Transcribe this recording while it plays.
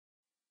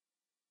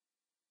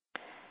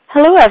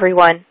Hello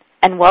everyone,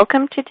 and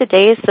welcome to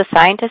today's The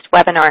Scientist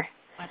webinar.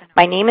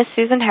 My name is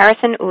Susan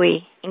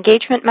Harrison-Uy,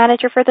 Engagement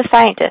Manager for The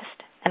Scientist,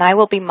 and I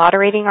will be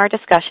moderating our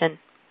discussion.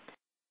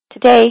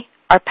 Today,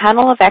 our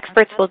panel of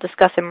experts will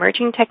discuss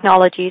emerging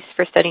technologies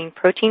for studying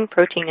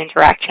protein-protein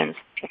interactions.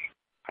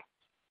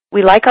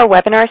 We like our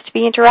webinars to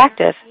be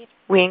interactive.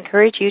 We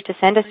encourage you to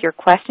send us your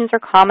questions or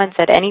comments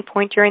at any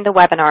point during the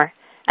webinar,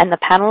 and the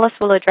panelists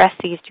will address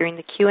these during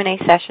the Q&A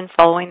session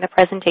following the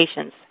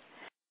presentations.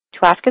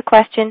 To ask a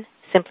question,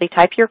 simply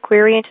type your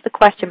query into the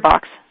question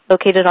box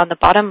located on the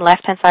bottom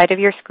left-hand side of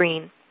your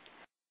screen.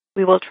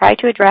 We will try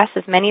to address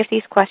as many of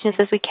these questions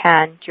as we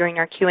can during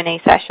our Q&A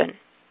session.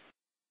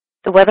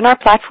 The webinar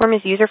platform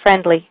is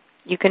user-friendly.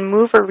 You can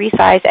move or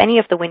resize any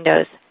of the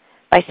windows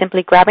by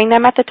simply grabbing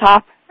them at the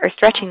top or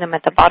stretching them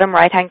at the bottom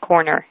right-hand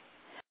corner.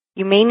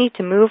 You may need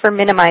to move or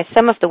minimize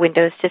some of the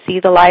windows to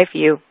see the live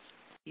view.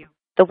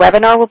 The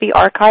webinar will be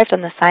archived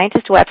on the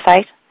Scientist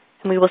website,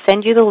 and we will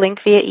send you the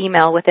link via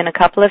email within a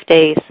couple of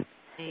days.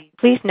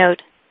 Please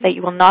note that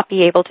you will not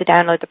be able to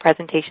download the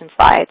presentation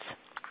slides.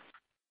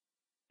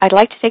 I'd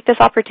like to take this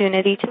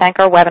opportunity to thank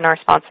our webinar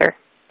sponsor.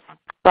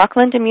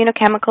 Rockland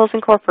Immunochemicals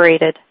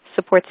Inc.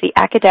 supports the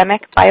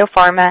academic,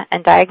 biopharma,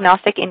 and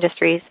diagnostic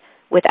industries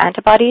with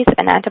antibodies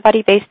and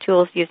antibody-based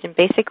tools used in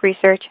basic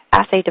research,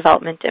 assay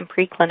development, and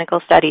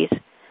preclinical studies.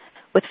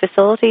 With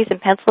facilities in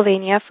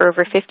Pennsylvania for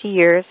over 50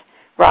 years,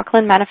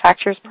 Rockland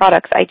manufactures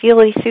products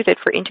ideally suited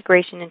for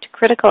integration into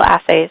critical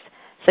assays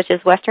such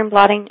as Western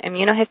blotting,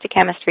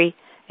 immunohistochemistry,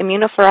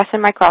 immunofluorescent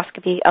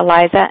microscopy,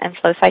 ELISA, and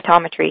flow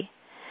cytometry.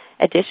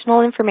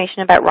 Additional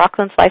information about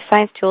Rockland's life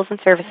science tools and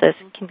services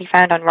can be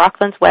found on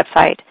Rockland's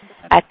website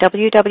at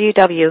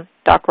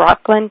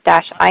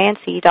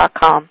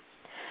www.rockland-inc.com.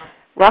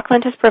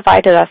 Rockland has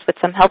provided us with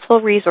some helpful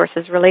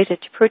resources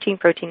related to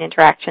protein-protein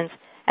interactions,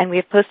 and we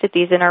have posted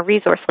these in our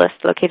resource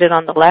list located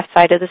on the left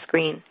side of the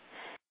screen.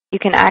 You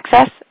can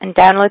access and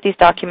download these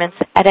documents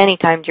at any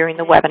time during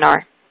the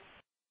webinar.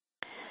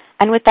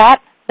 And with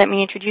that, let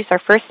me introduce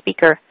our first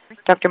speaker,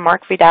 Dr.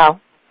 Marc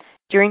Vidal.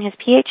 During his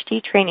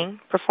PhD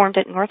training performed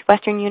at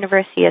Northwestern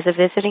University as a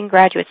visiting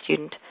graduate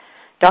student,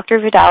 Dr.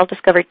 Vidal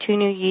discovered two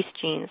new yeast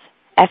genes,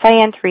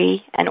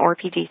 SIN3 and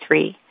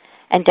ORPD3,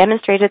 and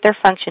demonstrated their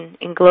function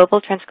in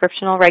global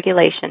transcriptional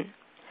regulation.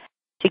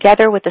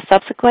 Together with the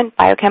subsequent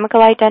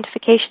biochemical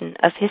identification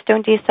of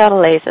histone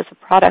deacetylase as a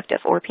product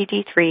of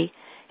ORPD3,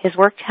 his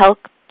work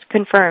helped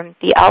confirm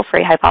the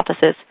Alfrey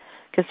hypothesis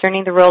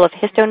concerning the role of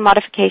histone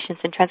modifications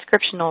in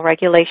transcriptional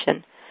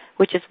regulation,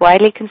 which is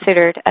widely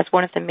considered as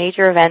one of the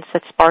major events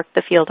that sparked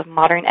the field of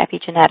modern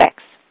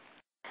epigenetics.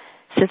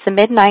 Since the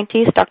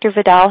mid-90s, Dr.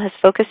 Vidal has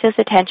focused his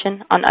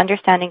attention on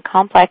understanding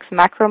complex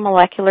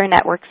macromolecular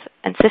networks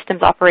and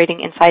systems operating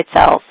inside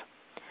cells.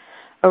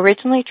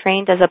 Originally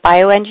trained as a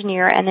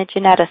bioengineer and a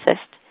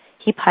geneticist,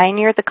 he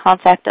pioneered the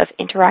concept of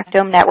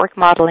interactome network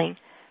modeling,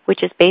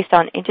 which is based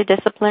on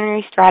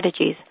interdisciplinary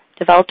strategies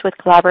developed with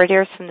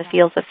collaborators from the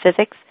fields of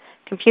physics,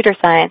 computer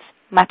science,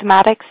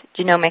 mathematics,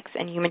 genomics,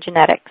 and human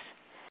genetics.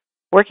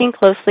 Working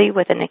closely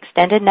with an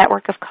extended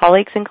network of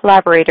colleagues and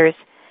collaborators,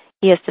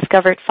 he has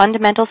discovered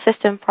fundamental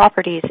system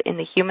properties in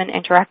the human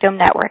interactome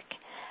network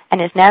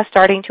and is now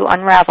starting to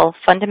unravel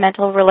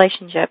fundamental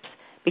relationships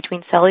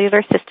between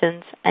cellular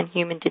systems and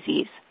human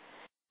disease.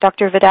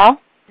 Dr. Vidal?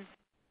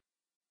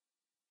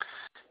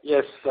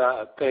 Yes,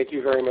 thank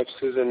you very much,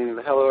 Susan.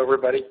 Hello,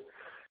 everybody.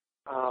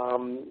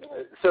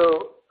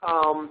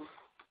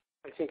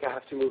 I think I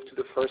have to move to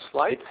the first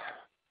slide.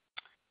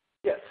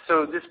 Yes,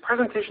 so this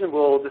presentation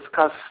will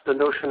discuss the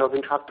notion of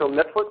interactome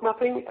network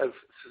mapping, as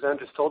Suzanne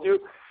just told you,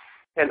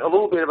 and a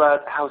little bit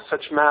about how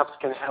such maps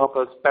can help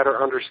us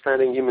better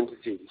understanding human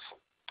disease.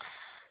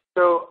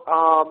 So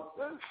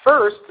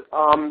first,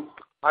 what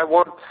I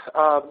want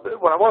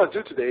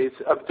to do today is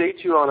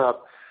update you on a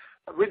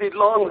really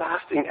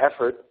long-lasting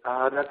effort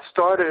that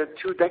started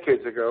 2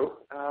 decades ago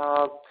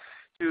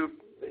to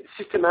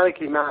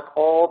systematically map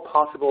all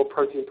possible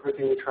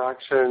protein-protein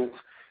interactions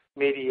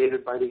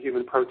mediated by the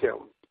human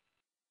proteome.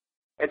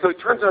 And so it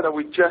turns out that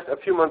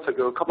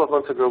a couple of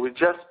months ago, we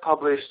just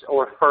published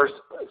our first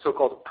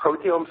so-called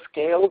proteome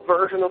scale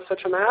version of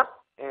such a map,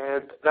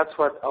 and that's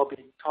what I'll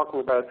be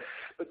talking about.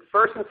 But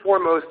first and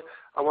foremost,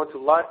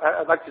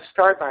 I'd like to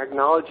start by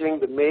acknowledging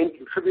the main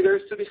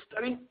contributors to this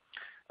study.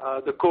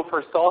 The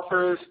co-first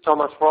authors,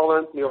 Thomas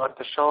Roland, Murat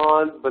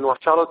Tashan, Benoit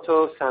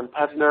Charlotteau, Sam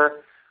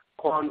Pevner,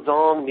 Quan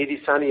Zong,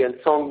 Nidhi Sani, and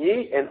Song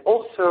Yi, and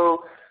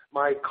also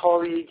my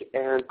colleague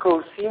and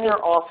co-senior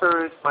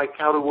authors, Mike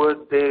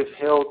Calderwood, Dave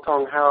Hill,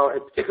 Tong Hao,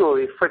 and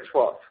particularly Fritz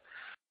Roth,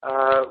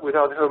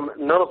 without whom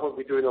none of what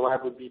we do in the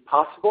lab would be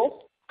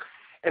possible.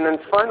 And then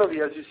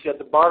finally, as you see at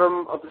the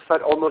bottom of the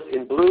slide, almost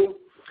in blue,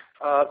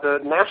 the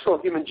National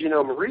Human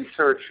Genome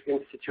Research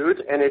Institute,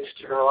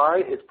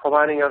 NHGRI, is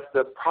providing us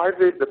the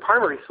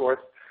primary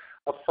source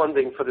of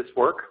funding for this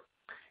work,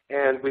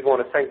 and we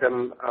want to thank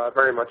them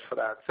very much for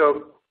that.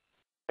 So,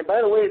 and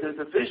by the way,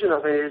 the vision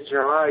of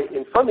NHGRI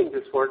in funding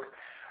this work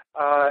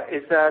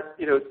is that,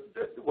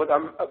 what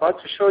I'm about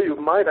to show you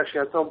might actually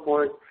at some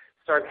point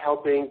start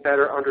helping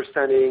better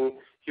understanding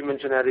human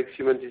genetics,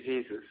 human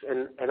diseases.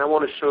 And I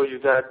want to show you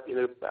that in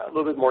a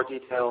little bit more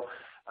detail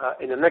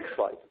in the next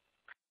slide.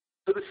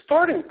 So the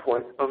starting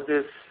point of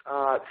this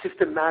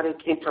systematic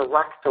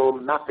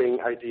interactome mapping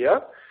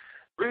idea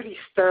really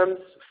stems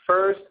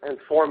first and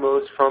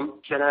foremost from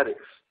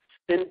genetics,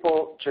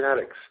 simple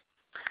genetics.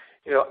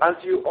 As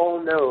you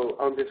all know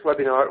on this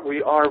webinar,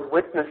 we are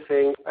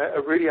witnessing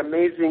a really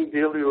amazing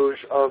deluge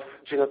of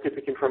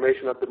genotypic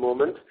information at the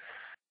moment.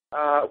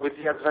 With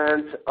the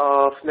advent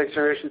of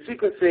next-generation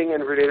sequencing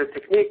and related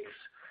techniques,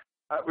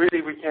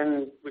 really we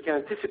can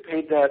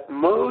anticipate that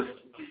most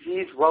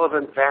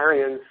disease-relevant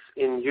variants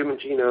in human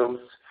genomes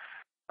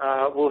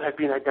will have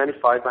been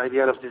identified by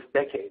the end of this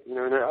decade. In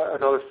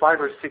another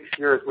 5 or 6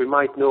 years, we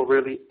might know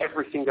really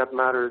everything that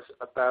matters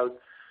about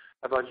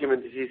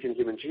human disease in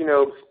human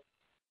genomes.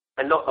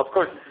 And of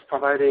course, this is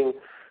providing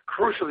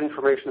crucial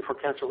information for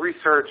cancer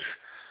research,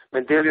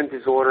 Mendelian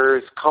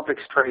disorders,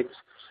 complex traits,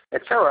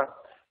 etc.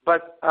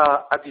 But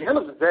at the end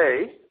of the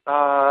day,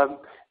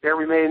 there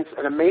remains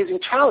an amazing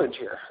challenge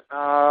here,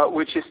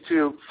 which is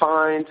to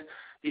find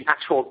the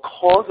actual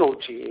causal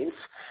genes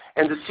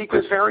and the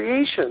sequence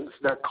variations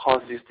that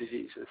cause these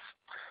diseases.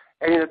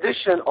 And in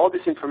addition, all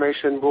this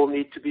information will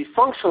need to be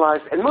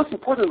functionalized and, most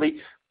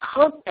importantly,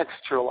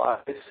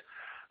 contextualized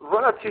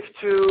relative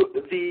to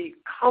the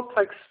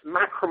complex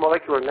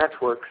macromolecular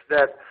networks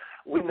that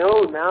we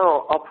know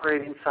now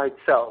operate inside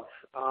cells,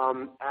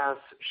 as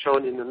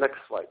shown in the next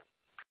slide.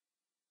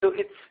 So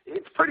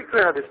it's pretty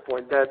clear at this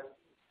point that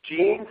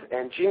genes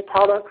and gene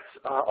products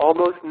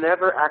almost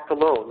never act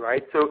alone,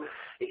 right? So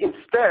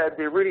instead,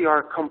 they really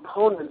are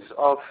components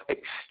of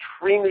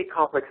extremely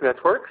complex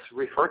networks,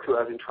 referred to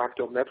as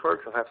interactome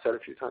networks, as I've said a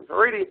few times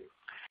already.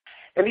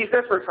 And these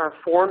networks are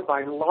formed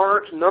by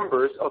large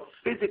numbers of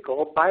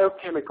physical,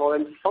 biochemical,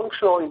 and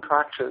functional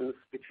interactions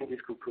between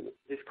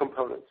these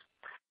components.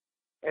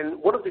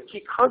 And one of the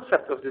key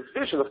concepts of this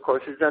vision, of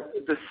course, is that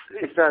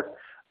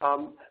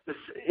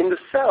in the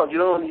cell, you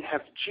don't only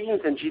have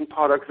genes and gene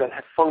products that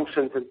have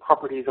functions and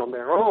properties on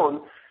their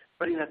own,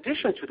 but in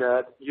addition to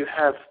that, you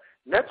have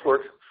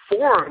networks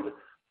formed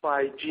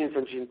by genes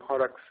and gene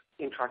products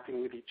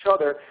interacting with each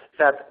other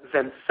that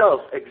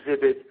themselves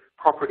exhibit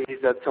properties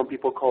that some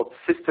people call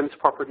systems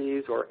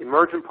properties or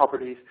emergent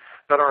properties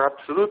that are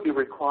absolutely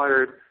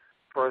required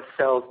for a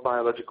cell's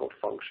biological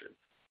function.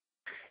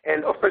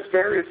 And of course,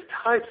 various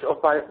types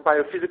of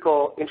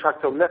biophysical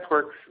interactome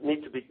networks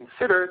need to be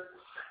considered,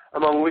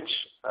 among which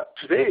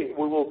today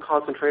we will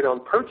concentrate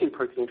on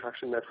protein-protein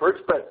interaction networks,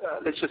 but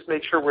let's just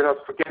make sure we're not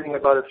forgetting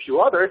about a few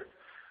others.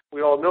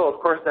 We all know, of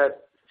course,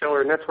 that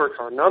cellular networks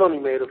are not only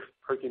made of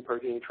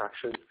protein-protein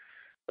interactions,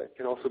 but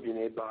can also be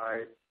made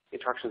by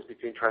interactions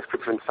between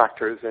transcription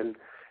factors and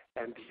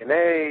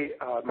DNA,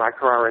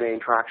 microRNA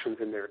interactions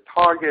in their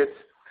targets,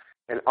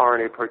 and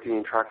RNA-protein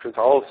interactions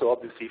are also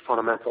obviously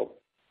fundamental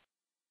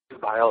to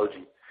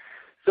biology.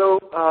 So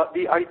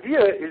the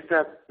idea is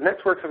that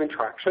networks of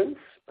interactions,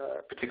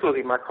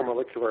 particularly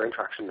macromolecular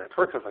interaction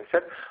networks, as I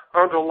said,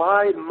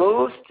 underlie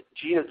most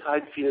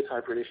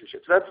genotype-phenotype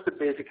relationships. That's the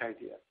basic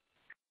idea.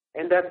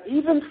 And that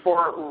even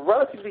for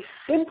relatively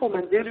simple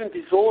Mendelian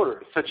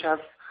disorders, such as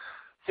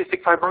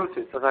cystic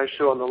fibrosis, as I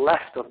show on the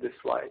left of this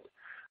slide,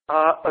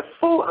 a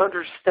full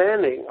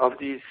understanding of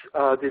these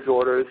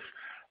disorders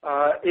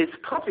is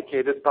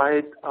complicated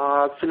by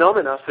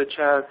phenomena such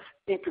as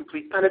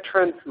incomplete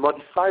penetrance,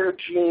 modifier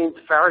genes,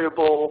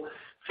 variable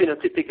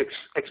phenotypic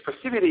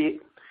expressivity,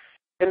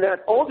 and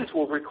that all this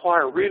will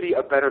require really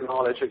a better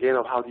knowledge, again,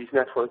 of how these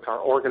networks are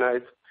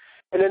organized.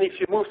 And then if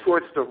you move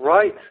towards the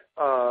right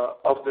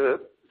of the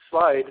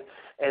slide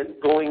and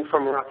going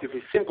from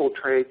relatively simple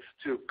traits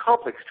to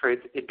complex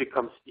traits, it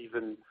becomes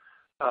even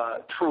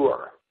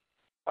truer.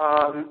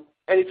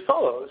 And it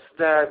follows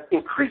that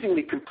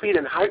increasingly complete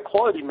and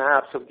high-quality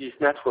maps of these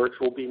networks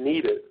will be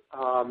needed,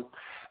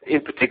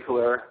 in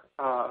particular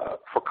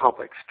for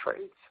complex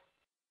traits.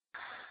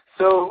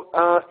 So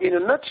in a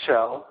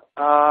nutshell,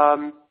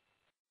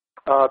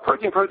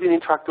 protein-protein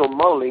interactome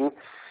modeling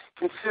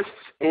consists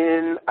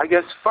in, I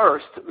guess,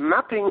 first,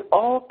 mapping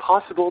all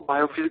possible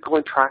biophysical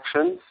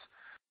interactions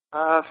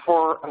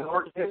for an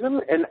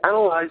organism and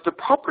analyze the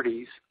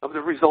properties of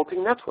the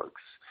resulting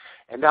networks.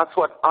 And that's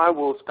what I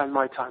will spend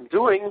my time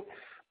doing,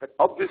 but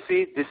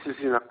obviously this is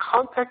in a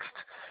context,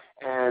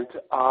 and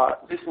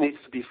this needs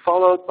to be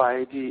followed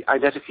by the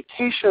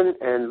identification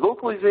and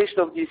localization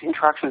of these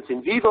interactions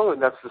in vivo,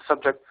 and that's the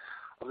subject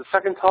of the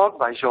second talk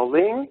by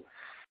Xiaolin.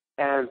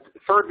 And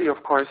thirdly,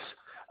 of course,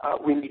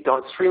 we need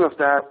downstream of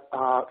that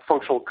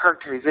functional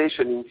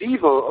characterization in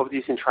vivo of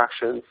these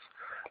interactions,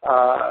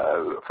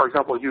 for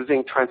example,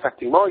 using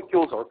transacting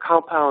molecules or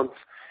compounds,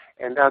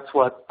 and that's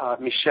what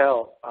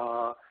Michel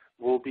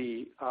will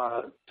be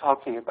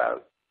talking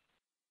about.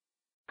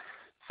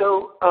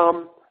 So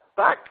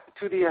back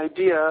to the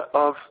idea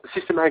of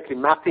systematically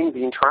mapping the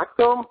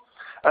interactome.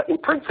 In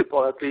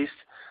principle, at least,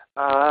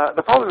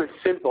 the problem is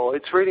simple.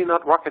 It's really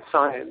not rocket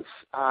science.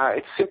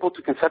 It's simple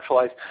to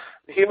conceptualize.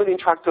 The human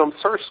interactome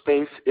search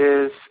space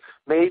is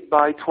made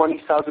by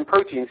 20,000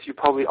 proteins. You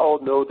probably all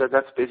know that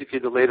that's basically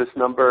the latest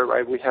number,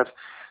 right? We have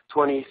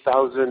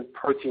 20,000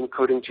 protein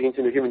coding genes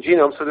in the human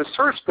genome. So the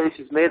search space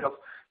is made of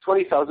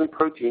 20,000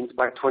 proteins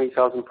by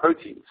 20,000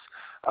 proteins.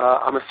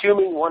 I'm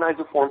assuming one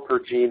isoform per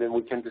gene, and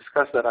we can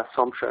discuss that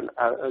assumption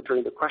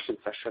during the question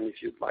session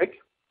if you'd like.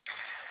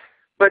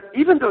 But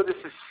even though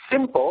this is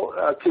simple,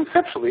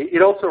 conceptually,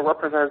 it also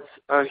represents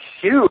a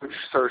huge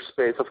search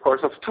space, of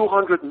course, of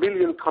 200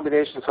 million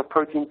combinations of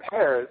protein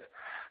pairs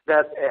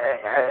that,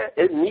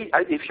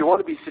 if you want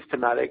to be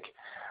systematic,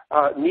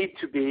 need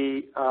to be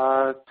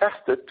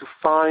tested to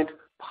find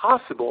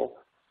possible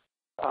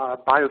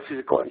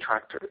biophysical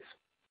interactors.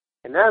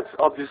 And that's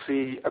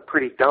obviously a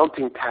pretty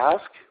daunting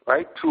task,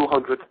 right?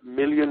 200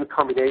 million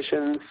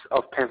combinations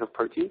of pairs of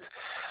proteins.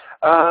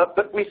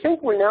 But we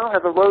think we now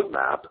have a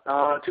roadmap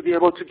to be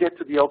able to get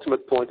to the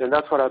ultimate point, and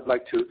that's what I'd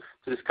like to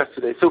discuss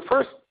today. So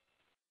first,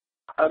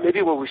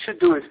 maybe what we should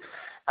do is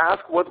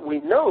ask what we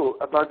know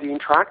about the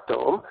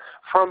interactome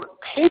from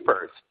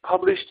papers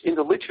published in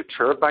the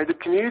literature by the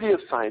community of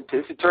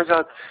scientists. It turns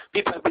out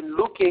people have been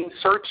looking,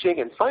 searching,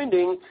 and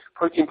finding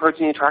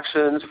protein-protein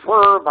interactions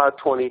for about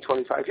 20,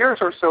 25 years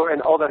or so, and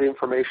all that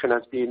information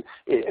has been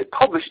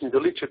published in the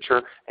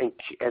literature and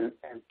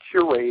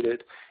curated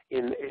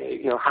in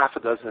half a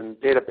dozen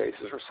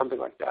databases or something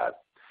like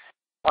that.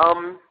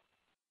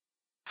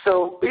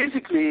 So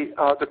basically,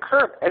 the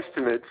current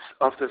estimates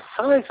of the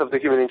size of the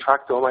human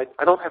interactome,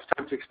 I don't have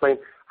time to explain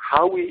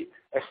how we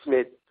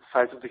estimate the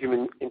size of the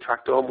human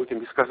interactome. We can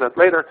discuss that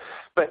later.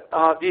 But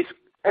these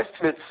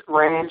estimates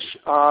range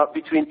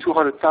between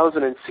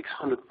 200,000 and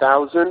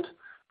 600,000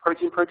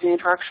 protein-protein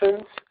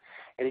interactions.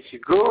 And if you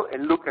go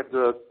and look at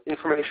the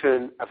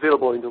information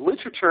available in the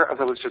literature, as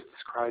I was just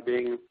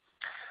describing,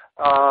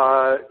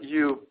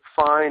 you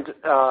find,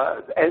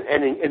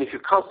 and if you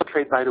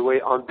concentrate, by the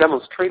way, on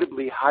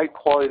demonstratably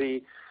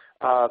high-quality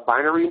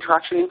binary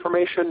interaction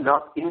information,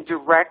 not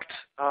indirect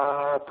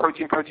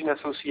protein-protein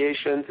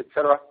associations,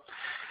 etc.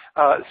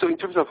 So in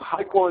terms of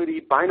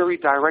high-quality binary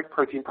direct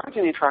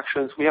protein-protein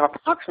interactions, we have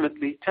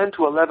approximately 10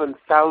 to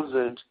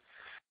 11,000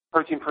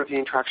 protein-protein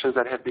interactions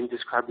that have been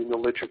described in the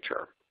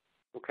literature.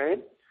 Okay?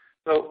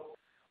 So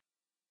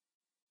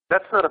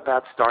that's not a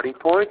bad starting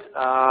point,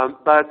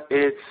 but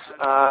it's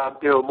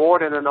more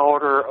than an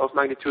order of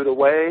magnitude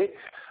away,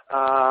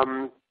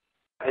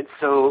 and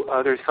so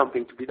there's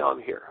something to be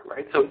done here,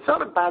 right? So it's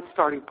not a bad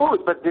starting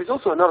point, but there's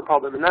also another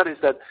problem, and that is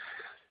that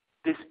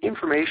this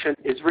information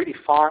is really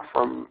far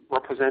from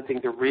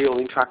representing the real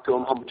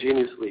interactome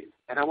homogeneously.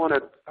 And I want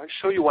to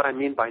show you what I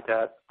mean by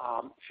that,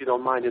 if you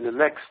don't mind, in the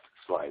next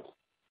slide.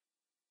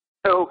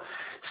 So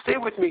stay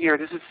with me here.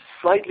 This is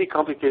slightly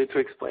complicated to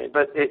explain,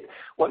 but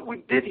what we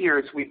did here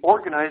is we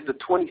organized the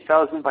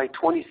 20,000 by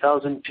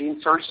 20,000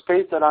 gene search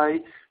space that I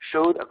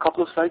showed a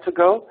couple of slides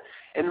ago,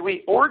 and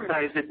we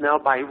organized it now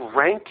by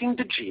ranking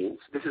the genes.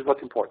 This is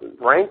what's important.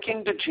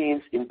 Ranking the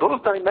genes in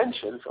both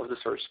dimensions of the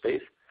search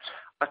space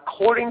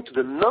according to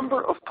the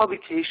number of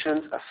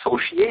publications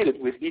associated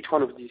with each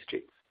one of these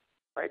genes,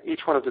 right?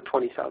 Each one of the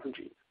 20,000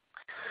 genes.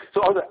 So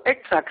on the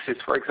x-axis,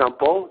 for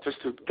example,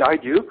 just to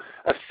guide you,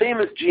 a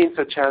famous gene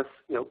such as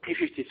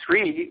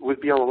P53 would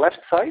be on the left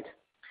side,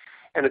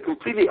 and a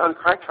completely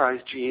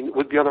uncharacterized gene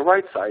would be on the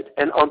right side.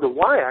 And on the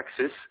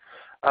y-axis,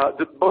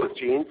 both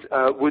genes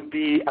would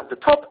be at the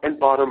top and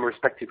bottom,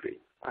 respectively.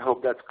 I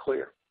hope that's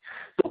clear.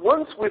 So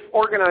once we've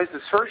organized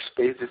the search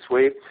space this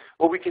way,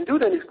 what we can do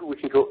then is we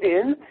can go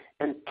in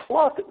and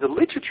plot the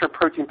literature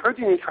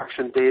protein-protein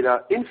interaction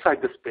data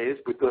inside the space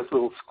with those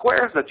little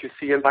squares that you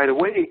see. And by the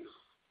way,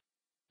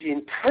 the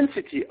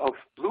intensity of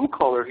blue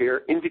color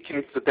here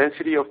indicates the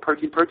density of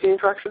protein-protein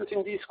interactions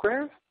in these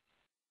squares.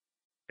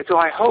 And so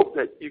I hope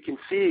that you can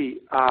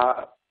see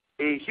a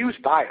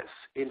huge bias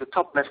in the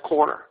top left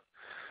corner.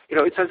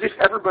 It's as if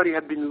everybody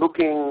had been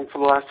looking for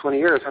the last 20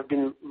 years, have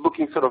been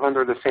looking sort of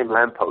under the same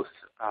lamppost,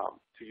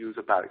 to use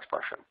a bad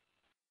expression.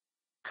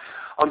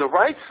 On the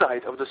right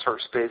side of the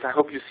search space, I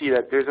hope you see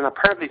that there's an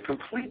apparently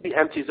completely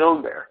empty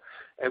zone there.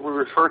 And we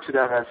refer to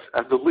that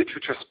as the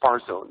literature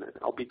sparse zone. And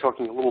I'll be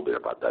talking a little bit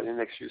about that in the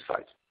next few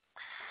slides.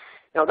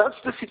 Now, that's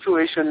the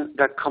situation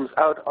that comes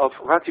out of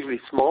relatively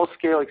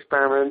small-scale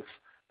experiments.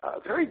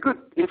 Very good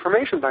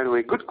information, by the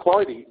way, good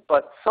quality,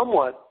 but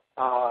somewhat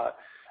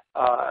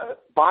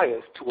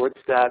biased towards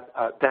that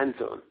dense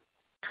zone.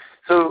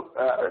 So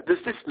does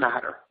this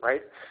matter,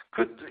 right?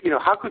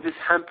 How could this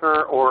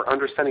hamper our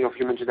understanding of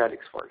human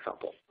genetics, for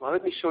example? Well,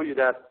 let me show you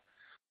that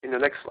in the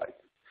next slide.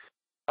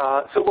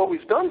 So what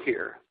we've done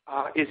here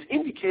is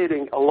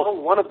indicating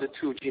along one of the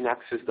two gene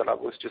axes that I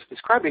was just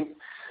describing,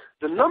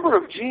 the number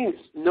of genes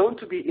known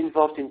to be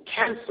involved in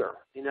cancer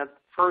in that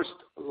first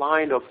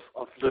line of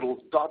little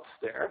dots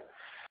there.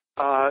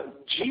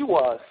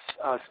 GWAS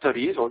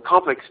studies, or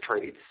complex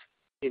traits,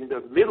 in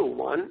the middle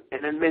one,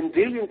 and then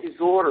Mendelian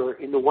disorder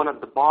in the one at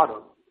the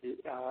bottom,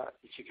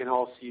 if you can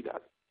all see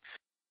that.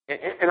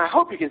 And I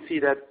hope you can see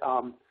that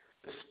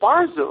the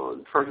sparse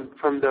zone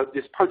from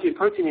this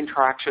protein-protein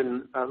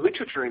interaction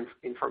literature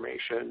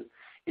information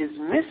is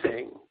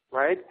missing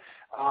right?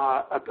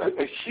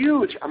 A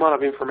huge amount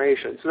of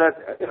information. So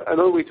that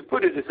another way to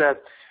put it is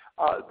that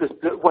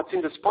what's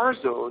in the sparse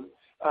zone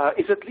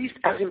is at least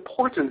as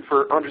important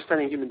for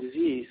understanding human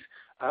disease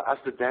as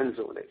the dense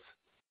zone is.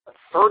 A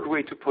third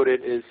way to put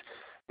it is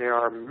there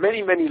are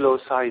many, many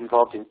loci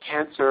involved in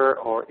cancer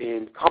or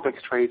in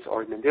complex traits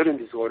or in Mendelian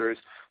disorders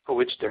for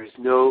which there is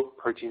no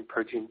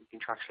protein-protein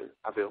interaction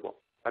available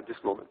at this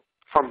moment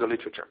from the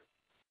literature.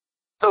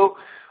 So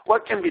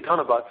what can be done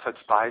about such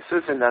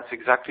biases? And that's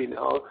exactly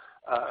now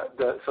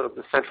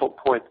the central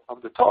point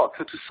of the talk.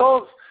 So to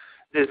solve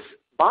this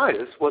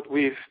bias, what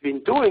we've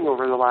been doing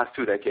over the last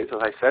 2 decades,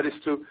 as I said, is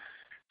to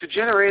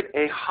generate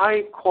a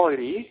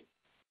high-quality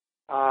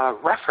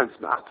reference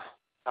map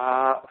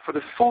for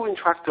the full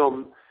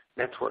interactome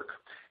network.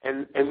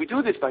 And we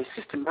do this by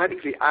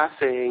systematically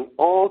assaying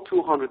all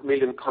 200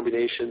 million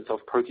combinations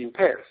of protein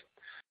pairs.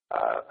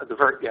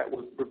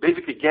 We're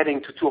basically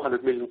getting to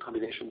 200 million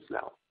combinations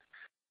now.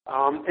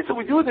 And so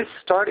we do this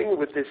starting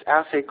with this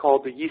assay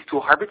called the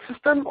yeast-2 hybrid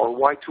system, or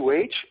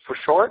Y2H for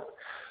short.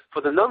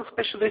 For the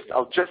non-specialist,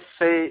 I'll just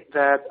say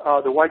that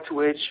the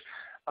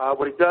Y2H,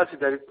 what it does is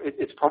that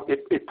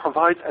it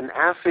provides an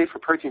assay for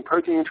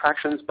protein-protein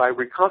interactions by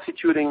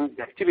reconstituting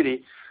the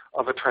activity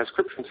of a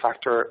transcription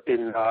factor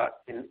in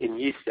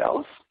yeast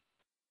cells.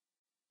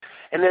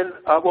 And then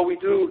what we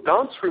do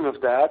downstream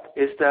of that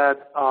is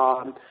that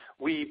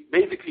we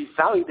basically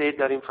validate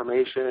that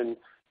information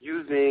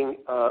using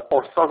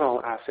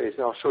orthogonal assays,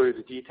 and I'll show you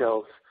the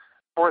details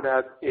for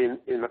that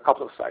in a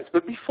couple of slides.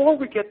 But before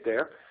we get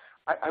there,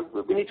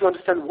 we need to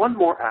understand one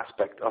more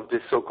aspect of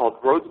this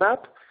so-called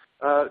roadmap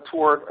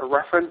toward a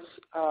reference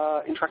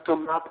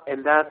interactome map,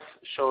 and that's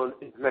shown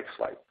in the next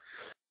slide.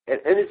 And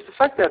it's the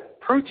fact that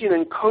protein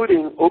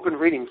encoding open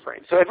reading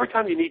frames. So every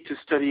time you need to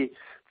study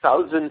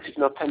thousands, if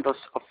not tens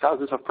of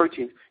thousands of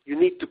proteins, you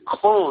need to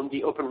clone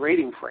the open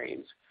reading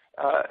frames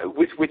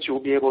with which you'll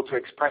be able to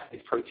express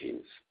these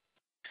proteins.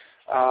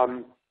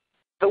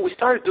 So we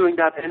started doing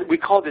that, and we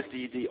call this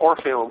the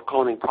Orpheum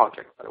cloning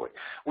project, by the way.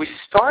 We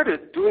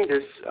started doing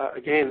this,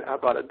 again,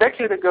 about a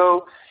decade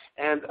ago,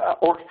 and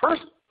our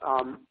first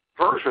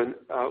version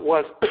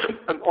was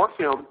an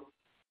Orpheum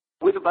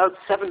with about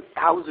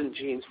 7,000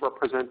 genes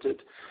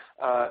represented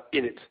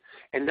in it.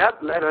 And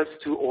that led us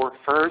to our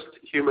first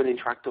human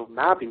interactome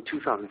map in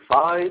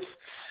 2005,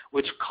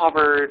 which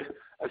covered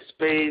a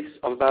space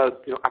of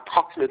about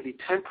approximately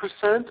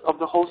 10% of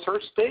the whole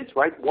search space,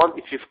 right?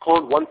 If you've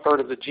cloned 1/3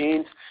 of the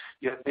genes,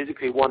 you have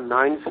basically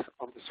 1/9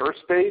 of the search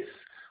space.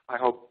 I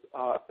hope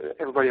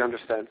everybody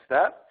understands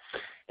that.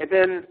 And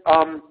then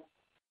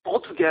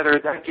altogether,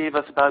 that gave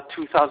us about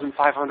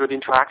 2,500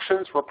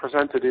 interactions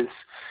represented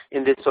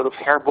in this sort of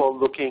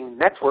hairball-looking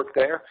network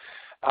there.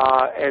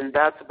 And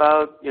that's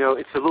about,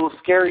 it's a little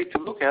scary to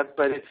look at,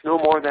 but it's no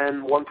more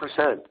than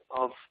 1%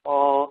 of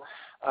all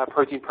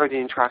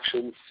protein-protein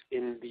interactions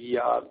in the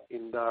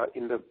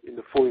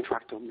full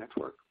interactome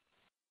network.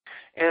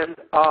 And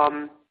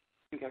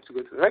we have to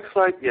go to the next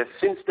slide. Yes,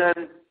 since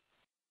then,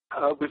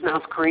 we've now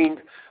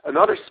screened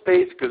another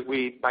space because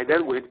by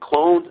then we had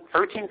cloned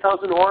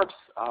 13,000 orbs.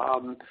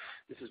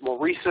 This is more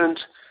recent.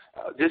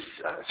 This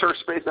search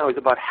space now is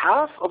about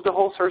half of the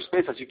whole search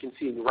space, as you can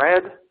see in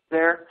red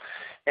there.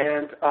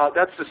 And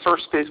that's the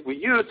search space we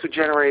use to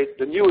generate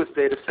the newest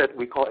data set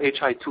we call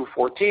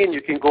HI214.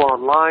 You can go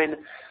online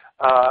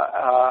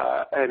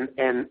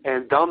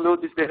and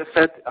download this data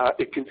set.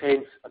 It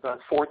contains about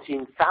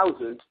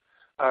 14,000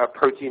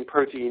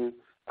 protein-protein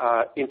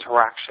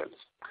interactions.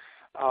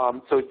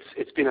 So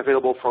it's been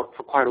available for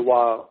quite a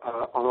while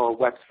on our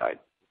website.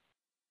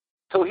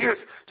 So here's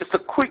just a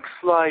quick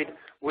slide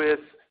with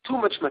too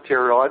much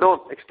material. I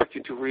don't expect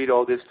you to read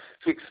all this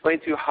to explain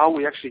to you how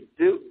we actually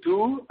do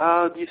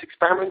these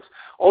experiments.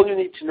 All you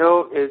need to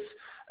know is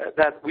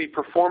that we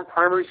perform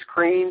primary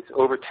screens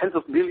over tens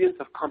of millions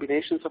of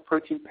combinations of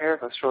protein pairs,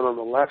 as shown on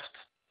the left.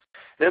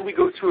 Then we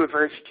go through a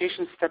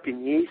verification step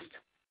in yeast,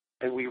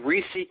 and we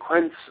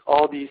resequence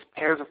all these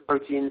pairs of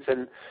proteins,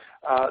 and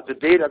the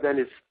data then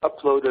is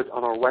uploaded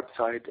on our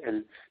website.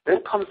 And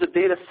then comes the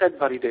data set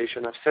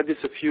validation. I've said this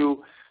a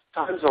few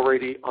times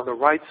already on the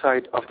right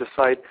side of the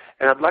slide,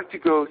 and I'd like to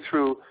go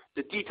through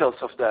the details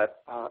of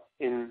that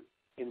in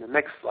the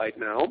next slide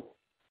now.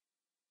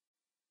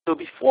 So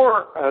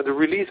before the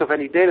release of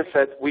any data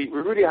set, we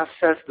really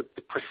assess the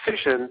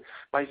precision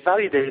by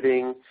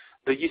validating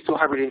the yeast-2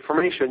 hybrid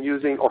information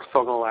using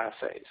orthogonal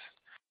assays.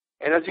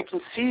 And as you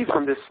can see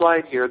from this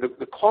slide here,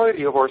 the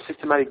quality of our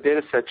systematic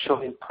data set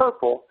shown in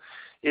purple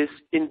is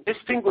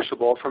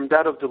indistinguishable from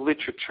that of the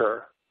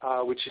literature,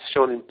 which is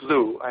shown in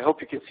blue. I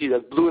hope you can see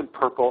that blue and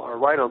purple are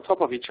right on top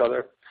of each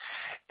other,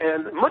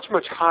 and much,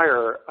 much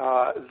higher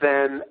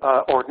than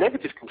our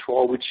negative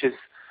control, which is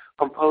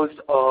composed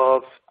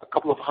of a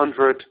couple of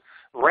hundred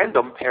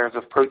random pairs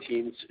of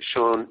proteins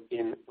shown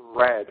in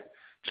red.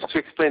 Just to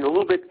explain a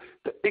little bit,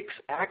 the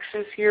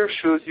x-axis here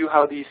shows you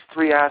how these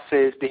three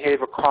assays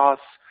behave across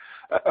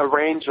a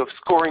range of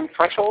scoring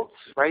thresholds,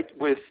 right,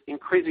 with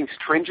increasing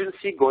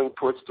stringency going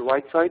towards the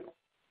right side.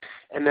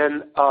 And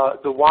then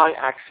the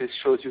y-axis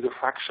shows you the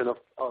fraction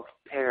of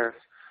pairs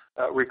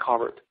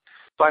recovered.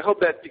 So I hope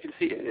that you can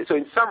see. So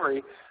in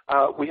summary,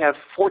 we have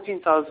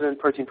 14,000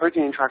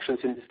 protein-protein interactions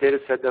in this data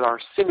set that are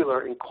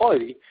similar in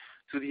quality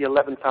to the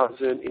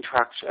 11,000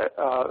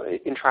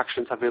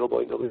 interactions available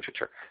in the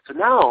literature. So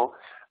now,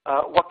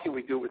 what can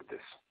we do with this?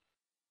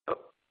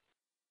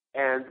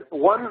 And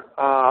one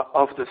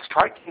of the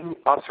striking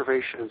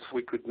observations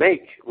we could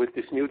make with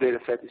this new data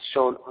set is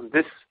shown on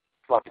this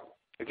slide,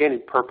 again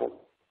in purple.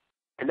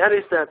 And that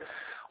is that,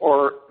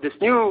 this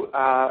new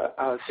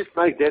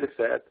systematic data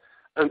set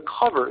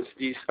uncovers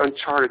these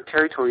uncharted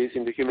territories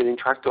in the human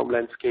interactome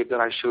landscape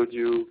that I showed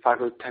you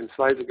 5 or 10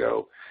 slides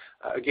ago.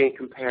 Again,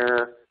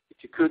 compare,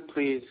 if you could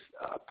please,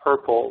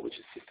 purple, which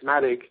is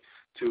systematic,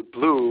 to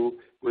blue,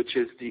 which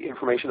is the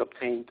information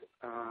obtained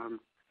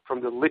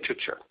from the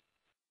literature.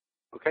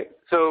 Okay,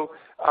 so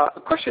a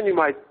question you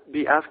might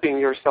be asking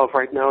yourself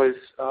right now is,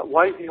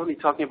 why is he only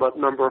talking about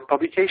number of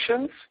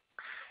publications?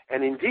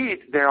 And indeed,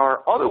 there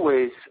are other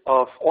ways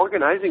of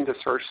organizing the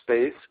search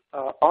space.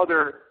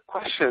 Other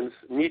questions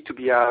need to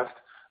be asked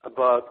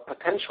about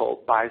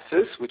potential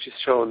biases, which is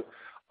shown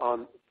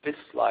on this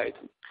slide.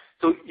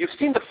 So you've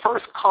seen the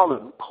first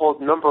column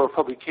called number of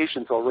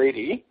publications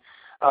already.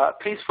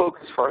 Please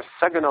focus for a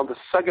second on the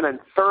second and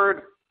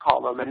third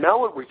column. And now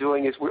what we're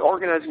doing is we're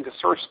organizing the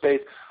search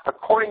space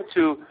according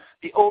to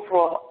the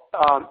overall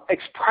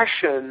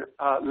expression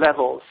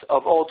levels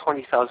of all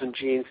 20,000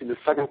 genes in the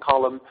second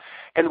column,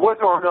 and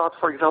whether or not,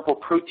 for example,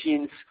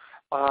 proteins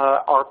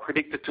are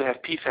predicted to have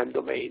PFAM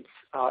domains,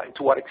 and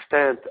to what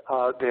extent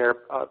their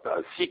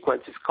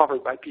sequence is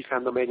covered by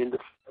PFAM domain in the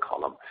third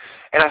column.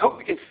 And I hope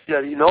you can see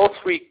that in all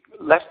three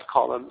left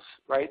columns,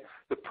 right,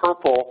 the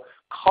purple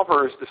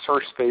covers the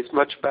search space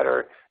much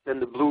better than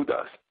the blue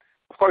does.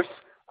 Of course,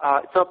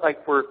 it's not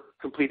like we're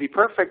completely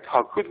perfect.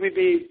 How could we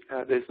be?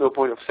 There's no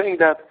point of saying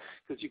that,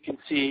 because you can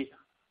see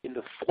in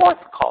the fourth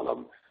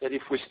column that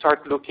if we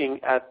start looking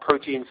at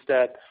proteins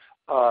that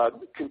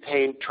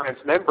contain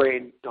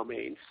transmembrane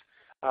domains,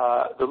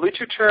 the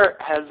literature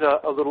has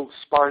a little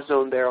sparse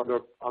zone there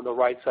on the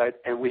right side,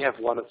 and we have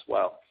one as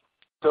well.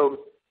 So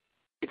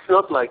it's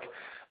not like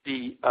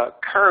the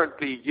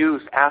currently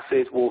used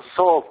assays will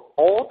solve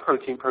all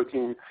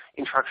protein-protein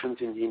interactions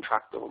in the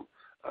interactome,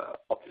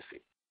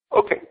 obviously.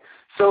 Okay,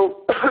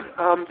 so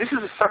this is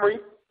a summary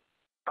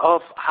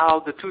of how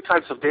the two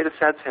types of data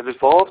sets have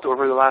evolved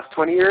over the last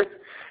 20 years.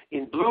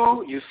 In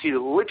blue, you see the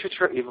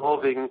literature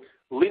evolving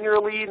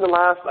linearly in the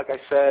last, like I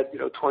said,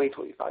 20,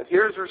 25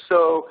 years or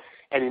so.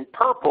 And in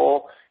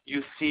purple,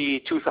 you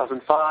see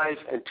 2005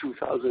 and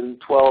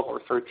 2012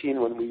 or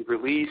 13 when we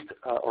released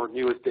our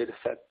newest data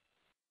set.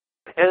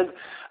 And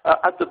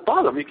at the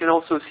bottom, you can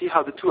also see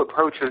how the two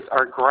approaches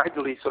are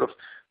gradually sort of,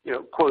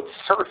 quote,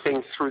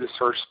 surfing through the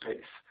search space.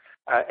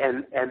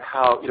 And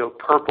how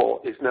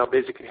purple is now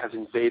basically has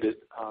invaded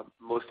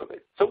most of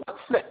it. So what's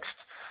next?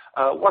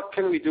 What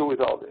can we do with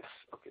all this?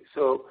 Okay,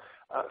 so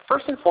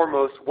first and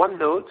foremost, one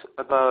note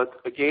about,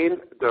 again,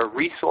 the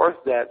resource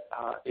that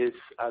is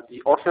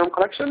the Orpheum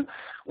collection.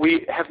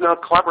 We have now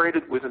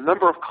collaborated with a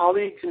number of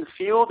colleagues in the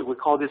field. We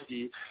call this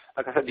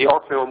like I said, the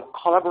Orpheum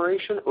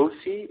collaboration,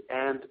 OC,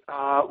 and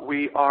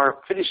we are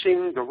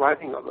finishing the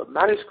writing of a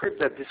manuscript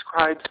that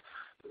describes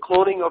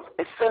cloning of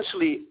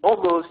essentially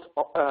almost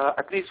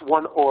at least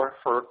one OR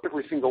for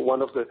every single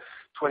one of the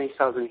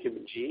 20,000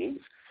 human genes.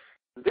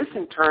 This,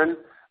 in turn,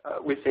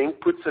 we think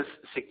puts us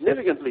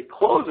significantly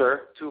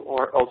closer to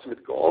our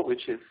ultimate goal,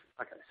 which is,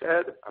 like I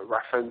said, a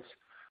reference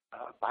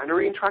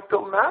binary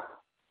interactome map.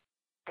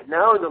 And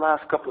now in the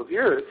last couple of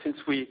years, since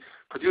we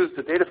produced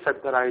the data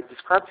set that I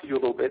described to you a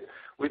little bit,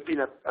 we've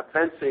been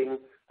advancing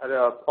at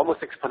an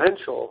almost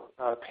exponential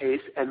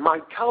pace. And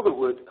Mike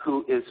Calderwood,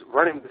 who is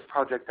running this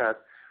project at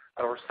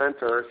our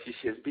center,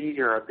 CCSB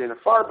here at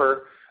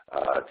Dana-Farber,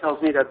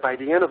 tells me that by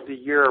the end of the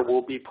year,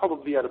 we'll be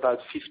probably at about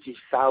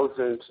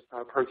 50,000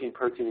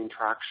 protein-protein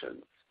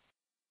interactions.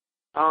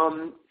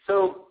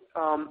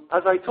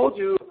 As I told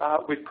you,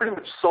 we've pretty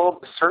much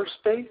solved the search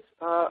space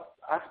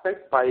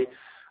aspect by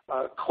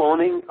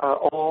cloning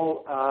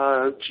all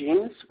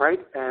genes, right,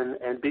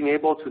 and being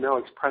able to now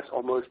express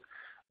almost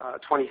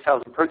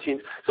 20,000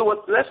 proteins. So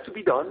what's left to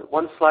be done,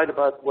 one slide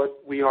about what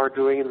we are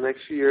doing in the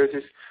next few years,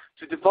 is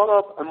to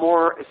develop a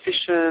more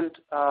efficient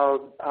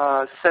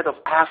set of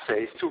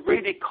assays to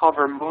really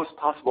cover most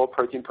possible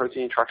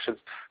protein-protein interactions.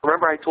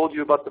 Remember I told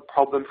you about the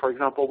problem, for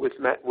example, with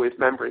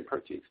membrane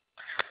proteins.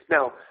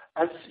 Now,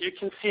 as you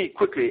can see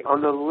quickly,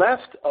 on the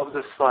left of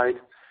the slide,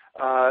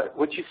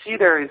 what you see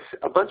there is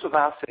a bunch of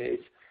assays,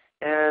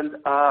 and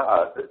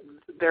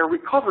their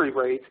recovery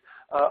rate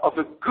of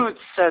a good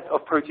set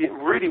of protein,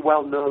 really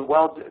well-known,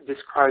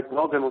 well-described,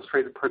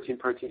 well-demonstrated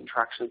protein-protein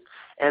interactions.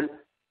 And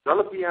none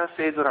of the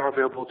assays that are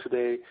available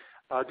today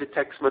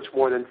detects much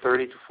more than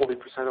 30 to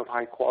 40% of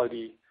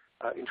high-quality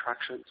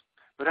interactions.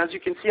 But as you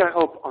can see, I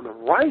hope, on the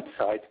right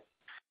side,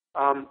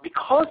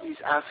 because these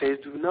assays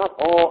do not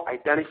all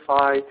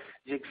identify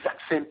the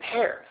exact same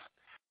pairs,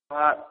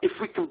 if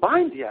we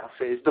combine the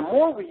assays, the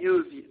more we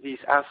use these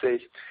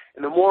assays,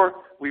 and the more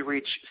we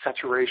reach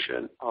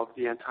saturation of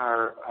the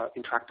entire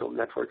interactome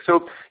network.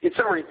 So in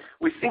summary,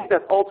 we think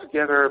that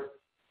altogether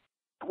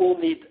we'll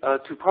need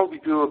to probably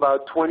do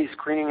about 20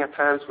 screening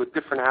attempts with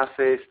different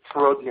assays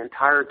throughout the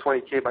entire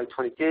 20K by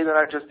 20K that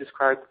I just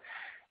described.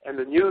 And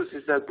the news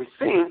is that we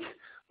think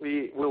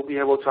we will be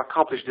able to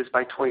accomplish this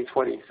by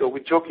 2020. So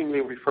we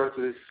jokingly refer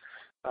to this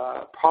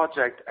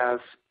project as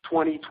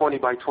 2020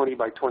 by 20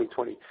 by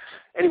 2020.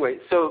 Anyway,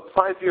 so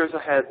 5 years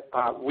ahead,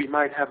 we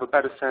might have a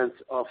better sense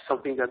of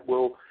something that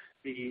will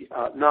be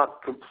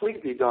not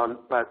completely done,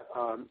 but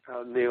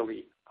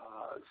nearly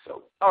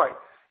so. All right,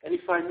 and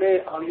if I may,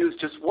 I'll use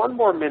just one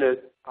more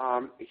minute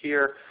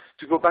here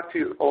to go back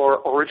to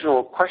our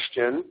original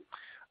question.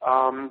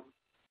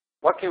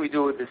 What can we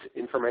do with this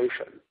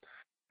information?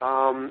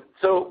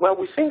 Well,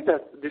 we think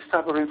that this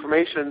type of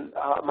information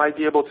might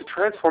be able to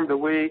transform the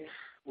way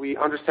we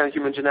understand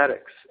human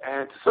genetics.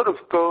 And to sort of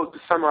to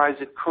summarize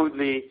it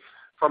crudely,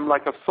 from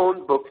like a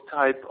phone book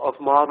type of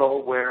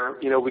model where,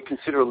 we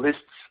consider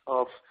lists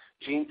of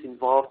genes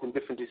involved in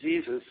different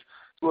diseases,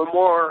 to a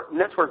more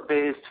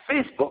network-based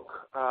Facebook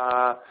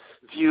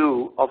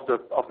view of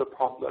the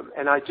problem.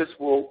 And I just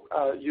will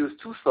use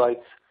 2 slides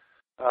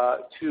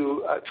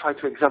to try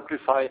to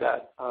exemplify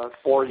that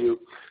for you.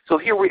 So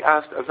here we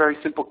asked a very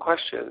simple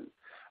question.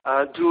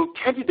 Do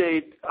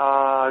candidate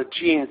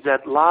genes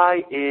that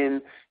lie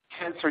in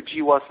cancer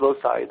GWAS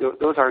loci,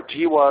 those are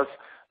GWAS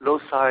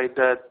loci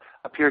that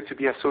appear to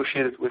be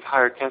associated with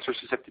higher cancer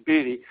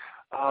susceptibility,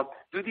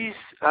 do these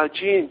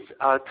genes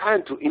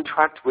tend to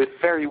interact with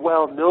very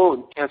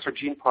well-known cancer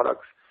gene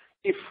products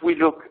if we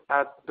look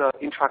at the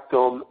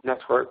interactome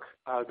network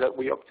that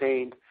we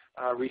obtained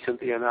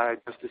recently and I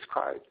just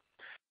described?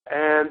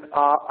 And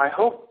I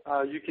hope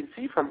you can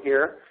see from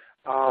here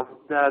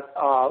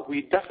that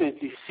we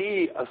definitely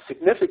see a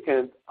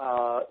significant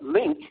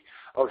link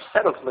or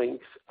set of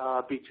links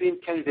between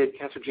candidate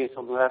cancer genes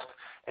on the left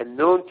and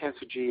known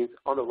cancer genes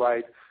on the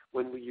right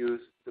when we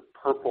use the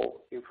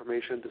purple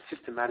information, the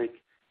systematic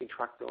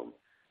interactome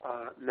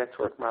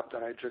network map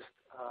that I just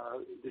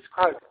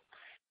described.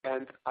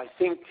 And I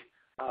think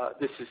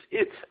this is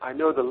it. I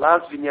know the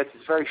last vignette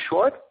is very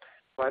short,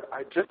 but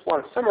I just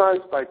want to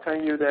summarize by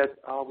telling you that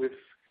we've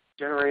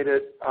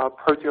generated a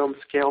proteome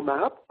scale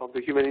map of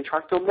the human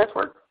interactome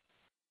network.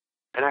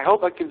 And I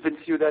hope I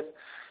convinced you that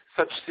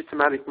such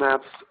systematic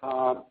maps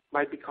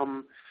might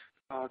become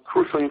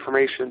crucial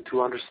information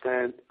to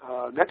understand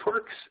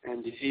networks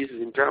and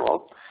diseases in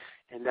general,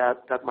 and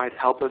that might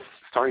help us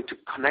starting to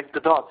connect the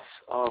dots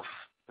of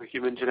the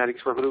human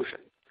genetics revolution.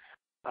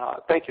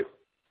 Thank you.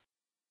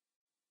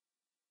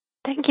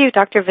 Thank you,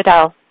 Dr.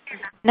 Vidal.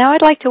 Now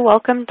I'd like to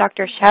welcome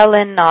Dr.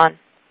 Xiaolin Nan.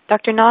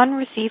 Dr. Nan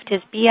received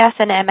his BS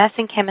and MS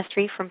in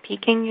chemistry from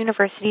Peking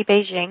University,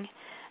 Beijing,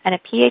 and a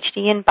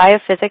PhD in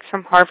biophysics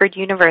from Harvard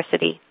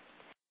University.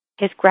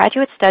 His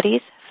graduate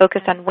studies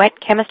focused on wet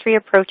chemistry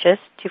approaches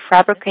to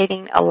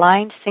fabricating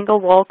aligned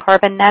single-wall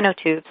carbon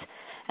nanotubes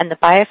and the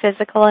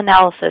biophysical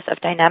analysis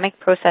of dynamic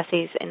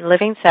processes in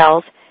living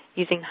cells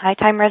using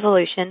high-time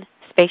resolution,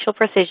 spatial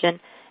precision,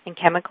 and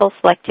chemical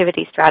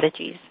selectivity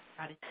strategies.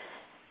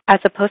 As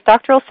a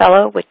postdoctoral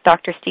fellow with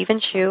Dr. Stephen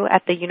Hsu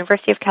at the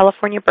University of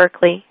California,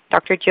 Berkeley,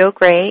 Dr. Joe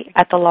Gray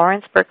at the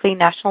Lawrence Berkeley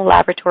National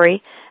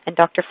Laboratory, and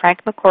Dr.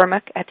 Frank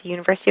McCormick at the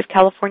University of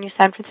California,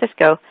 San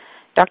Francisco,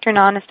 Dr.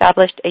 Nan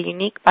established a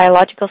unique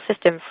biological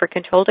system for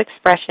controlled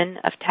expression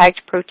of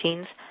tagged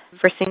proteins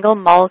for single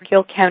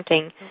molecule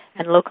counting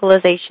and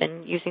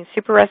localization using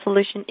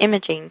super-resolution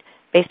imaging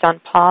based on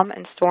PALM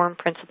and STORM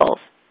principles.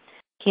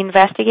 He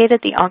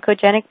investigated the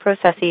oncogenic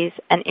processes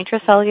and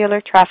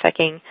intracellular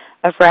trafficking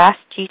of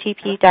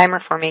RAS-GTP dimer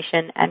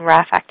formation and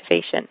RAF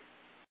activation.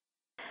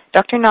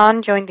 Dr.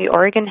 Nan joined the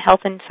Oregon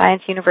Health and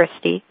Science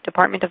University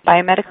Department of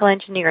Biomedical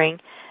Engineering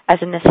as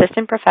an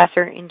assistant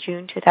professor in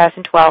June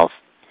 2012.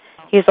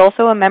 He is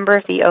also a member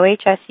of the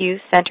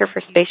OHSU Center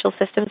for Spatial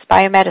Systems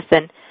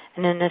Biomedicine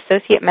and an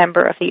associate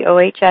member of the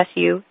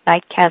OHSU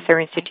Knight Cancer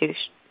Institute.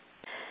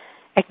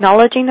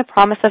 Acknowledging the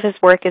promise of his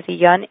work as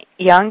a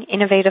young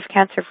innovative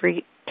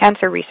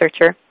cancer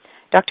researcher,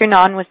 Dr.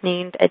 Nan was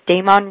named a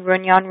Damon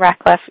Runyon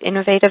Radcliffe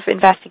Innovative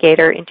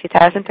Investigator in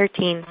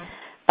 2013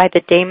 by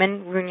the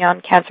Damon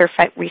Runyon Cancer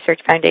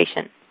Research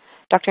Foundation.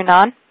 Dr.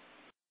 Nan?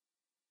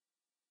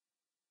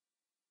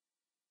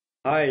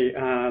 Hi,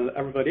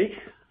 everybody.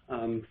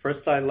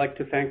 First, I'd like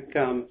to thank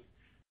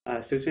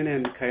Susan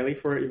and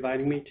Kylie for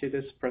inviting me to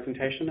this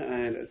presentation,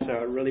 and it's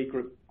a really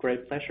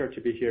great pleasure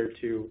to be here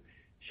to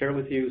share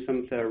with you some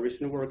of the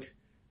recent work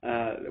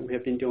that we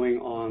have been doing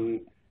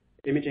on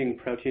imaging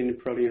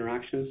protein-protein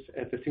interactions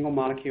at the single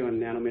molecule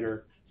and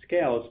nanometer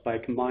scales by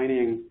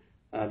combining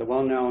the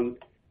well-known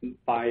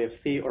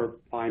biopsy or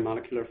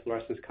bimolecular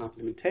fluorescence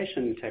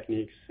complementation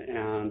techniques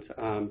and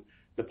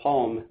the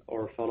PALM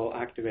or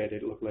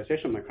photoactivated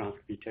localization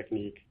microscopy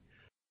technique.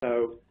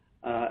 So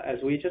as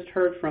we just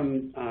heard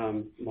from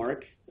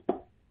Marc,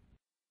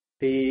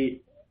 the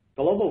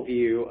global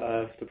view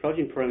of the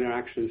protein-protein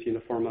interactions in the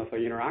form of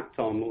an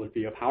interactome would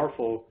be a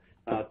powerful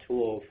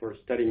tool for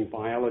studying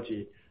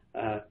biology,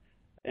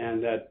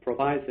 and that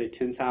provides a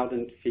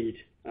 10,000 feet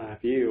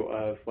view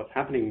of what's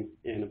happening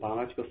in a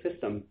biological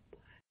system.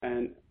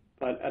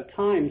 But at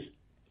times,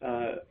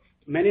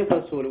 many of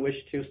us would wish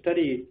to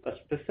study a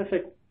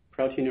specific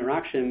protein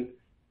interaction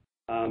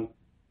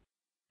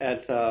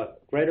at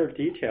greater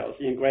details,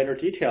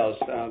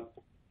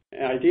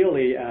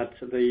 ideally at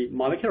the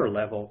molecular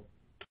level.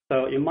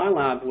 So in my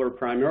lab, we're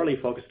primarily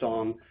focused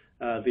on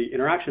the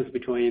interactions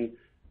between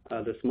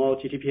the small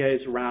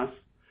GTPase RAS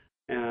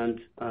and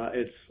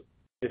its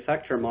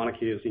effector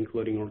molecules,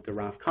 including the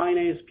RAF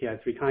kinase,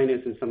 PI3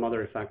 kinase, and some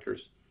other effectors.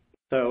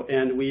 So,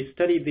 and we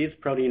study these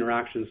protein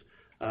interactions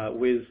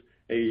with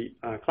a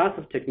class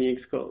of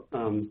techniques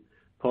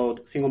called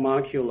single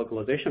molecule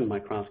localization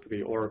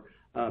microscopy, or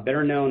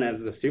better known as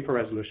the super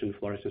resolution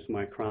fluorescence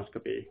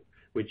microscopy,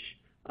 which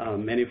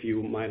many of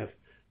you might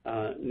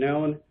have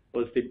known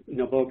was the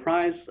Nobel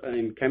Prize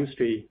in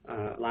chemistry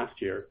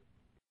last year.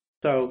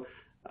 So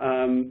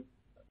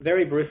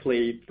very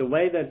briefly, the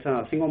way that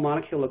single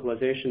molecule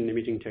localization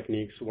imaging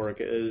techniques work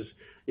is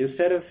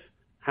instead of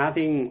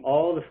having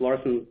all the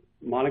fluorescent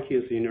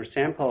molecules in your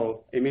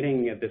sample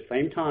emitting at the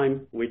same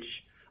time, which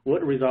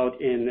would result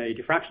in a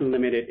diffraction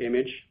limited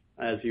image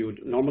as you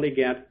would normally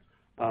get,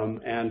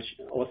 and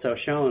also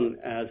shown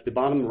as the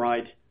bottom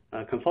right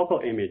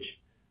confocal image.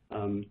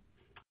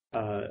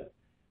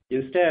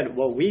 Instead,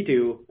 what we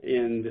do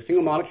in the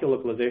single molecule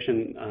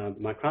localization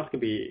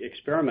microscopy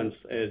experiments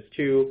is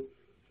to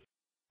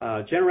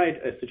generate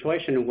a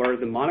situation where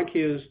the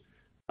molecules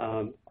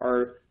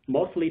are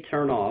mostly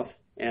turned off,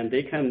 and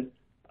they can,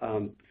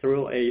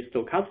 through a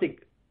stochastic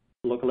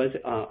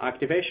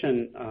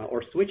activation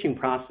or switching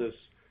process,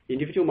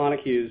 individual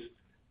molecules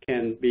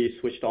can be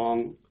switched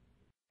on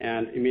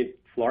and emit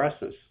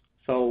fluorescence.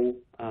 So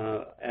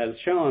as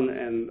shown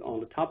and on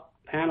the top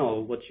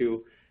panel, what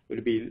you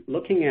would be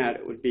looking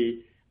at would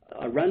be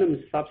a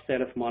random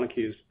subset of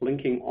molecules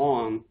blinking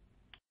on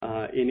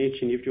in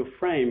each individual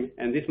frame,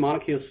 and these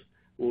molecules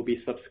will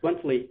be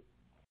subsequently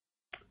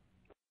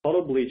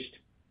photo-bleached,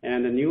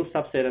 and a new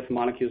subset of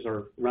molecules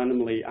are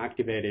randomly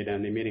activated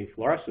and emitting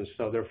fluorescence.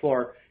 So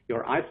therefore,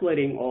 you're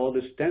isolating all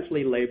these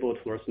densely labeled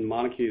fluorescent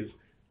molecules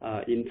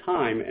in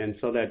time, and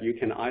so that you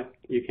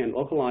can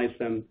localize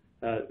them,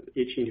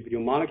 each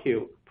individual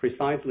molecule,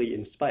 precisely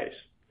in space.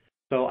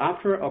 So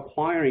after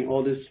acquiring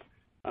all these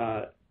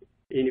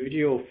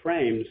individual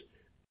frames,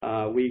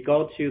 we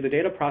go to the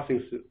data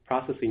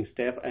processing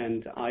step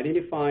and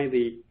identify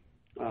the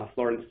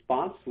fluorescent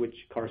spots, which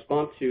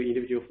correspond to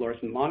individual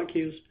fluorescent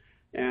molecules,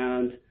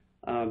 and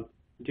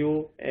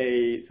do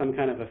some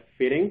kind of a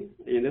fitting.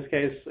 In this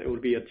case, it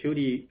would be a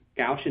 2D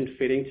Gaussian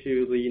fitting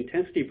to the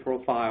intensity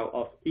profile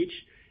of each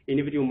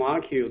individual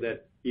molecule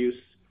that you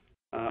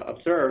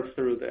observe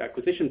through the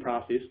acquisition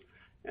process,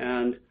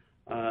 and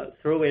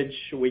through which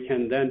we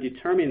can then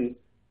determine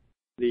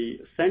the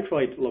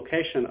centroid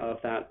location of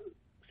that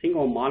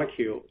single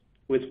molecule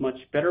with much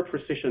better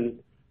precision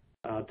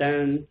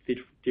than the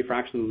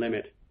diffraction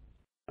limit,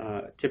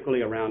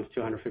 typically around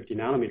 250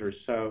 nanometers.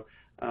 So,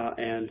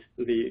 and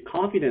the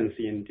confidence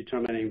in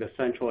determining the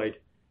centroid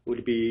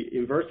would be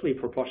inversely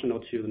proportional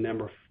to the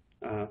number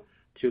of,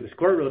 to the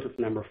square root of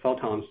the number of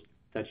photons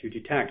that you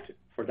detect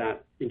for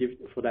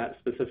that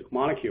specific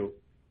molecule.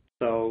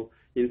 So,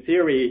 in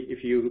theory,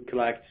 if you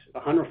collect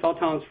 100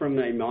 photons from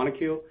a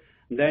molecule,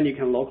 then you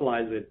can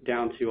localize it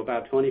down to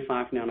about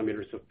 25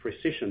 nanometers of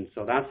precision.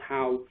 So that's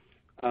how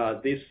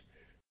this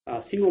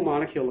single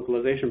molecule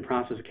localization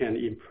process can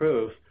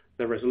improve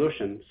the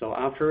resolution. So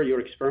after your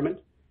experiment,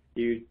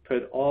 you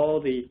put all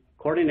the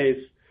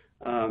coordinates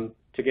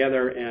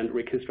together and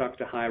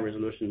reconstruct a high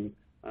resolution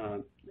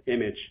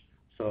image.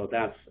 So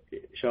that's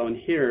shown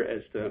here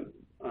as the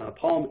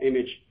palm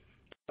image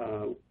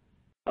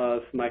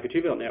of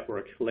microtubule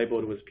network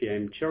labeled with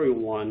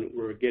PM-Cherry1.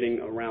 We're getting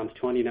around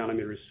 20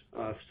 nanometers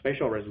of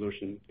spatial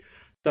resolution.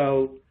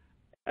 So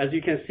as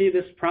you can see,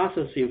 this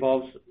process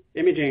involves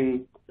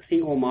imaging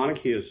single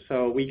molecules.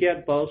 So we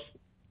get both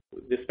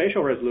the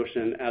spatial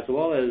resolution as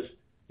well as,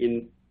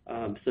 in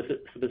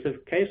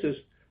specific cases,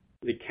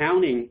 the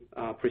counting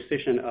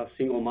precision of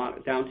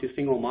down to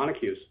single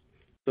molecules.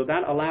 So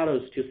that allowed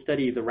us to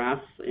study the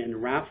RAS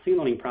and RAF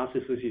signaling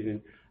processes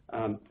using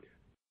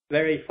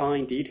very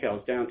fine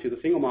details down to the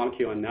single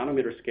molecule and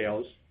nanometer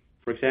scales.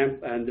 For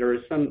example, and there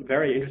is some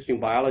very interesting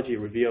biology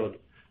revealed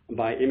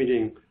by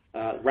imaging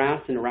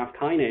RAS and RAF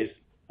kinase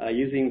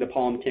using the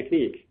palm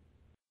technique.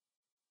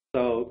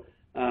 So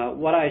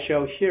what I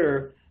show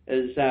here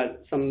is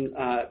that some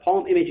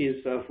palm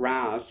images of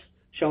RAS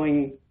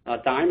showing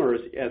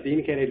dimers as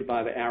indicated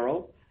by the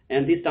arrow,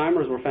 and these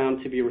dimers were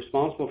found to be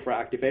responsible for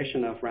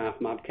activation of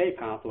RAF-MAPK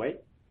pathway.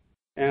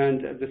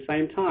 And at the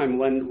same time,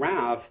 when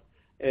RAF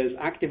is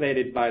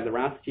activated by the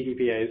RAS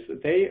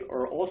GTPase, they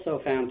are also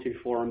found to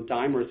form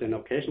dimers and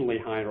occasionally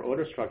higher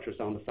order structures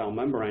on the cell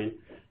membrane.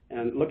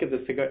 And look at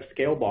the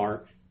scale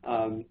bar.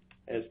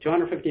 It's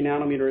 250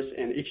 nanometers,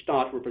 and each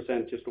dot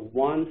represents just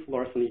one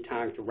fluorescently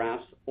tagged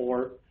RAS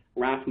or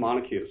RAF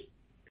molecules.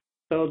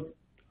 So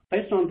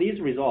based on these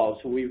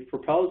results, we've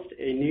proposed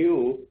a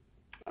new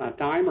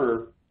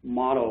dimer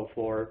model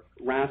for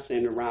RAS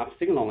and RAF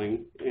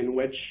signaling, in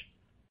which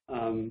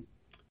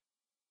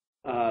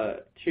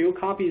two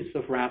copies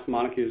of RAS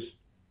molecules,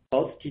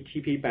 both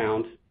TTP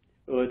bound,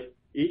 would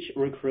each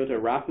recruit a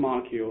RAF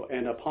molecule,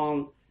 and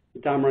upon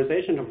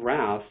dimerization of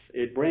RAFs,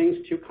 it brings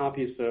two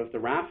copies of the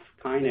RAF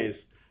kinase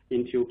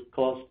into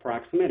close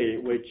proximity,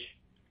 which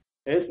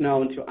is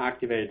known to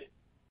activate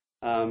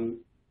the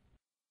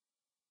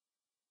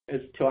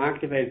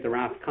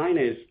RAF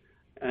kinase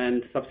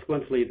and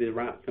subsequently the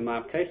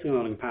MAPK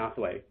signaling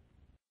pathway.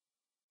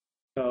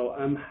 So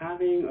I'm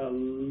having a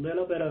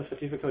little bit of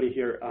difficulty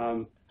here.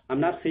 I'm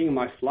not seeing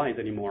my slides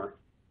anymore.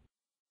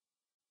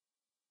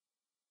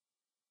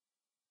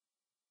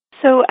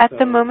 So at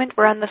the moment,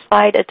 we're on the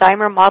slide, a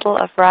dimer model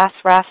of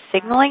RAS-RAF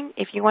signaling.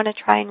 If you want to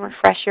try and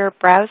refresh your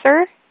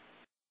browser.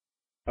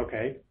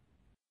 Okay.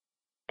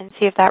 And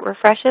see if that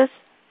refreshes.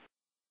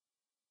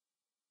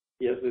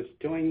 Yes, it's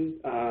doing,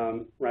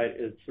 right,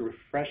 it's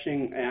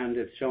refreshing and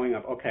it's showing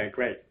up. Okay,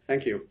 great,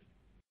 thank you.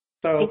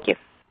 So, thank you.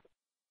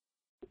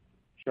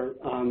 Sure.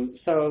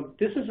 So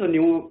this is a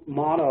new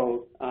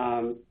model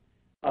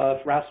of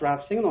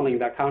RAS-RAF signaling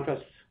that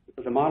contrasts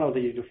the model that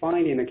you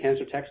find in the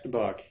cancer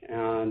textbook.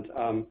 And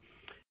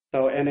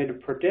and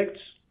it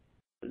predicts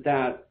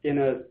that in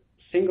a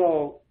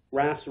single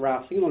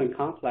RAS-RAF signaling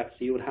complex,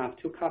 you would have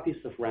two copies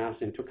of RAS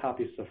and two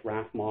copies of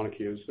RAF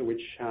molecules,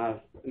 which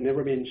have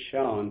never been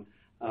shown.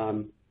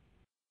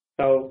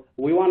 So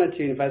we wanted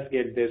to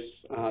investigate this,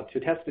 to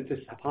test this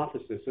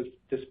hypothesis,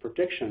 this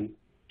prediction.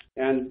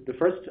 And the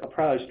first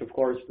approach, of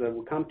course, that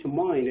will come to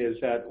mind is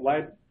that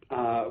what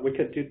we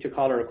could do to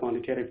color a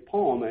quantitative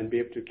poem and be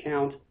able to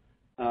count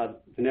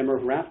the number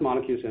of RAS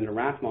molecules and the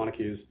RAF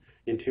molecules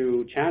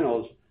into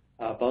channels,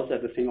 both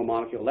at the single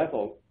molecule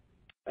level.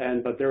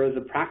 But there is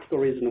a practical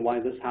reason why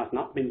this has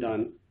not been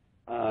done.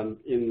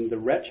 In the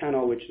red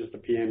channel, which is the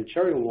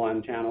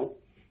PM-Cherry-1 channel,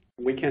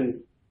 we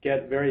can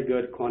get very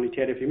good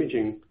quantitative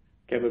imaging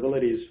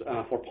capabilities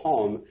for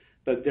POM,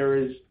 but there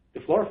is the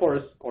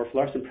fluorophores or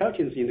fluorescent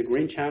proteins in the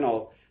green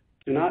channel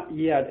do not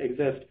yet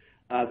exist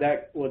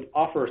that would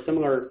offer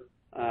similar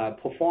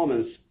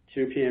performance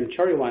to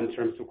PM-Cherry-1 in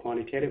terms of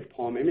quantitative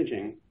POM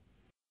imaging.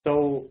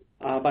 So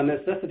by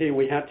necessity,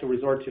 we had to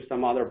resort to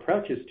some other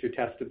approaches to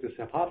test this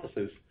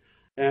hypothesis.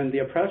 And the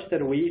approach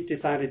that we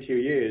decided to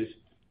use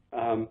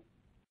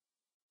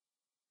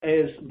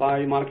is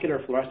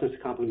biomolecular fluorescence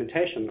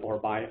complementation, or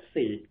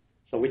BIFC,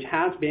 so which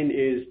has been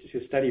used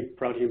to study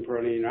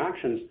protein-protein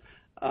interactions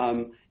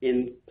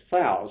in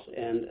cells,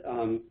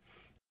 and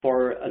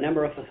for a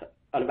number of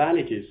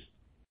advantages.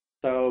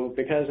 So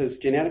because it's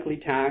genetically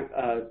tagged,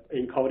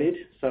 encoded,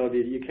 so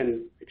that you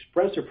can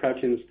express your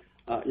proteins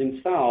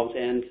in cells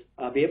and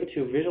be able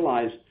to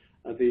visualize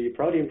the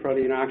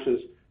protein-protein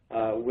interactions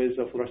with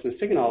a fluorescent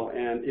signal,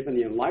 and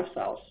even in live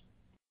cells.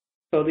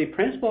 So the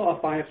principle of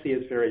BIFC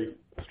is very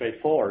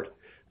straightforward.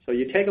 So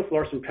you take a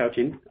fluorescent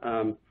protein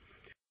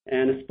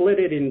and split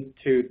it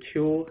into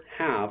two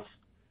halves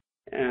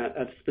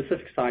at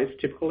specific size,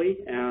 typically,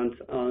 and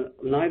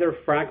neither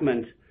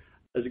fragment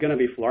is going to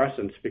be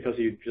fluorescent because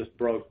you just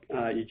broke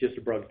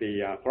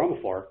the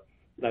chromophore.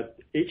 That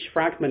each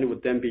fragment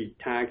would then be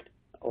tagged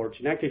or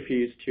genetically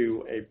fused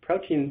to a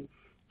protein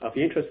of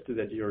interest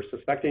that you're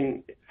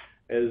suspecting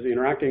is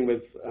interacting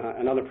with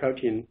another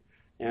protein.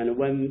 And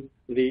when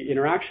the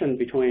interaction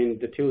between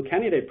the two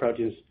candidate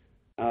proteins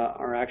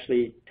are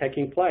actually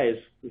taking place,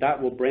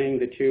 that will bring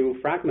the two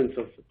fragments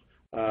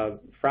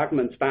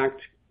back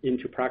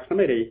into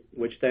proximity,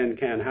 which then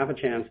can have a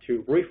chance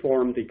to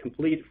reform the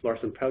complete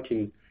fluorescent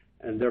protein,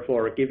 and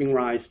therefore giving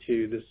rise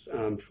to this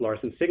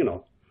fluorescent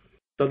signal.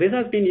 So this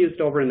has been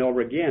used over and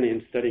over again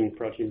in studying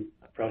protein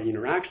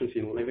interactions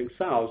in living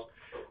cells,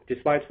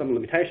 despite some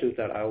limitations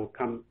that I will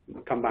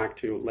come back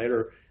to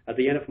later at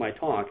the end of my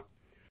talk.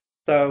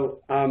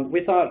 So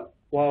we thought,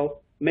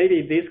 well,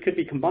 maybe this could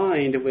be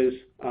combined with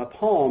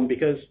POM,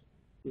 because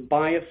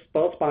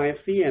both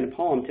BIFC and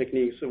POM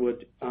techniques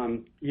would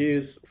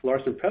use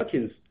fluorescent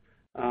proteins,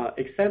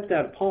 except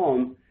that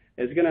POM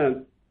is going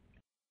to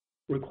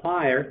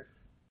require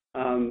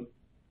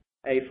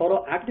a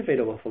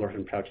photoactivatable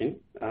fluorescent protein.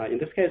 In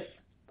this case,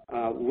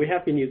 we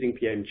have been using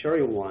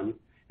PM-Cherry-1,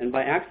 and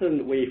by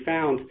accident we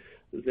found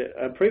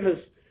a previous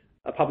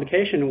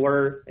publication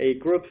where a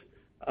group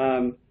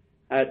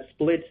had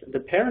split the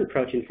parent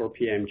protein for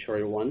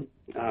PM-Cherry-1,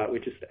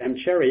 which is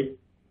M-Cherry,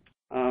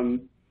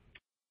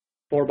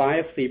 for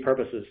BIFC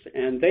purposes,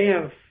 and they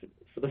have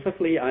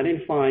specifically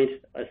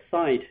identified a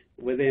site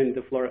within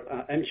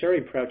the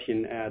M-Cherry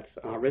protein at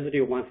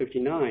residue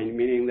 159,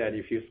 meaning that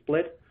if you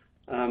split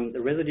the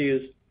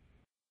residues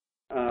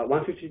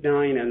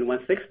 159 and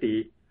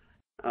 160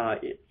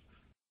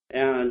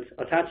 and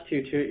attach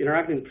to two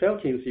interacting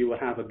proteins, you will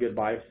have a good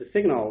BIFC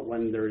signal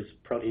when there's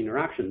protein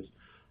interactions.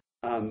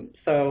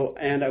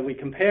 And we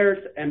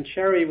compared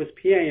M-Cherry with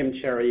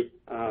PA-M-Cherry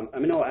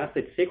amino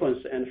acid sequence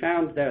and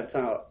found that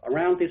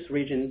around this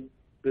region,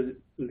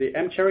 the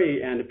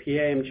M-Cherry and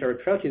PA-M-Cherry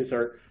proteins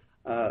are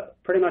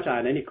pretty much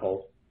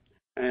identical.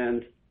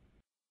 And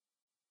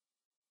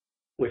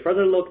we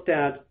further looked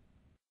at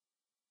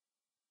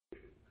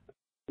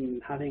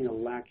having a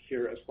lag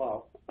here as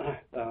well.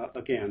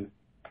 Again,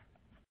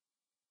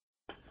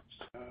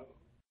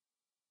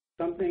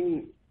 so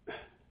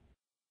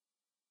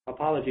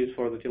apologies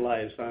for the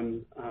delay. So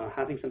I'm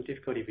having some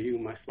difficulty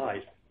viewing my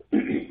slides.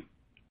 Do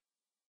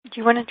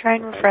you want to try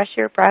and refresh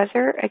your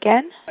browser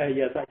again?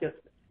 Yes, I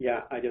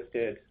just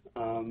did.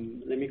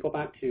 Let me go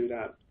back to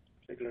that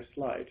particular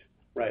slide.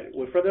 Right.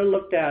 We further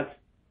looked at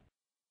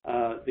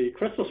the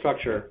crystal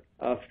structure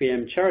of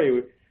PM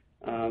cherry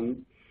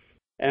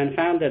and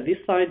found that this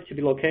site to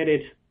be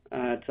located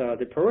at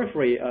the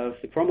periphery of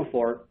the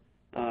chromophore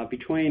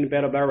between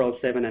beta barrel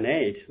 7 and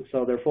 8.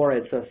 So therefore,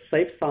 it's a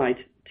safe site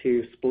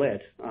to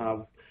split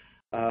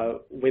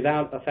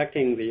without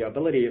affecting the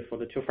ability for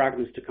the two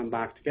fragments to come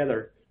back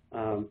together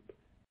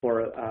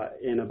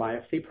in a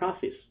biopsy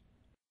process.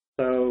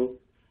 So,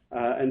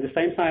 and the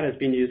same site has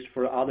been used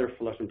for other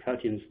fluorescent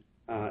proteins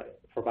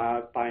for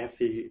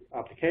biopsy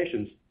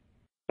applications.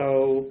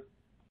 So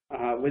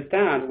with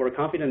that, we're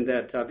confident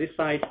that this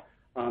site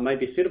might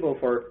be suitable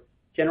for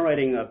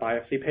generating a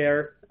biopsy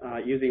pair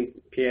using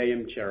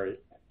PAM cherry.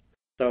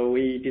 So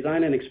we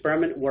designed an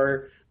experiment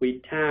where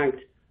we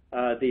tagged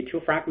the two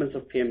fragments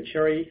of PM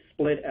cherry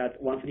split at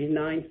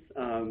 159th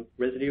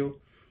residue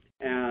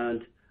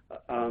and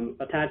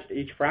attached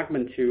each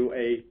fragment to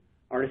a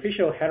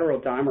artificial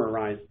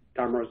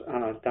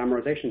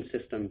heterodimerization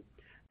system,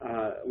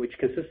 which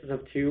consists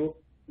of two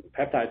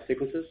peptide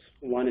sequences.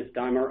 One is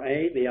dimer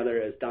A, the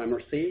other is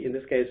dimer C. In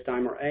this case,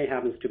 dimer A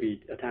happens to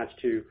be attached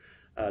to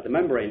the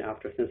membrane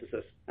after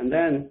synthesis. And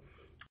then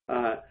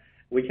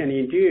we can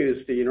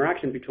induce the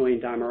interaction between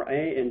dimer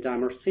A and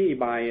dimer C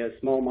by a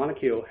small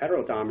molecule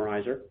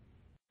heterodimerizer.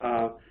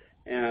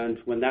 And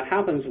when that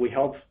happens, we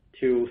hope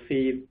to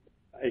see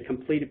a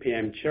complete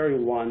PM cherry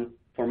 1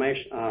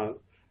 formation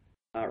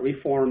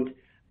reformed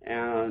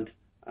and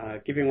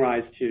giving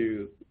rise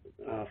to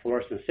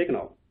fluorescent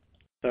signal.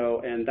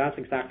 So, and that's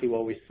exactly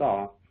what we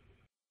saw.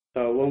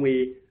 So when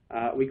we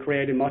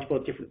created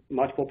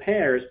multiple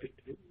pairs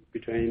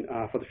between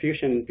for the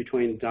fusion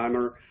between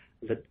dimer,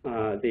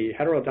 the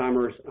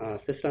heterodimer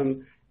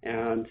system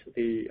and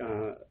the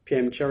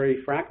PM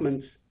cherry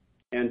fragments.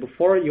 And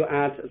before you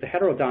add the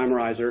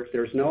heterodimerizer,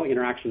 there's no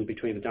interaction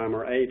between the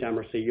dimer A,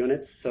 dimer C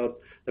units. So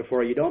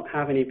therefore, you don't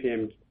have any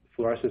PM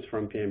fluorescence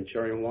from PM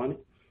cherry 1.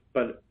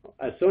 But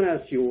as soon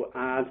as you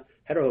add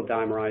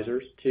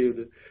heterodimerizers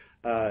to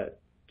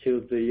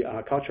the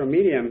culture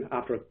medium,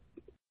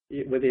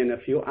 within a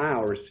few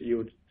hours,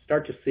 you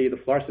start to see the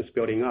fluorescence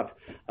building up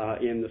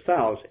in the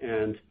cells,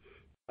 and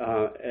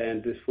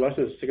this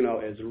fluorescence signal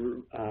is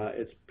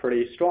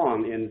pretty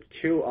strong in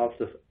 2 of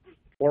the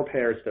 4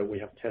 pairs that we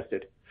have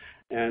tested.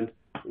 And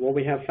what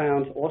we have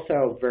found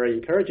also very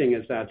encouraging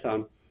is that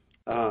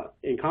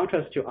in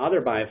contrast to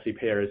other biopsy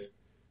pairs,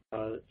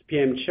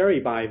 PM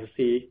cherry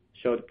biopsy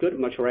showed good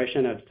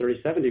maturation at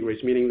 37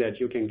 degrees, meaning that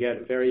you can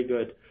get very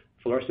good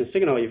fluorescent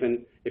signal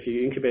even if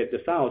you incubate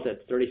the cells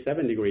at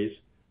 37 degrees.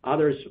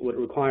 Others would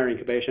require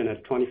incubation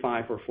at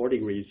 25 or 4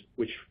 degrees,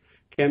 which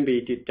can be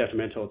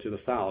detrimental to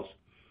the cells.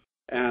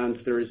 And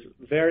there is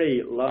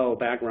very low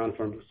background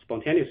from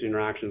spontaneous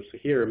interactions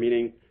here,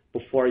 meaning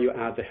before you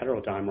add the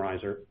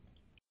heterodimerizer.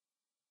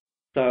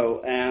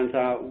 So, and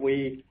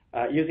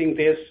using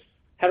this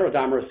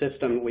heterodimer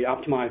system, we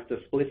optimized the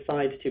split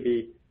site to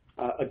be,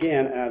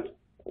 again, at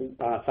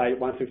site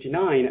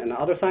 159, and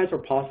other sites were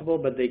possible,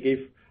 but they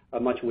give a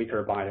much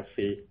weaker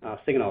biopsy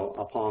signal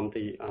upon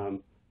the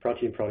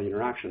protein-protein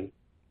interaction.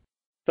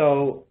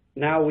 So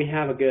now we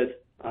have a good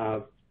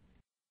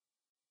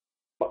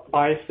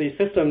biopsy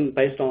system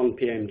based on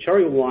PM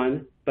cherry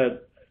 1,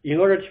 but in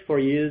order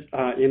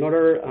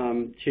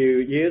to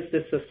use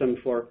this system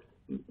for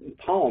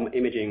palm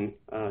imaging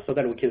so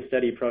that we can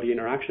study protein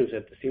interactions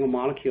at the single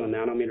molecule and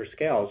nanometer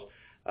scales,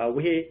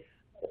 we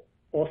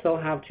also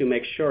have to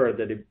make sure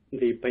that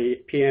the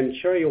PM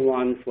cherry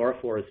 1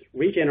 fluorophores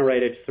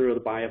regenerated through the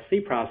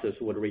biopsy process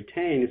would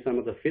retain some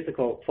of the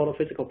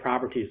photophysical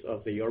properties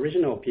of the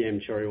original PM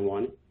cherry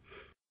 1.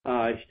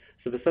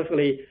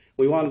 Specifically,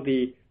 we want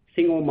the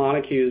single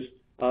molecules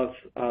of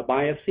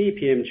biopsy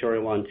PM cherry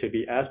 1 to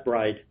be as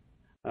bright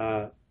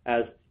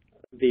as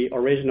the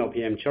original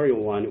PM cherry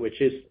 1,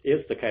 which is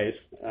the case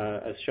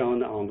as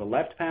shown on the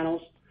left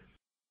panels.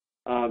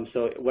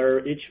 So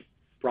where each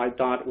bright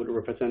dot would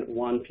represent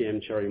 1 PM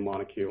cherry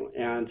molecule.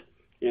 And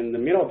in the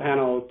middle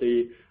panel,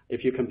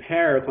 if you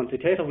compare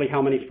quantitatively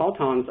how many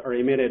photons are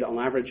emitted on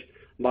average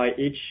by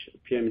each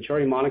PM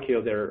cherry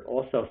molecule, they're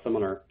also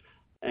similar.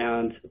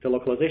 And the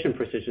localization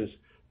precisions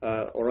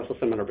are also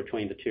similar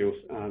between the two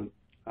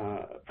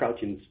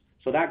proteins.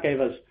 So that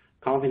gave us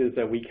confidence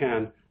that we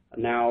can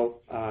now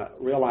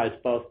realize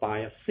both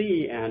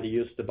biopsy and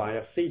use the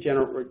biopsy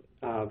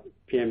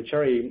PM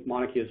cherry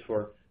molecules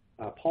for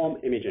palm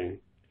imaging.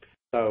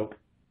 So,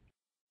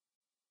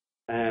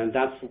 and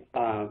that's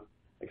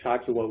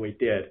exactly what we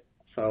did.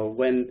 So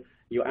when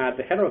you add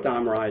the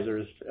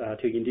heterodimerizers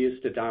to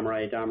induce the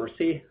dimer A, dimer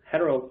C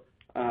hetero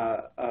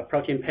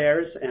protein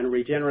pairs and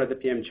regenerate the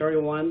PM cherry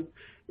 1,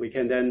 we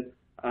can then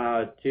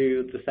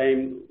do the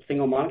same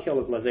single molecule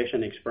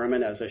localization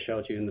experiment as I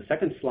showed you in the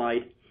second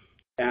slide,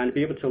 and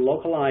be able to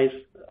localize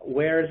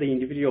where the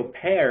individual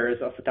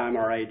pairs of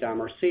dimer A,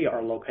 dimer C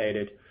are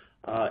located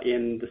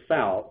in the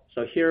cell.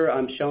 So here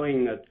I'm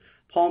showing a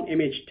palm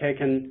image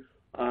taken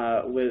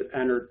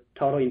under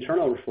total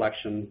internal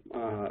reflection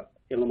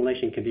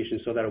illumination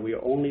conditions, so that we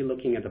are only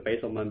looking at the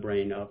basal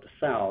membrane of the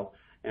cell,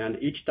 and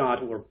each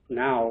dot will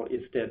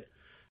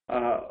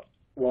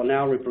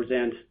now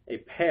represent a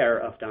pair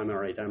of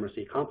dimer A, dimer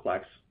C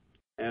complex.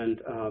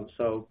 And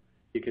so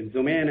you can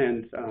zoom in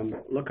and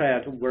look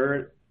at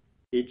where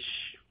each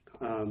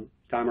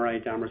dimer A,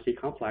 dimer C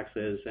complex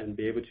is, and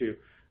be able to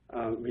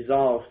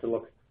resolve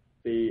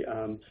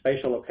the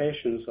spatial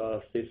locations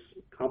of these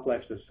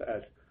complexes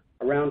at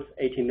around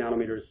 18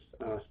 nanometers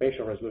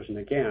spatial resolution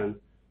again.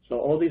 So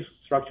all these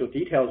structural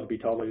details will be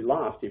totally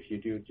lost if you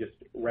do just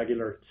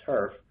regular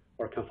TIRF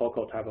or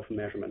confocal type of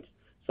measurement.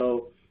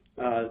 So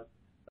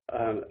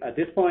at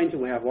this point,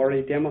 we have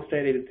already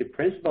demonstrated the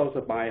principles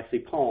of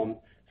biopsy palm.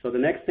 So the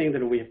next thing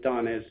that we have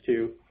done is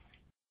to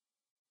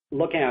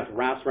look at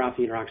RAS-RAF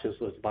interactions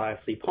with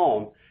biopsy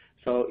palm.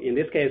 So in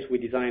this case, we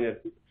designed a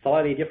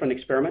slightly different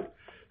experiment.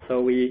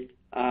 So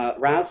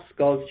RAS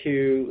goes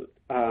to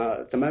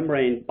the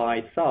membrane by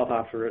itself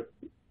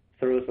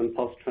through some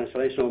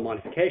post-translational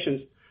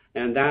modifications,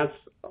 and that's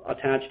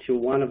attached to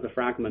one of the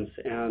fragments.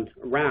 And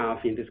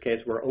RAF, in this case,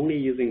 we're only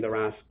using the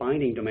RAS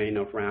binding domain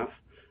of RAF,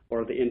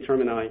 or the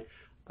N-termini,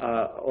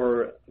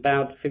 or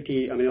about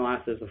 50 amino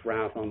acids of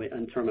RAF on the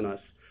N-terminus.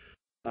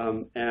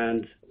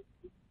 And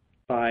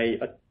by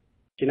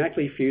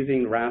genetically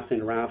fusing RAS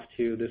and RAF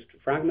to these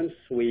fragments,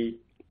 we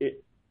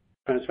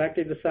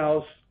transfected the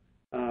cells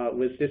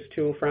with these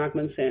two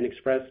fragments and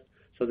expressed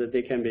so that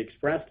they can be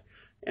expressed.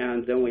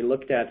 And then we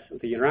looked at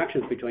the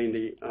interactions between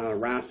the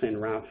RAS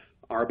and RAF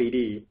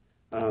RBD.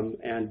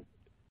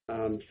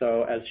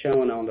 So as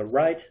shown on the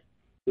right,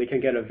 we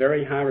can get a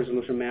very high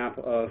resolution map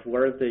of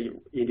where the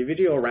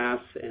individual RAS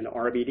and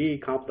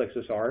RBD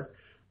complexes are.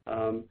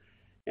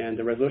 And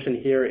the resolution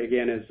here,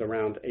 again, is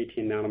around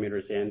 18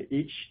 nanometers. And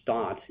each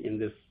dot in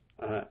this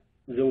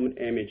zoomed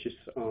image is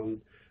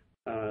on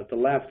the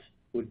left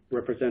would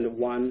represent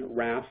one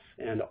RAS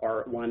and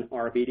one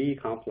RBD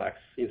complex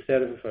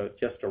instead of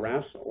just a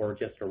RAS or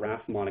just a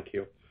RAF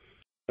molecule.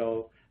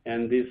 So,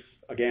 and this,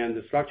 again,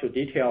 the structural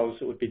details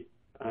would be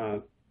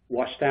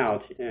washed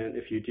out, and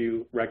if you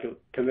do regular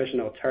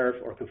conventional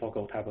TIRF or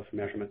confocal type of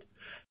measurement.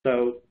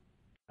 So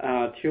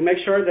to make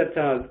sure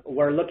that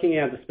we're looking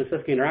at the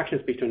specific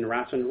interactions between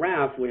RAS and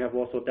RAF, we have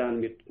also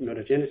done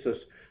mutagenesis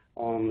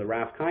on the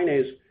RAF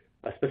kinase,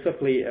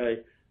 specifically a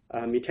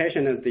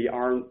mutation of the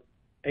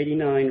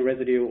R89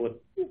 residue would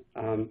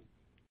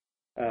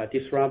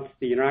disrupt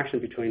the interaction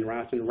between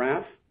RAS and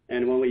RAF.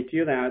 And when we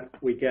do that,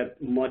 we get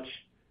much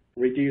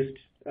reduced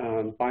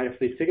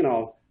biopsy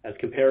signal as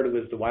compared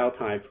with the wild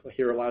type.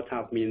 Here, wild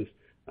type means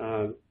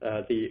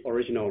the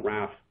original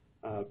RAF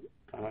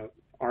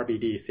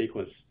RBD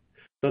sequence.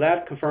 So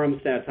that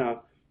confirms that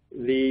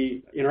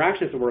the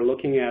interactions that we're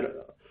looking at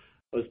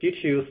was due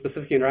to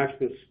specific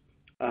interactions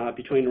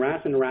between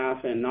RAS and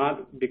RAF, and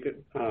not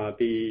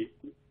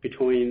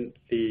between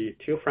the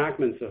two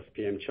fragments of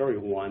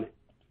PM1.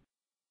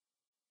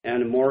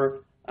 And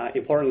more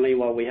importantly,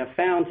 what we have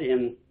found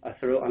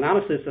through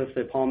analysis of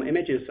the palm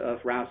images of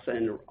RAS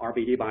and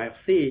RBD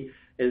biopsy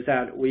is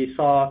that we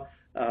saw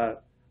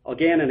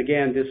again and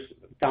again this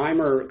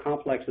dimer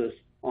complexes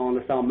on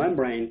the cell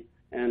membrane,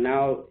 and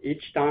now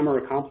each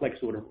dimer complex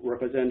would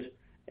represent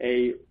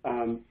a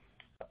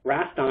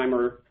RAS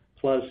dimer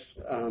plus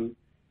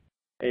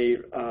a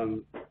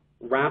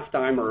RAF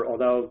dimer,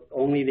 although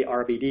only the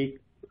RBD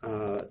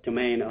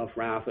domain of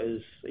RAF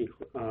is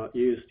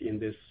used in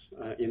this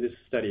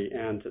study,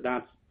 and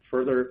that's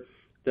further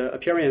the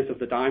appearance of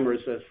the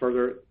dimers is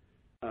further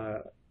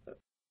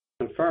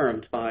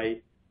confirmed by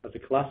the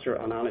cluster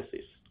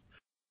analysis.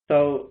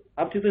 So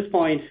up to this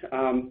point,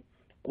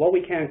 what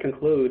we can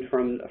conclude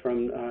from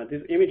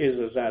these images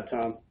is that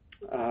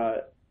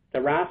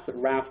the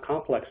RAS-RAF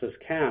complexes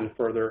can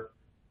further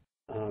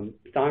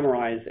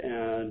dimerize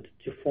and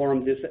to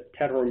form this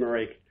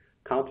tetrameraic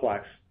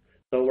complex.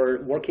 So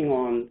we're working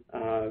on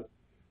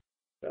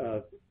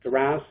the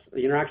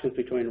interactions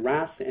between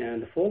RAS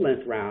and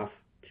full-length RAF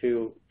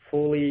to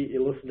fully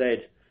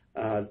elucidate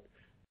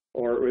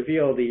or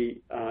reveal the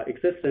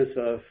existence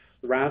of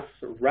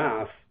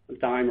RAS-RAF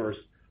dimers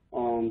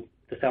on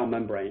the cell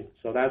membrane.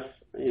 So that's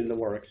in the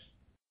works.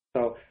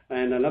 So,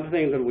 and another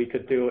thing that we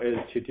could do is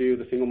to do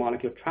the single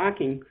molecule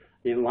tracking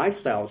in live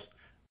cells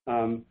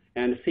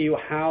and see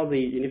how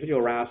the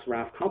individual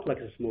RAS-RAF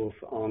complexes move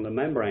on the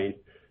membrane.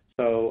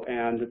 So,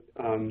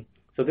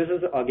 so this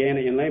is again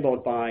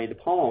enabled by the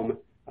palm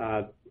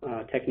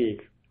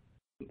technique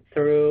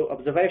through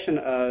observation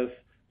of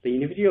the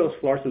individual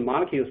fluorescent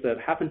molecules that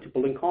happen to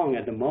blink on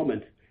at the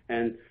moment.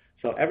 And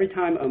so every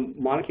time a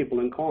molecule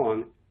blinks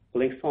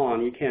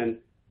on, you can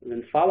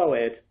then follow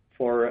it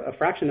for a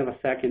fraction of a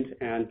second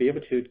and be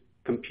able to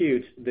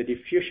compute the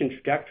diffusion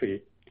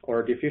trajectory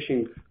or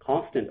diffusion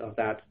constant of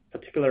that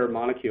particular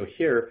molecule.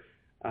 Here,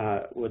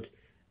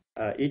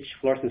 each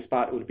fluorescent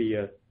spot would be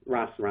a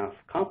RAS-RAF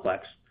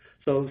complex.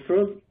 So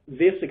through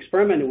this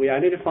experiment, we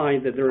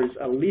identified that there is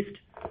at least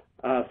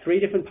 3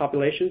 different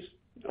populations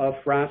of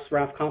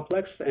RAS-RAF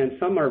complex, and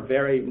some are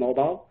very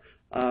mobile.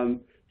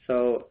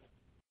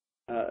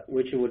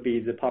 Which would be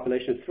the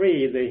population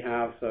 3, they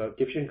have a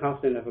diffusion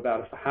constant of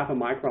about half a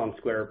micron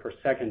square per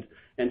second,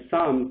 and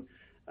some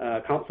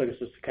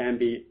complexes can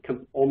be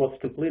almost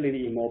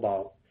completely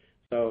immobile.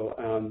 So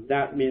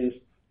that means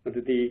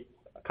that the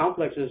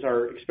complexes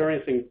are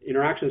experiencing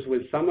interactions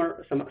with some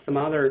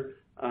other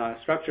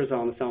structures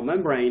on the cell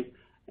membrane,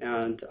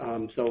 and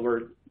so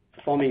we're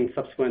performing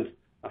subsequent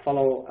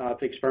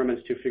follow-up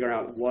experiments to figure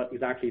out what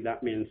exactly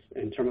that means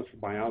in terms of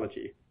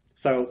biology.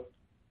 So,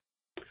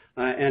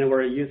 and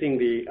we're using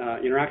the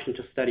interaction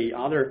to study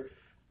other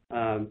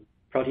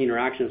protein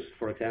interactions,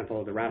 for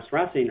example, the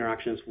RAS-RAS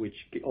interactions, which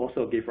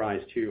also give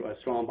rise to a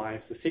strong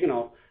biopsy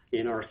signal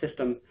in our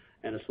system,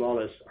 and as well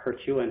as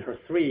HER2 and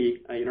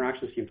HER3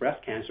 interactions in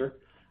breast cancer.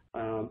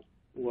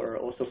 We're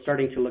also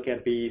starting to look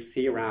at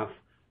BCRAF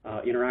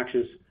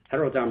interactions,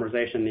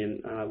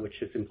 heterodimerization,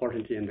 which is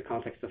important in the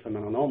context of a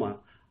melanoma.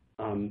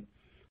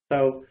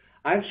 So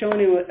I've shown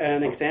you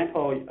an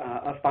example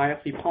of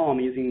biopsy palm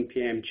using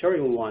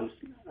PM-Cherry-1,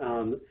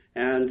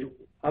 and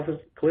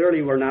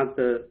clearly we're not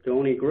the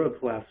only group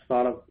who has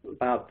thought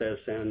about this.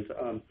 And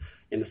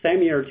in the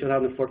same year,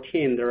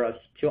 2014, there are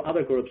 2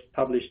 other groups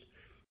published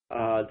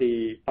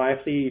the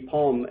biopsy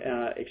palm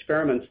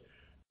experiments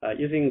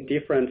using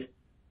different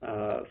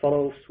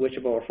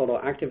photo-switchable or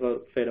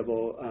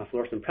photo-activatable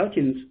fluorescent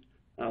proteins.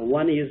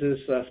 One uses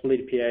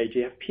split PA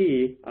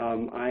GFP.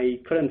 I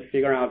couldn't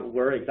figure out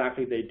where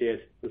exactly they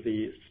did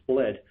the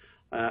split.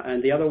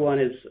 And the other one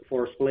is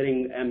for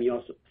splitting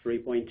MEOS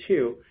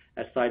 3.2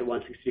 at site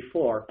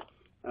 164.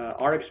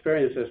 Our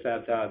experience is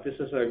that this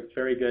is a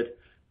very good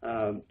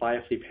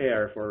biopsy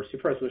pair for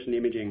super-resolution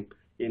imaging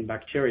in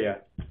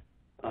bacteria.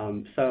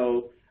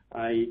 So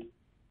at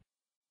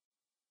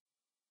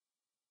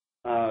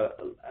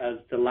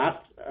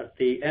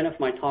the end of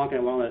my talk, I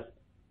want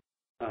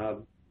to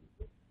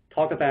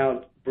talk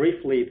about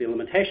briefly the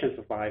limitations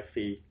of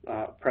biopsy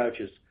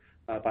approaches.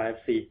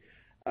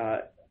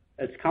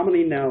 It's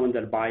commonly known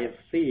that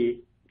biopsy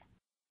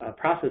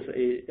process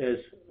is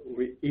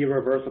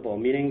irreversible,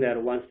 meaning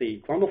that once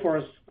the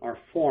chromophores are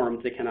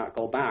formed, they cannot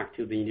go back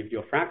to the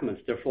individual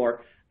fragments.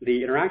 Therefore,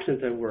 the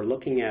interactions that we're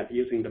looking at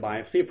using the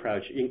biopsy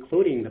approach,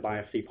 including the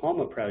biopsy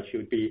palm approach,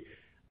 would be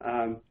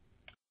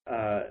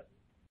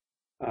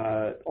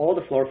all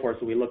the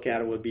fluorophores we look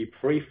at would be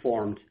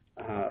preformed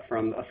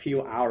from a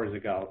few hours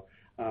ago.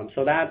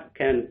 So that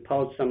can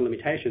pose some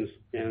limitations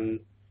in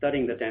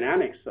studying the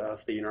dynamics of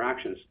the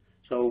interactions.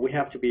 So we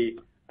have to be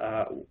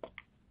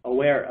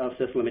aware of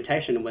this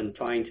limitation when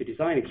trying to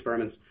design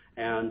experiments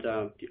and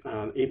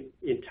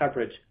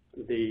interpret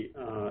the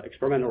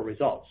experimental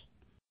results.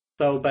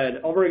 So,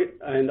 but over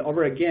and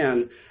over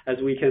again, as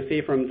we can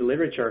see from the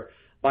literature,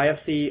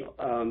 biopsy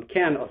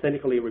can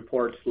authentically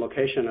report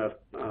location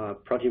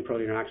of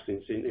protein-protein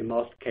interactions in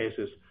most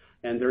cases.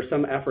 And there's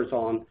some efforts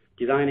on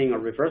designing a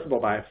reversible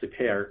biopsy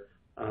pair,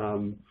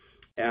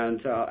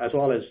 and as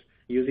well as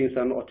using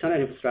some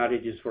alternative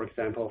strategies, for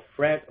example,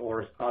 FRET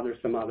or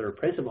some other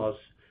principles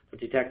for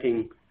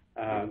detecting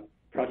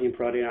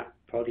protein-protein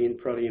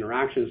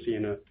interactions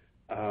in a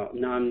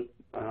non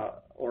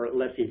or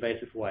less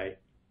invasive way.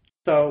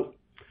 So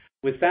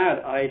with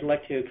that, I'd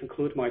like to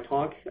conclude my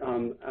talk.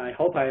 I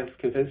hope I have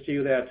convinced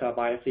you that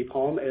biopsy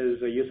palm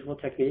is a useful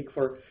technique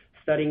for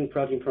studying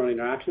protein-protein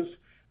interactions,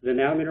 the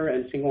nanometer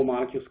and single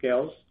molecule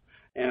scales.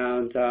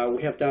 And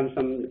we have done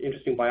some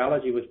interesting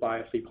biology with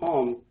biopsy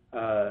palm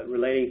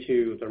relating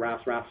to the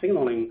RAS-RAF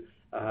signaling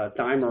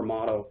dimer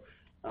model.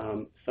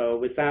 So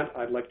with that,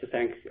 I'd like to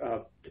thank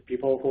the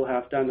people who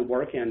have done the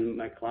work and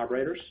my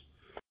collaborators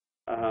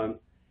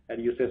at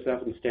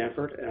UCSF and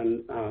Stanford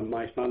and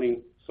my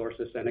funding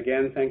sources. And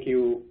again, thank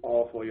you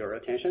all for your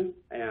attention,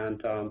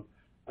 and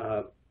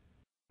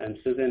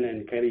Susan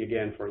and Katie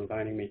again for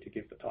inviting me to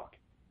give the talk.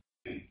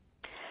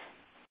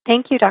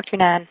 Thank you, Dr.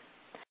 Nan.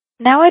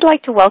 Now I'd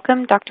like to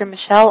welcome Dr.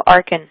 Michelle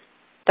Arkin.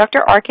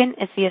 Dr. Arkin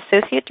is the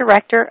Associate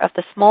Director of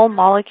the Small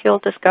Molecule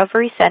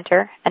Discovery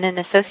Center and an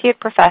Associate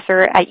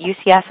Professor at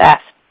UCSF.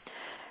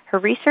 Her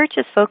research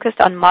is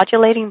focused on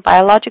modulating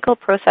biological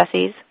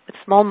processes with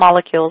small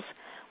molecules,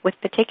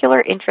 with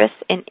particular interest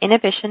in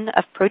inhibition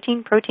of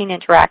protein-protein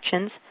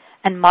interactions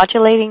and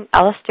modulating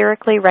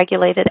allosterically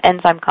regulated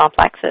enzyme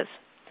complexes.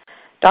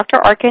 Dr.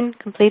 Arkin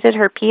completed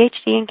her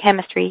PhD in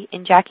chemistry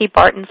in Jackie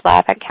Barton's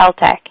lab at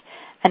Caltech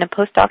and a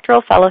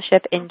postdoctoral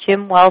fellowship in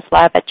Jim Wells'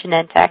 lab at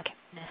Genentech.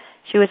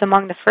 She was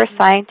among the first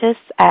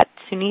scientists at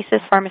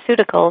Sunesis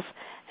Pharmaceuticals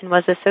and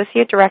was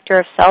Associate Director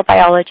of Cell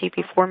Biology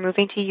before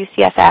moving to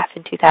UCSF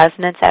in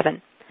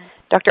 2007.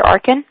 Dr.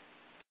 Arkin?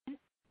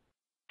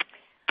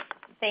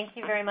 Thank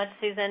you very much,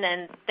 Susan,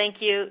 and thank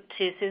you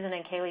to Susan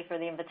and Kaylee for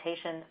the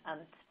invitation.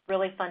 It's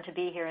really fun to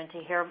be here and to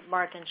hear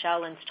Marc and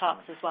Xiaolin's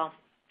talks as well.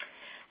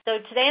 So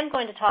today I'm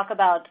going to talk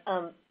about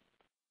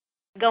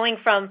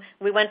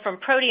we went from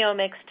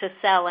proteomics to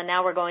cell, and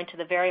now we're going to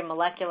the very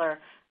molecular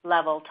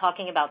level,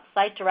 talking about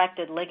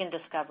site-directed ligand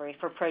discovery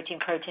for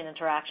protein-protein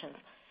interactions.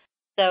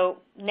 So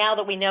now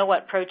that we know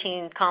what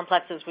protein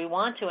complexes we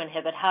want to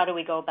inhibit, how do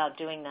we go about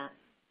doing that?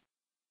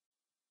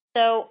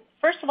 So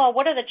first of all,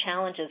 what are the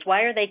challenges?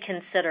 Why are they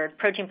considered,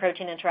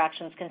 protein-protein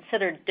interactions,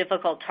 considered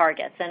difficult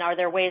targets, and are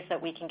there ways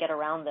that we can get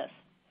around this?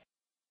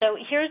 So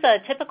here's a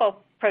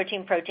typical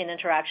protein-protein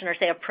interaction, or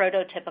say a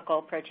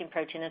prototypical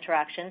protein-protein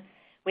interaction.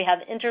 We have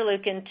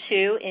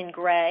interleukin-2 in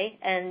gray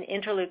and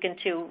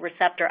interleukin-2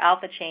 receptor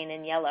alpha chain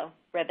in yellow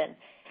ribbon.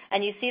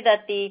 And you see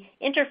that the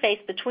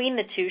interface between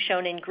the two,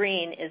 shown in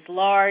green, is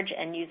large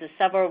and uses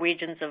several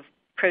regions of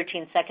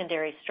protein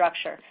secondary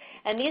structure.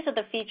 And these are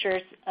the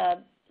features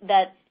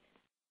that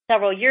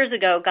several years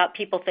ago got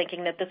people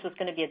thinking that this was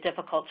going to be a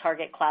difficult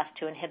target class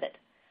to inhibit.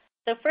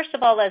 So first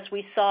of all, as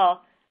we saw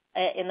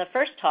in the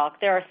first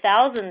talk, there are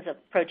thousands of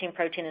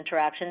protein-protein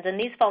interactions, and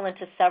these fall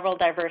into several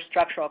diverse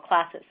structural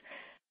classes.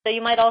 So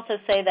you might also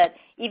say that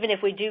even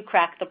if we do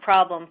crack the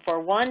problem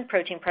for one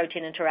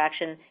protein-protein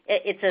interaction,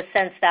 it's a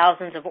sense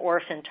thousands of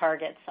orphan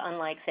targets.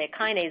 Unlike, say,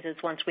 kinases,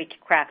 once we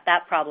cracked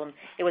that problem,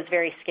 it was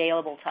very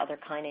scalable to other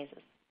kinases.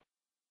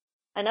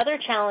 Another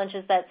challenge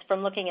is that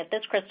from looking at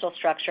this crystal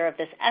structure of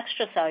this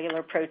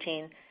extracellular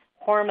protein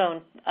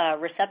hormone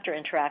receptor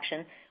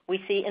interaction,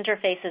 we see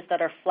interfaces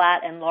that are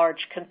flat and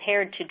large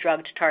compared to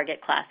drugged target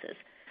classes.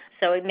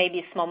 So it may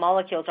be small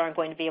molecules aren't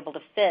going to be able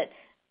to fit,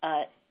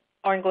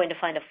 aren't going to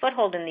find a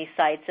foothold in these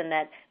sites, and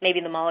that maybe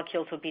the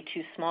molecules would be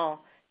too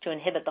small to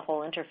inhibit the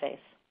whole interface.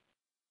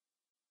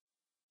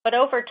 But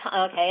over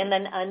time, and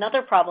then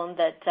another problem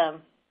that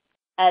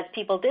as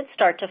people did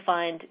start to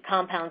find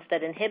compounds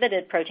that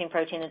inhibited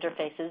protein-protein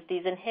interfaces,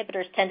 these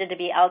inhibitors tended to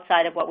be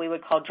outside of what we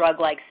would call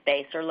drug-like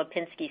space or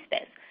Lipinski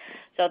space.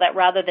 So that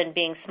rather than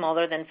being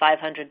smaller than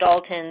 500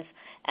 Daltons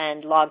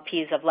and log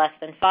P's of less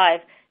than 5,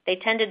 they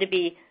tended to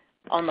be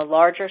on the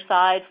larger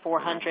side,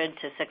 400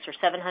 to 600 or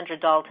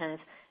 700 Daltons,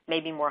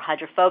 maybe more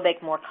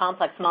hydrophobic, more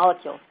complex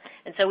molecules.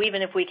 And so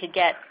even if we could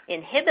get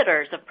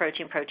inhibitors of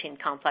protein-protein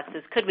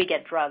complexes, could we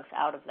get drugs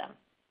out of them?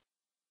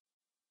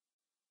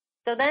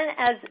 So then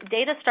as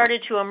data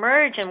started to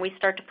emerge and we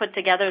start to put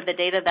together the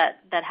data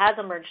that has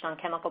emerged on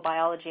chemical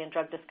biology and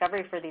drug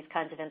discovery for these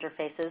kinds of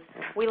interfaces,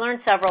 we learned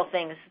several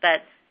things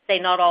that say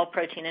not all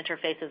protein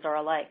interfaces are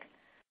alike.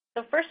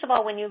 So first of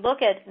all, when you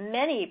look at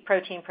many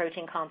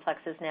protein-protein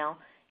complexes now,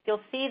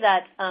 you'll see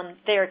that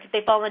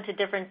they fall into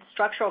different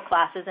structural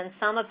classes, and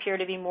some appear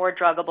to be more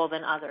druggable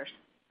than others.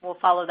 We'll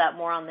follow that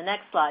more on the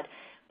next slide.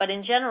 But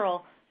in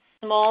general,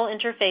 small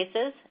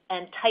interfaces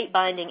and tight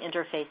binding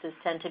interfaces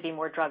tend to be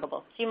more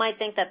druggable. So you might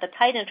think that the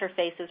tight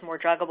interface is more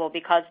druggable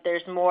because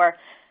there's more,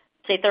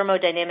 say,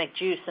 thermodynamic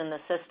juice in the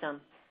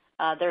system.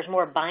 There's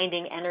more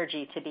binding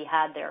energy to be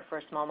had there for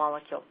a small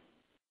molecule.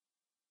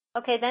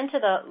 Okay, then to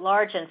the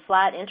large and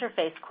flat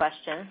interface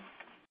question.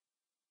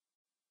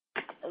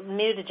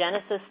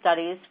 Mutagenesis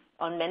studies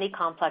on many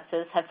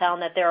complexes have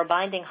found that there are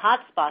binding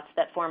hotspots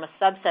that form a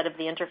subset of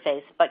the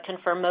interface but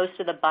confer most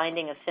of the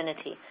binding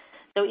affinity.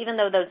 So even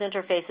though those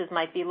interfaces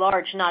might be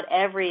large, not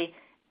every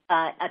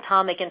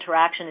atomic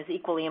interaction is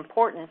equally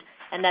important,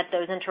 and that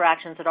those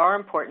interactions that are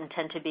important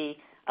tend to be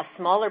a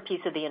smaller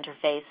piece of the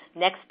interface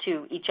next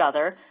to each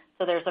other.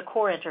 So there's a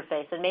core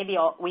interface, and maybe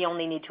we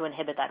only need to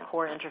inhibit that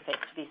core interface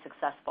to be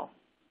successful.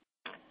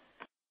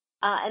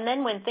 And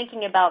then when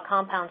thinking about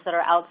compounds that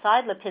are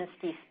outside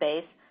Lipinski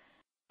space,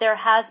 there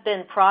has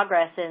been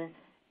progress in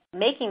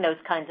making those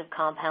kinds of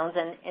compounds.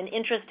 And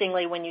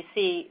interestingly, when you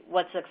see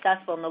what's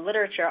successful in the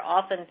literature,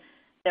 often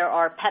there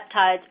are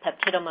peptides,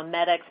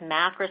 peptidomimetics,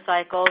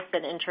 macrocycles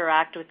that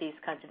interact with these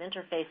kinds of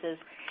interfaces.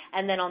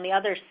 And then on the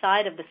other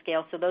side of the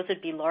scale, so those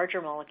would be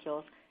larger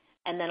molecules.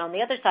 And then on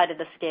the other side of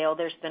the scale,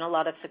 there's been a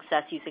lot of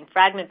success using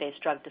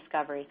fragment-based drug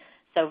discovery.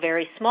 So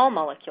very small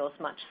molecules,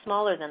 much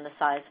smaller than the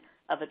size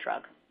of a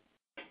drug.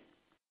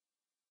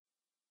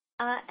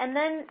 And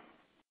then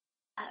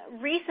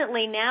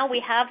recently now we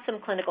have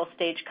some clinical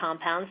stage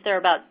compounds. There are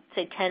about,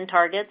 say, 10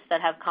 targets that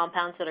have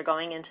compounds that are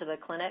going into the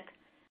clinic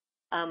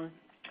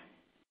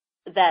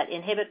that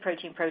inhibit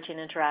protein-protein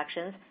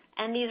interactions.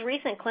 And these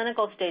recent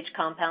clinical stage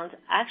compounds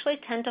actually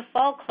tend to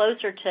fall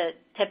closer to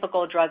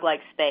typical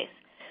drug-like space.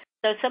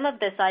 So some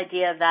of this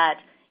idea that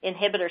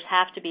inhibitors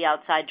have to be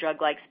outside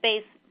drug-like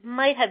space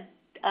might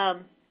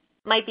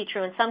be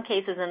true in some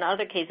cases, and in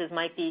other cases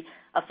might be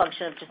a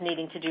function of just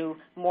needing to do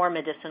more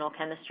medicinal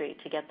chemistry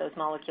to get those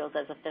molecules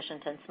as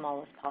efficient and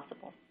small as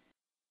possible.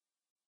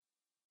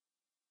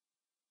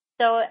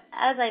 So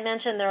as I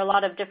mentioned, there are a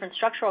lot of different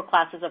structural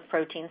classes of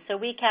proteins, so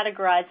we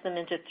categorize them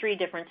into 3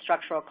 different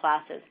structural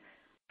classes.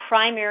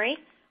 Primary,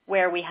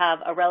 where we have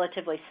a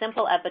relatively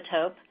simple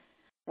epitope,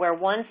 where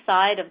one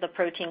side of the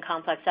protein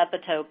complex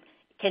epitope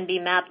can be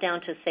mapped down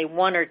to, say,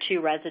 1 or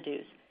 2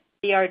 residues.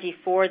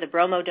 BRD4, the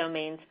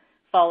bromodomains,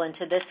 fall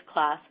into this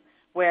class,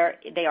 where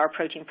they are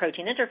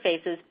protein-protein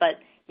interfaces, but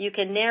you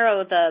can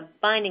narrow the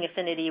binding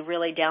affinity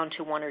really down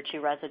to 1 or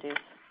 2 residues.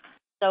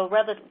 So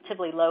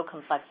relatively low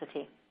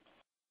complexity.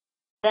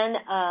 Then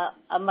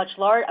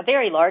a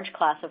very large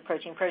class of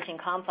protein-protein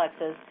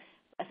complexes,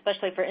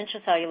 especially for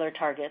intracellular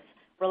targets,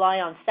 rely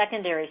on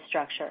secondary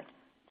structure.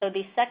 So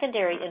these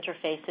secondary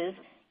interfaces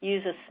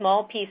use a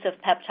small piece of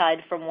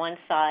peptide from one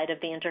side of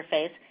the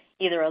interface,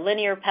 either a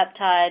linear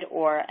peptide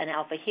or an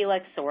alpha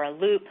helix or a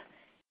loop.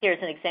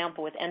 Here's an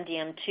example with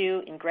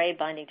MDM2 in gray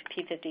binding to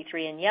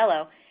P53 in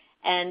yellow.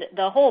 And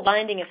the whole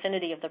binding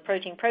affinity of the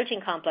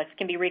protein-protein complex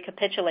can be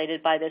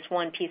recapitulated by this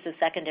one piece of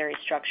secondary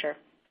structure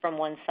from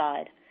one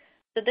side.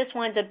 So this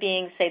winds up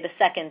being, say, the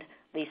second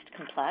least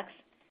complex.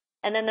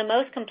 And then the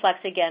most complex,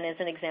 again, is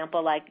an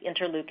example like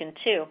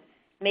interleukin-2,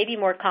 maybe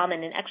more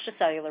common in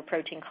extracellular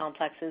protein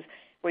complexes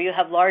where you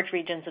have large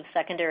regions of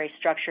secondary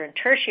structure and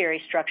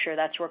tertiary structure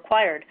that's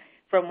required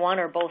from one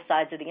or both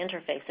sides of the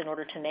interface in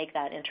order to make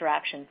that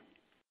interaction.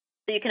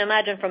 So you can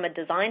imagine from a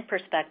design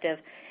perspective,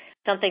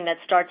 something that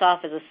starts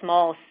off as a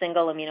small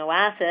single amino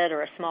acid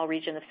or a small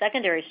region of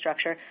secondary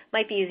structure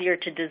might be easier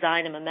to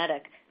design a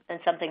mimetic than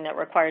something that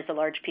requires a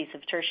large piece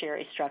of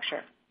tertiary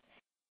structure.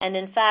 And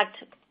in fact,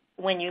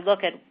 when you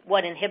look at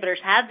what inhibitors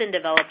have been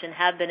developed and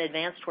have been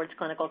advanced towards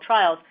clinical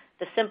trials,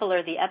 the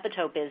simpler the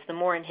epitope is, the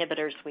more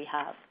inhibitors we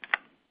have.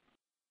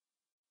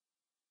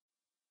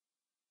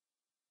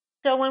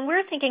 So when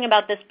we're thinking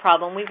about this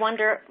problem, we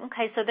wonder,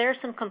 okay, so there's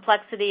some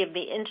complexity of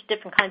the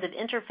different kinds of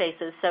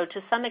interfaces. So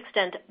to some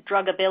extent,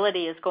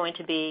 druggability is going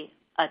to be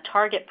a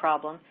target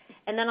problem.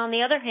 And then on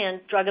the other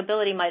hand,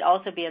 druggability might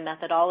also be a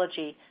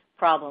methodology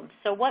problem.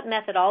 So what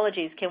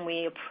methodologies can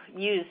we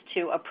use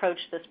to approach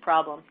this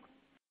problem?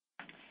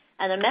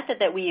 And the method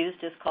that we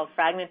used is called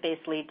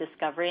fragment-based lead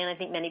discovery, and I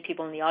think many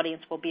people in the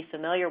audience will be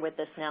familiar with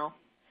this now.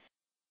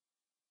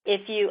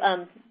 If you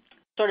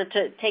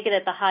to take it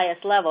at the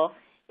highest level,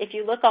 if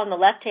you look on the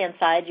left-hand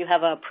side, you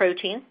have a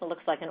protein that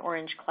looks like an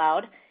orange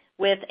cloud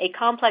with a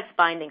complex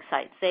binding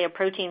site, say a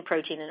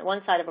protein-protein, and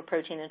one side of a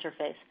protein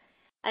interface.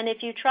 And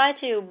if you try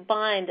to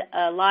bind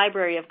a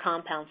library of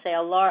compounds, say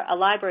a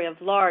library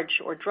of large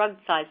or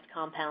drug-sized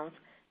compounds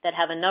that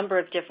have a number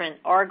of different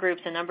R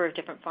groups, a number of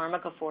different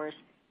pharmacophores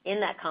in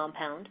that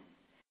compound,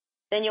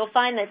 then you'll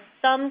find that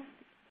some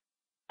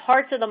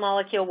parts of the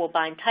molecule will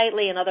bind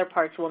tightly and other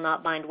parts will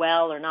not bind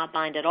well or not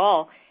bind at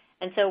all.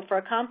 And so for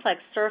a complex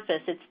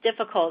surface, it's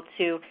difficult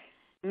to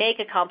make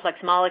a complex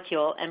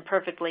molecule and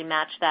perfectly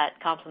match that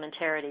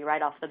complementarity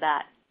right off the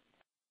bat.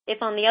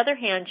 If, on the other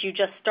hand, you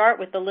just start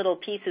with the little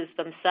pieces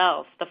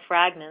themselves, the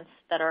fragments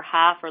that are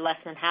half or less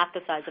than half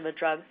the size of a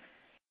drug,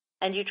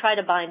 and you try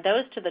to bind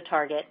those to the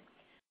target,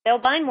 they'll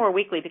bind more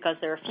weakly because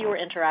there are fewer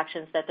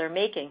interactions that they're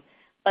making,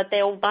 but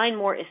they'll bind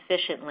more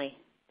efficiently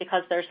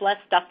because there's less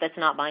stuff that's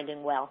not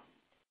binding well.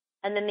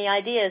 And then the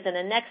idea is in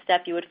the next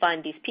step you would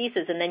find these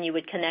pieces and then you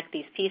would connect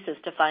these pieces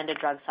to find a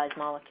drug-sized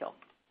molecule.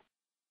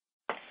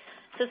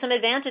 So some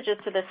advantages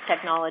to this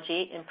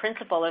technology in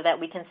principle are that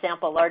we can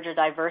sample larger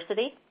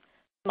diversity,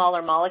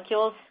 smaller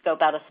molecules,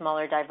 scope out a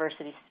smaller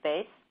diversity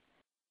space.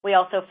 We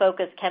also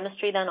focus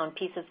chemistry then on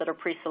pieces that are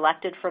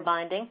pre-selected for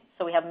binding,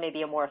 so we have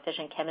maybe a more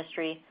efficient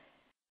chemistry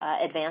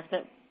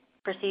advancement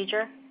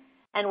procedure.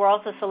 And we're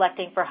also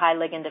selecting for high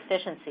ligand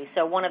efficiency.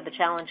 So one of the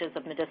challenges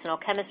of medicinal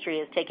chemistry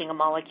is taking a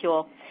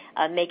molecule,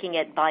 making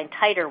it bind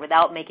tighter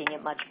without making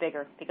it much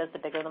bigger, because the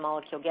bigger the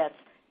molecule gets,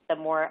 the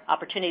more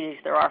opportunities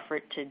there are for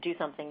it to do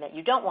something that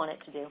you don't want it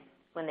to do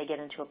when they get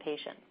into a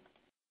patient.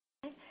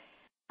 Okay.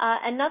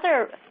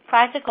 Another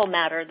practical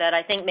matter that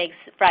I think makes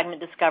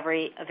fragment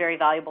discovery a very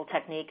valuable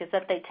technique is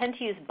that they tend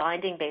to use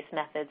binding-based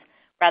methods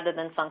rather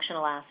than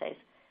functional assays.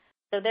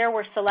 So there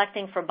we're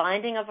selecting for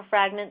binding of a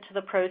fragment to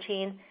the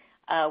protein.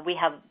 We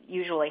have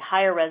usually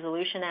higher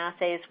resolution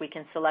assays. We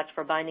can select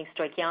for binding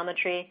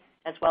stoichiometry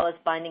as well as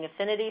binding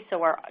affinity,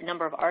 so our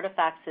number of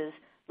artifacts is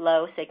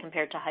low, say,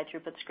 compared to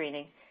high-throughput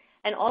screening.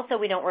 And also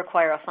we don't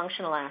require a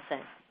functional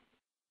assay.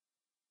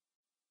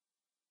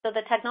 So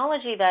the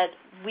technology that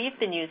we've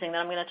been using that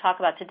I'm going to talk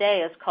about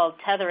today is called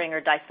tethering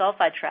or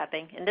disulfide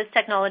trapping. And this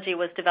technology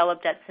was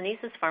developed at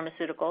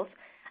Pharmaceuticals,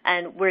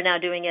 and we're now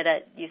doing it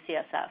at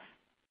UCSF.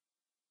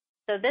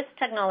 So this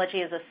technology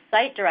is a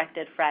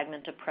site-directed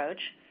fragment approach,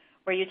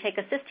 where you take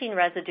a cysteine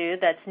residue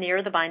that's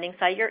near the binding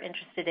site you're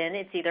interested in.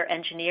 It's either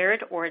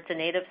engineered or it's a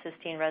native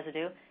cysteine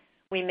residue.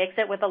 We mix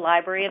it with a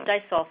library of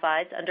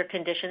disulfides under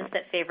conditions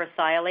that favor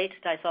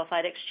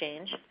thiolate-disulfide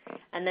exchange.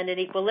 And then at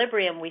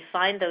equilibrium, we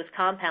find those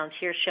compounds,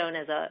 here shown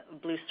as a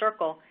blue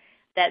circle,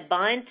 that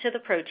bind to the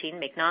protein,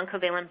 make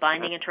non-covalent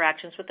binding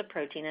interactions with the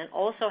protein, and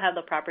also have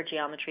the proper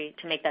geometry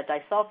to make that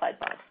disulfide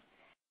bond.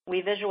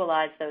 We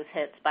visualize those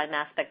hits by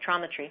mass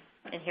spectrometry.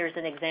 And here's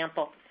an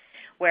example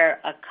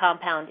where a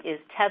compound is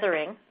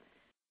tethering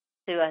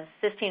to a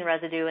cysteine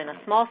residue in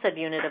a small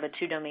subunit of a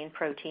two-domain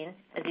protein,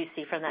 as you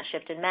see from that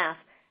shift in mass,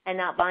 and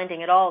not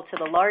binding at all to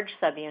the large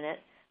subunit,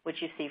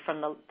 which you see from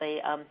the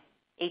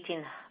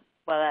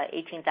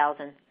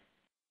 18,000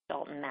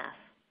 Dalton mass.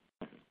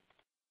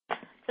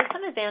 So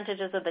some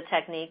advantages of the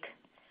technique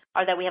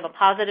are that we have a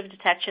positive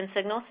detection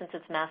signal. Since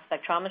it's mass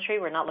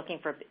spectrometry, we're not looking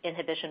for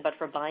inhibition but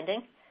for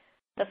binding.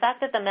 The fact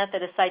that the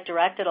method is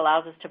site-directed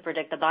allows us to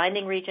predict the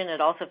binding region.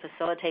 It also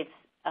facilitates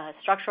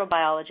structural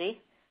biology,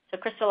 So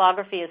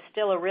crystallography is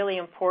still a really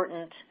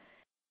important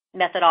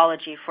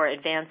methodology for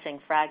advancing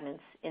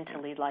fragments into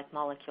lead-like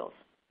molecules.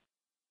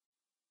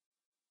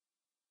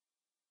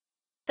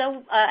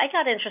 So I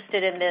got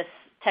interested in this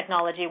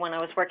technology when I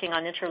was working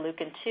on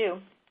interleukin-2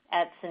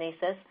 at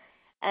Synesis,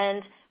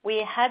 and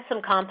we had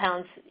some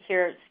compounds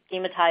here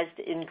schematized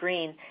in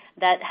green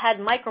that had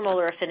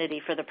micromolar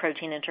affinity for the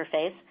protein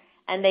interface,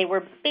 and they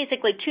were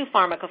basically two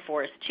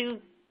pharmacophores, two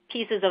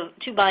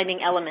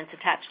binding elements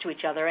attached to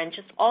each other, and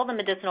just all the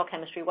medicinal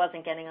chemistry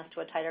wasn't getting us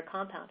to a tighter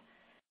compound.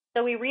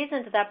 So we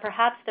reasoned that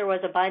perhaps there was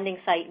a binding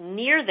site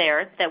near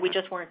there that we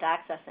just weren't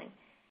accessing.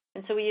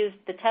 And so we used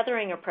the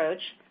tethering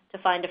approach to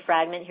find a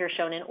fragment here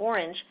shown in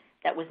orange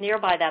that was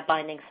nearby that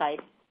binding site,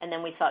 and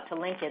then we sought to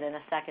link it in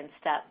a second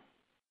step.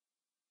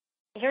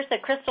 Here's the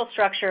crystal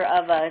structure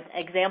of an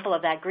example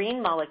of that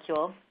green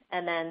molecule,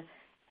 and then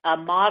a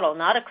model,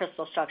 not a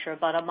crystal structure,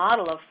 but a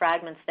model of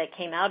fragments that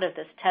came out of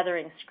this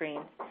tethering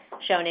screen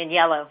shown in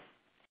yellow.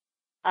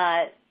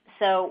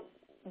 So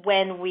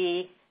when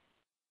we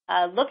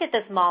look at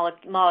this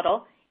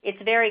model,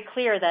 it's very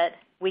clear that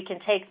we can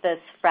take this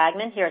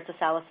fragment, here it's a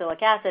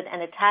salicylic acid,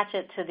 and attach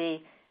it to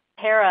the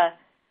para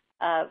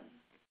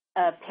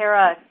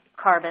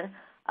carbon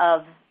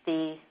of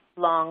the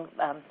long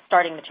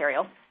starting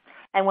material.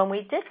 And when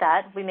we did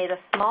that, we made a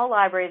small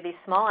library of these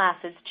small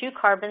acids 2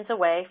 carbons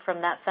away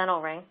from that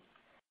phenyl ring,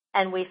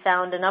 and we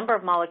found a number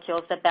of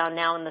molecules that bound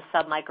now in the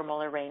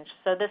submicromolar range.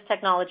 So this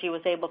technology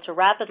was able to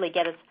rapidly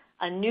get us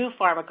a new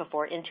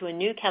pharmacophore into a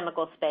new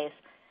chemical space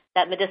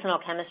that medicinal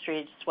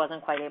chemistry just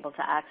wasn't quite able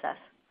to access.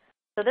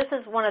 So this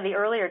is one of the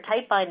earlier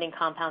tight-binding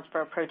compounds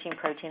for a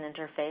protein-protein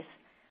interface,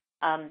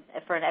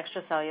 for an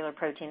extracellular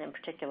protein in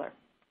particular.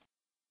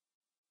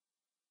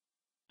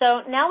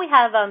 So now we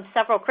have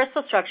several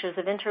crystal structures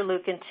of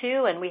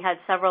interleukin-2, and we had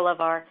several of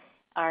our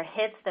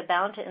hits that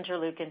bound to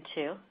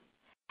interleukin-2.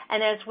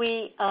 And as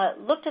we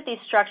looked at these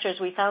structures,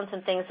 we found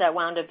some things that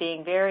wound up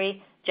being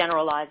very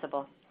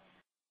generalizable.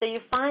 So you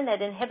find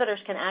that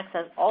inhibitors can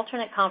access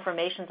alternate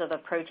conformations of the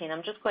protein.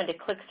 I'm just going to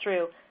click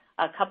through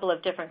a couple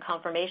of different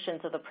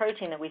conformations of the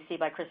protein that we see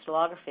by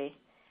crystallography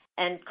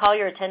and call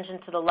your attention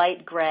to the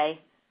light gray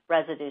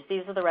residues.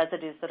 These are the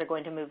residues that are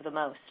going to move the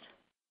most.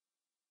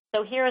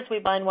 So here, as we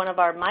bind one of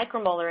our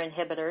micromolar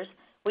inhibitors,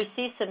 we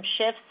see some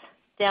shifts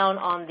down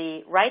on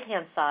the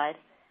right-hand side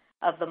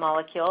of the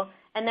molecule,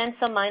 and then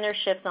some minor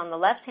shifts on the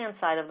left-hand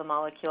side of the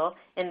molecule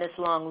in this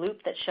long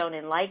loop that's shown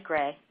in light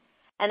gray,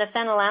 and a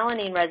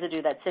phenylalanine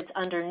residue that sits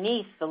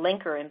underneath the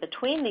linker in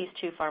between these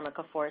 2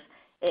 pharmacophores.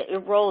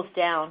 It rolls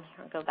down.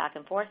 I'll go back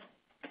and forth.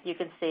 You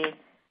can see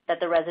that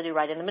the residue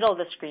right in the middle of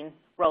the screen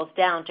rolls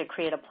down to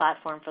create a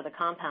platform for the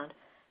compound.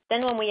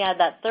 Then when we add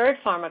that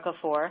 3rd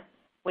pharmacophore,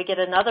 we get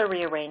another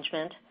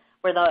rearrangement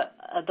where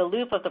the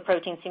loop of the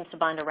protein seems to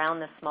bind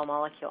around this small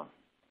molecule.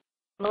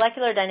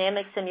 Molecular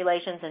dynamics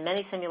simulations and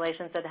many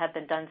simulations that have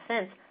been done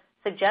since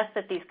suggest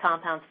that these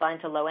compounds bind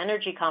to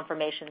low-energy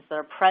conformations that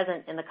are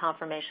present in the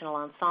conformational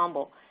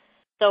ensemble.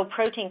 So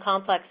protein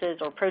complexes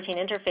or protein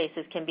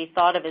interfaces can be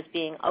thought of as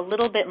being a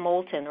little bit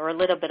molten or a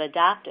little bit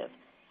adaptive,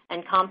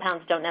 and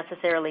compounds don't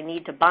necessarily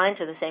need to bind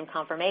to the same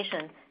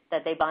conformation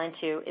that they bind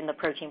to in the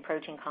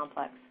protein-protein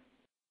complex.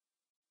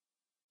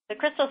 The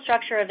crystal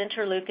structure of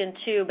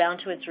interleukin-2 bound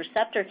to its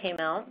receptor came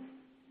out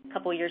a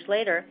couple years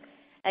later,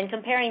 and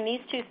comparing these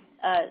 2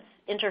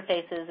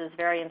 interfaces is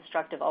very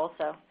instructive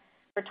also.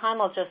 For time,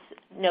 I'll just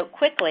note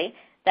quickly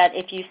that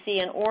if you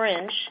see in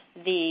orange,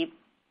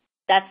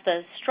 that's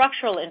the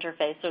structural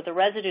interface, or the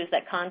residues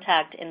that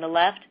contact in the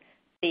left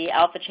the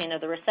alpha chain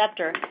of the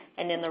receptor,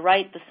 and in the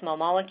right the small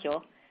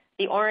molecule.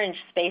 The orange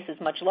space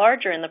is much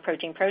larger in the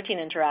protein-protein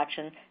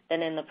interaction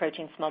than in the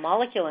protein-small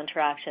molecule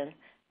interaction.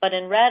 But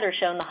in red are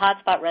shown the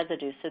hotspot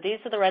residues. So these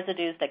are the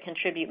residues that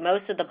contribute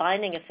most of the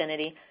binding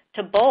affinity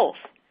to both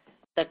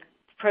the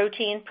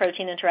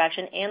protein-protein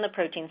interaction and the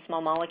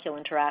protein-small molecule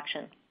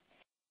interaction.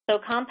 So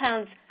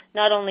compounds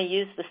not only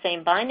use the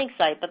same binding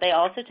site, but they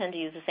also tend to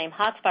use the same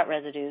hotspot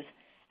residues,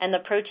 and the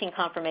protein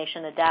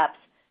conformation adapts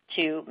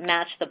to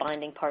match the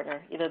binding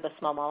partner, either the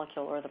small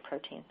molecule or the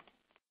protein.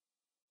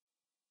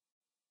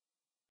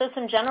 So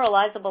some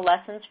generalizable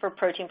lessons for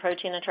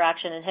protein-protein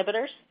interaction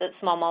inhibitors, that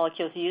small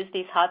molecules use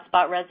these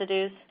hotspot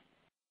residues.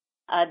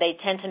 They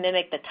tend to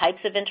mimic the types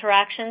of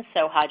interactions,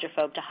 so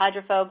hydrophobe to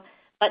hydrophobe,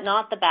 but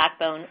not the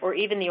backbone or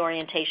even the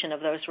orientation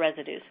of those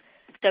residues.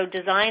 So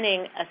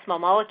designing a small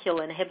molecule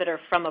inhibitor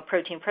from a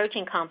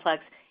protein-protein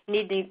complex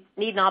need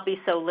not be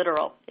so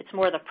literal. It's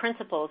more the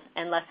principles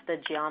and less the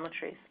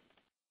geometries.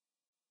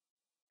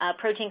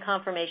 Protein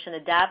conformation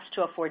adapts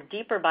to afford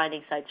deeper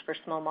binding sites for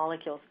small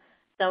molecules.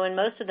 So in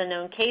most of the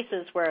known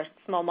cases where a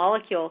small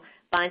molecule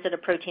binds at a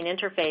protein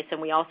interface,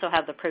 and we also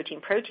have the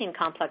protein-protein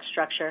complex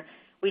structure,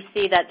 we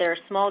see that there are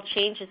small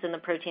changes in the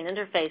protein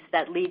interface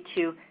that lead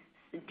to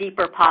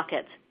deeper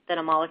pockets that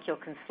a molecule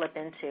can slip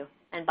into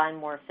and bind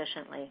more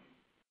efficiently.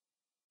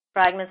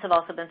 Fragments have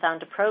also been found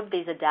to probe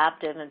these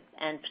adaptive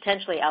and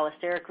potentially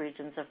allosteric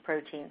regions of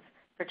proteins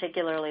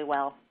particularly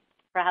well,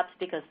 perhaps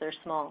because they're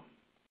small.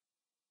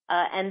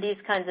 And these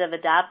kinds of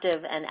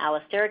adaptive and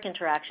allosteric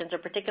interactions are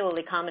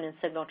particularly common in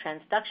signal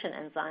transduction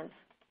enzymes.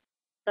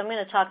 So I'm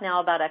going to talk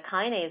now about a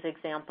kinase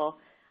example.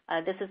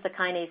 This is the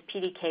kinase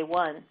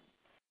PDK1.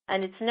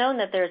 And it's known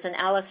that there's an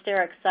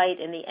allosteric site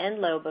in the end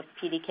lobe of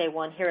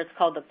PDK1. Here it's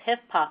called the PIF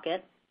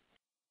pocket.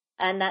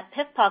 And that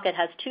PIF pocket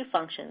has two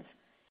functions.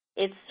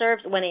 It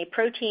serves when a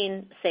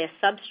protein, say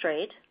a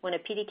substrate, when a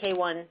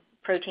PDK1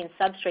 protein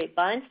substrate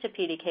binds to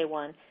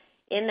PDK1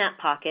 in that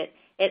pocket,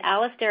 it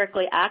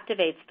allosterically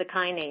activates the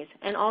kinase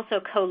and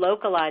also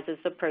co-localizes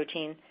the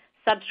protein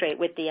substrate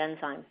with the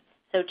enzyme.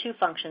 So two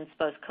functions,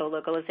 both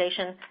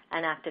co-localization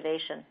and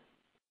activation.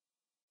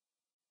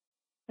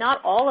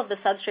 Not all of the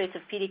substrates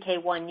of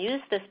PDK1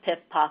 use this PIF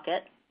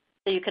pocket,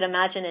 so you could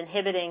imagine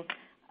inhibiting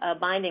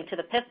binding to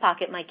the PIF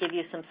pocket might give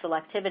you some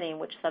selectivity in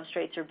which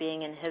substrates are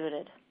being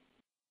inhibited.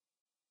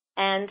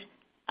 And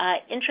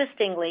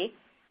interestingly,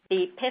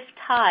 the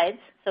peptides,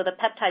 so the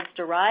peptides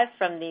derived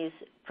from these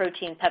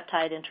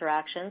protein-peptide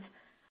interactions,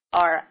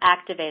 are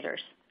activators.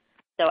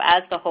 So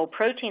as the whole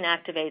protein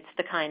activates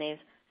the kinase,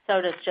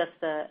 so does just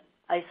the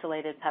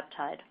isolated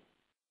peptide.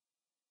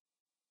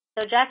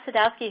 So Jack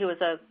Sadowski, who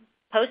was a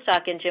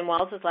postdoc in Jim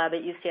Wells' lab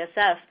at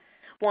UCSF,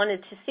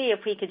 wanted to see if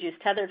we could use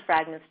tethered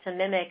fragments to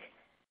mimic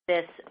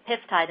this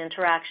peptide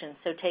interaction,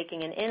 so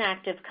taking an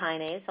inactive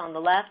kinase on the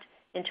left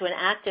into an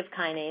active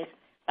kinase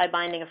by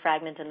binding a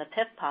fragment in the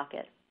PIF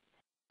pocket.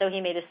 So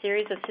he made a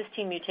series of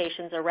cysteine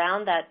mutations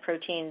around that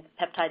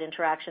protein-peptide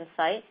interaction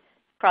site,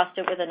 crossed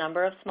it with a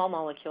number of small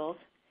molecules,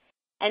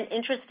 and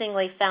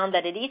interestingly found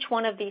that at each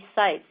one of these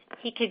sites,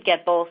 he could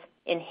get both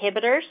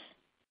inhibitors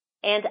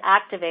and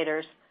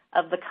activators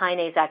of the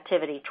kinase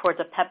activity towards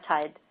a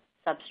peptide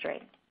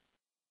substrate.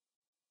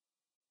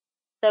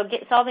 So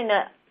solving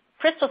the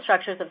crystal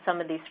structures of some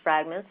of these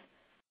fragments,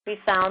 we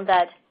found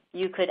that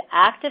you could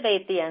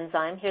activate the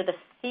enzyme. Here, the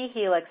C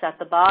helix at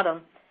the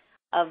bottom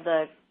of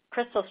the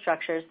crystal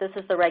structures, this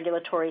is the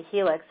regulatory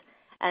helix,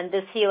 and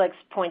this helix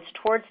points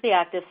towards the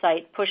active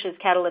site, pushes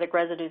catalytic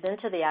residues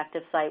into the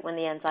active site when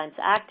the enzyme's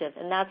active,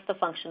 and that's the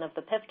function of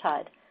the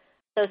peptide.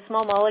 So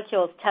small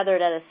molecules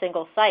tethered at a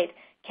single site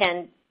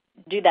can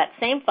do that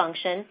same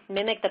function,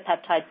 mimic the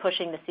peptide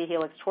pushing the C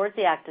helix towards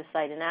the active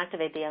site and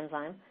activate the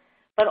enzyme,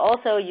 but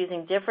also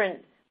using different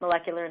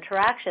molecular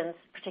interactions,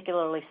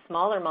 particularly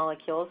smaller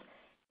molecules,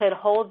 could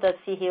hold the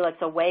C helix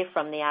away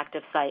from the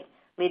active site,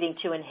 leading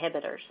to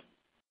inhibitors.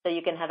 So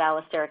you can have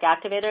allosteric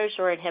activators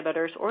or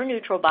inhibitors or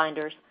neutral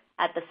binders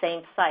at the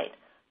same site.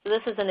 So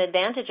this is an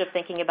advantage of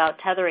thinking about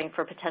tethering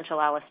for potential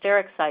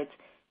allosteric sites.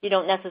 You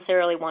don't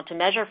necessarily want to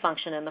measure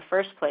function in the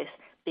first place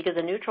because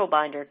a neutral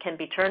binder can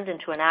be turned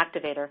into an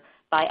activator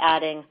by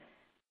adding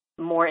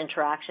more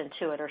interaction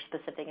to it or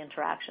specific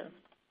interactions.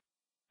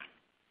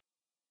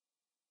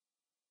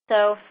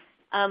 So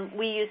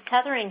we use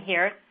tethering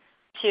here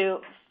to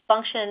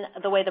function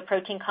the way the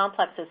protein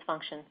complexes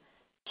function,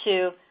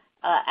 to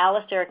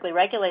allosterically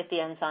regulate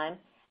the enzyme,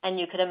 and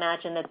you could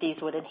imagine that these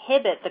would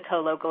inhibit the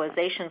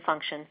co-localization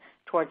function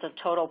towards a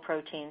total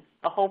protein,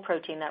 a whole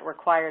protein that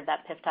required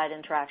that peptide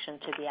interaction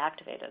to be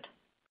activated.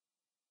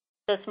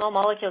 So small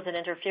molecules that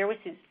interfere with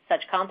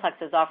such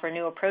complexes offer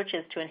new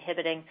approaches to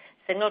inhibiting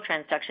signal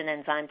transduction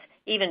enzymes,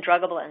 even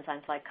druggable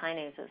enzymes like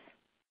kinases.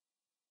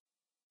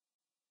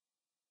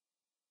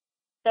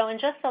 So in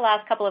just the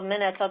last couple of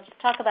minutes, I'll just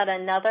talk about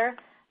another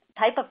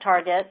type of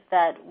target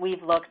that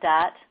we've looked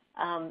at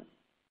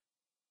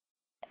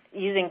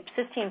using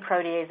cysteine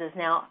proteases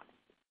now.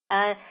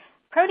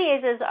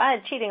 Proteases,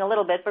 I'm cheating a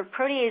little bit, but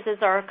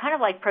proteases are kind of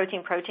like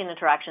protein-protein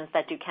interactions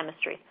that do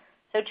chemistry.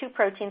 So two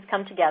proteins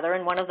come together,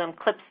 and one of them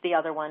clips the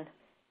other one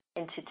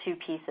into two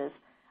pieces.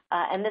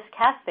 And this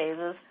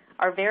caspases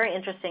are very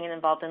interesting and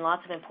involved in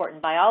lots of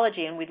important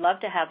biology, and we'd love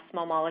to have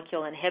small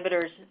molecule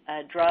inhibitors,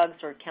 drugs,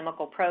 or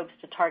chemical probes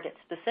to target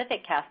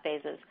specific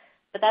caspases,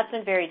 but that's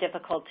been very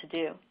difficult to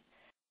do.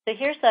 So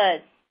here's a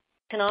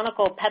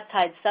canonical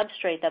peptide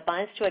substrate that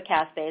binds to a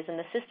caspase, and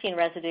the cysteine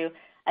residue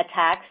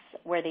attacks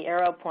where the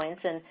arrow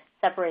points and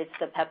separates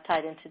the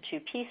peptide into two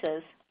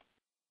pieces.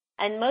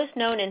 And most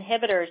known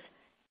inhibitors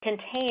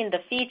contain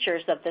the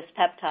features of this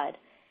peptide.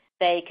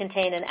 They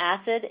contain an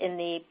acid in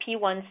the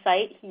P1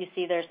 site. You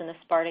see there's an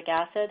aspartic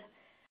acid.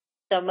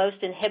 So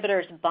most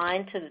inhibitors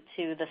bind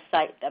to the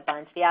site that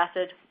binds the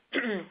acid,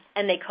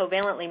 and they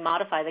covalently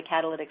modify the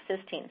catalytic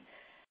cysteine.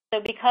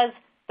 So because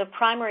the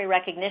primary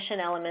recognition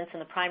elements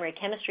and the primary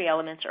chemistry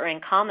elements are in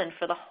common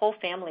for the whole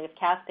family of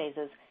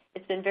caspases,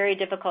 it's been very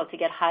difficult to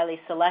get highly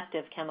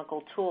selective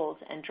chemical tools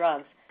and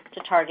drugs to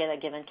target a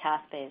given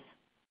caspase.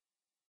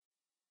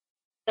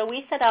 So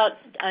we set out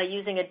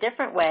using a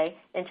different way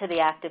into the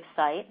active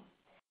site,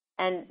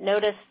 and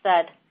notice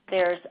that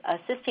there's a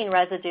cysteine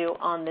residue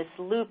on this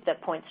loop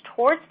that points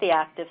towards the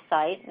active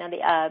site. Now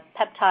the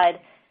peptide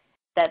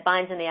that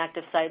binds in the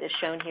active site is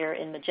shown here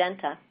in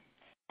magenta.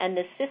 And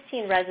this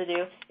cysteine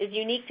residue is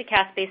unique to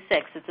caspase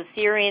 6. It's a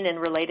serine and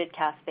related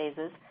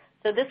caspases.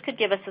 So this could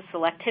give us a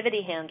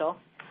selectivity handle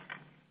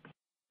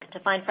to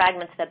find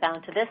fragments that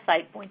bound to this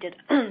site pointed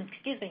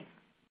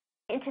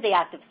into the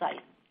active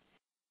site,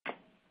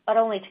 but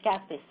only to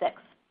caspase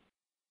 6.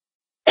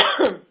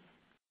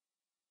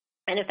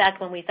 And in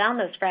fact, when we found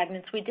those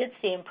fragments, we did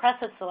see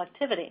impressive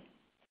selectivity.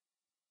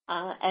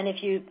 And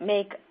if you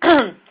make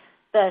the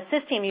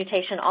cysteine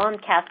mutation on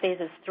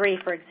caspases 3,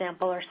 for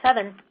example, or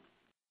 7,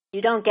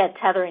 you don't get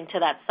tethering to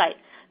that site.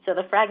 So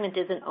the fragment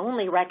isn't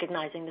only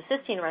recognizing the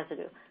cysteine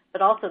residue,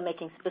 but also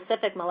making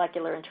specific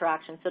molecular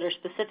interactions that are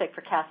specific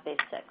for caspase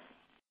 6.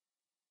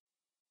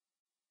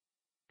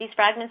 These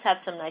fragments have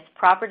some nice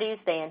properties.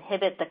 They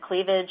inhibit the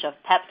cleavage of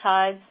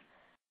peptides.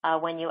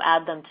 When you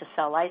add them to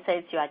cell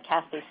lysates, you add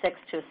caspase 6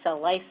 to a cell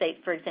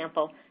lysate, for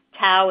example.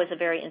 Tau is a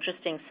very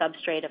interesting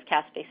substrate of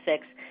caspase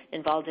 6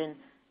 involved in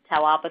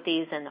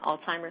tauopathies and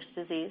Alzheimer's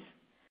disease.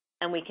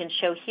 And we can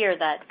show here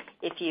that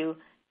if you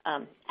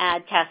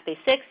add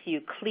caspase 6,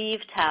 you cleave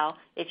tau.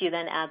 If you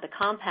then add the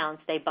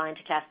compounds, they bind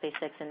to caspase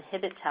 6 and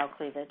inhibit tau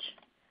cleavage.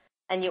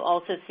 And you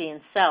also see in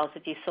cells,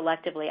 if you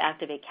selectively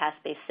activate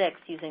caspase 6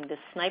 using this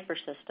sniper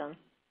system,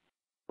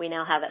 we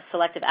now have a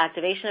selective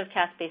activation of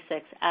caspase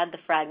 6, add the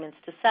fragments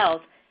to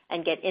cells,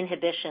 and get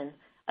inhibition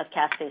of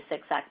caspase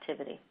 6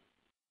 activity.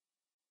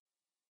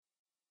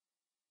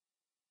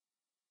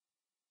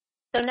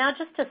 So now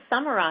just to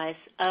summarize,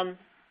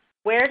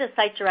 where does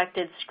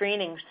site-directed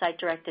screening,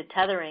 site-directed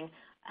tethering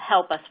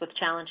help us with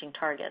challenging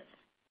targets?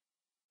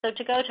 So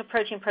to go to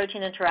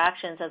protein-protein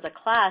interactions as a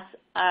class,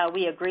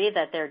 we agree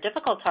that they're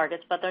difficult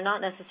targets, but they're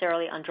not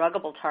necessarily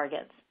undruggable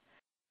targets.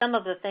 Some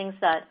of the things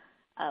that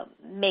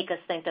make us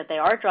think that they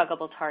are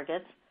druggable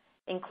targets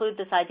include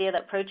this idea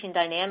that protein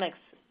dynamics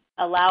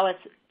allow us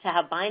to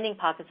have binding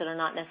pockets that are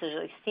not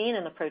necessarily seen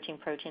in the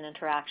protein-protein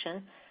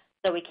interaction.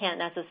 So we can't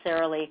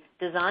necessarily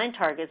design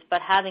targets,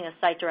 but having a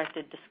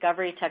site-directed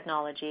discovery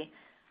technology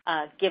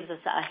gives us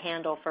a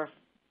handle for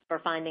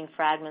finding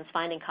fragments,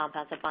 finding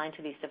compounds that bind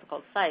to these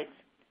difficult sites.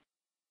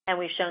 And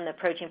we've shown that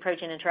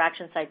protein-protein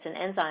interaction sites and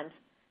enzymes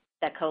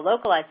that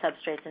co-localize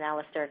substrates and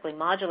allosterically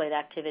modulate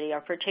activity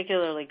are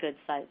particularly good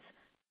sites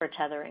for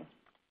tethering.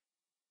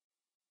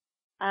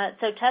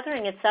 So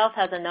tethering itself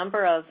has a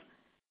number of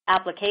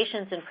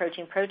applications in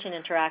protein-protein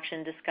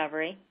interaction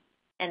discovery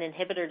and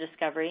inhibitor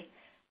discovery.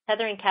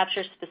 Tethering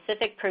captures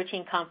specific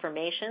protein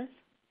conformations,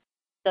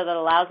 so that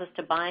allows us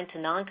to bind to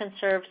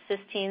non-conserved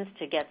cysteines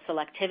to get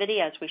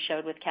selectivity, as we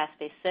showed with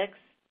caspase 6.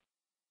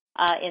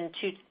 In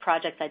 2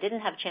 projects I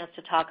didn't have a chance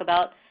to talk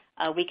about,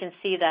 we can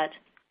see that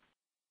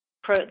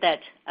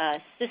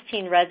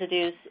cysteine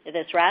residues,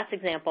 this RAS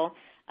example,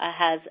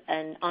 has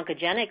an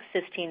oncogenic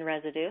cysteine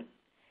residue,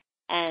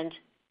 and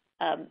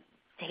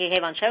Heike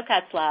von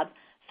Schokatz's lab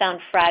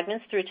found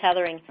fragments through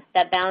tethering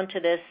that bound to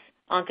this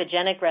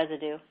oncogenic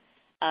residue,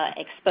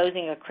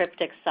 exposing a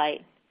cryptic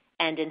site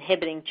and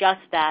inhibiting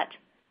just that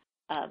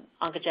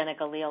oncogenic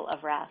allele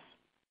of RAS.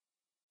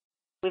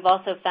 We've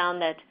also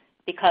found that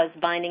because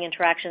binding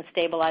interactions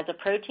stabilize a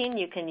protein,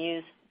 you can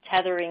use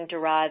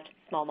tethering-derived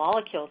small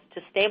molecules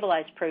to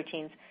stabilize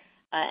proteins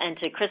and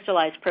to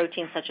crystallize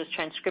proteins such as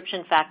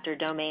transcription factor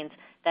domains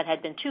that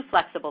had been too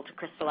flexible to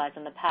crystallize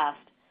in the past.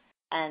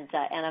 And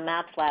Anna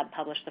Matt's lab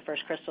published the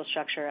first crystal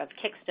structure of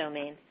Kick's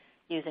domain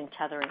using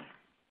tethering.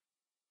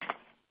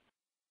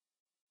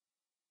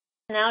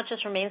 Now it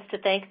just remains to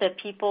thank the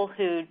people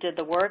who did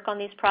the work on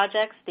these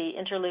projects, the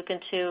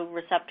interleukin-2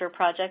 receptor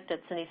project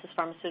at Sunesis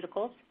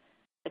Pharmaceuticals,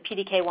 the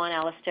PDK1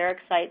 allosteric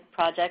site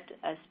project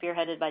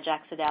spearheaded by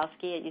Jack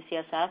Sadowski at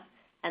UCSF,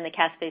 and the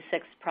caspase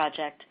 6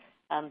 project.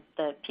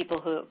 The people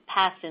who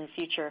past and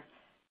future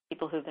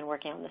people who've been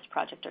working on this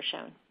project are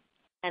shown.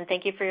 And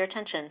thank you for your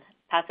attention.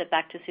 Pass it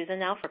back to Susan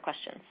now for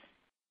questions.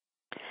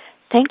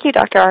 Thank you,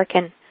 Dr.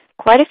 Arkin.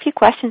 Quite a few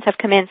questions have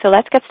come in, so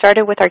let's get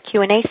started with our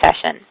Q&A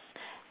session.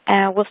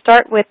 We'll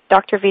start with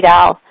Dr.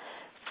 Vidal.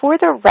 For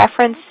the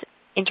reference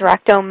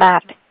interactome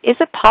map, is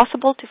it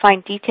possible to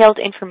find detailed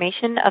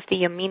information of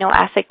the amino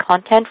acid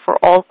content for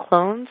all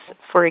clones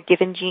for a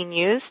given gene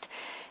used?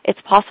 It's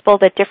possible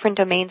that different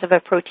domains of a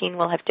protein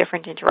will have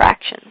different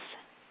interactions.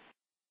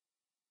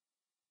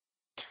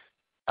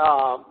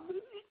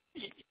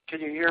 Can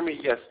you hear me?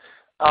 Yes.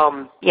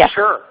 Yes.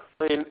 Sure.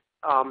 I mean,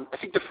 I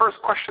think the first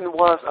question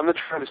was, I'm not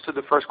sure I understood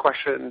the first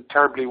question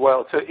terribly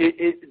well. So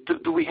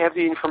do we have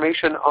the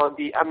information on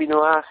the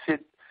amino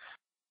acid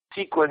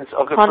sequence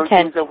of the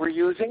proteins that we're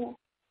using?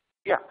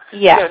 Yeah.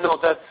 Yeah. Yeah, no,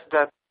 that's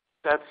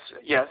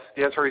yes.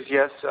 The answer is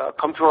yes.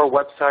 Come to our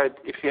website.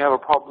 If you have a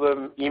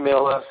problem,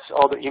 email us.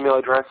 All the email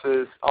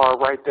addresses are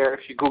right there.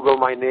 If you Google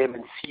my name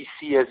and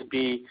CCSB,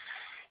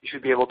 you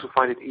should be able to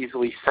find it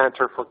easily.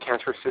 Center for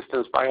Cancer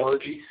Systems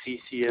Biology,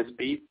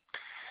 CCSB.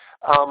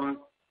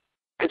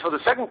 And for the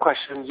second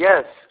question,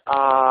 yes.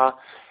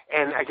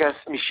 And I guess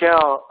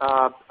Michelle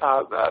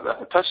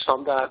touched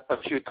on that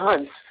a few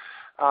times.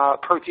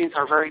 Proteins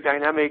are very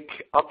dynamic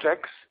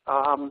objects.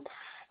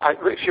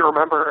 If you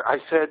remember, I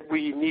said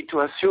we need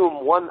to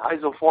assume one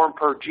isoform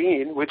per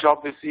gene, which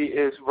obviously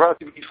is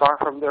relatively far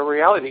from the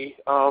reality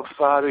of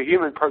the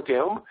human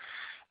proteome,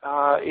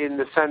 in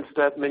the sense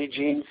that many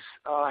genes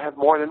have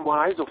more than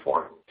one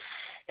isoform.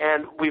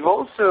 And we've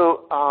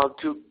also,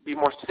 to be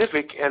more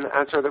specific and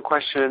answer the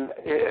question,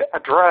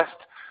 addressed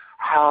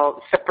how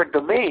separate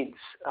domains,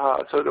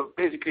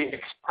 basically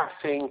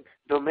expressing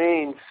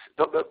domains,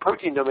 the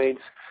protein domains,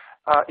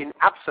 in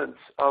absence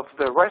of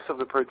the rest of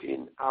the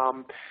protein.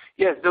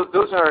 Yes,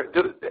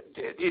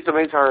 these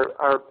domains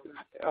are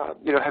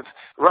have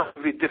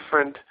relatively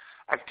different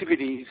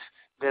activities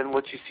than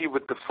what you see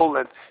with the full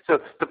length. So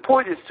the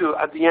point is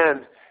at the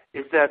end,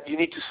 is that you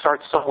need to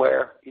start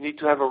somewhere. You need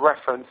to have a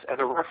reference,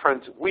 and a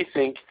reference, we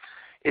think,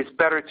 is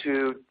better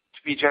to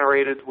be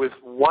generated with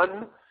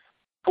one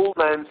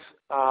full-length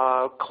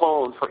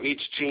clone for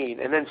each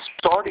gene. And then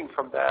starting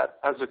from that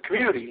as a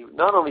community,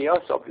 not only us,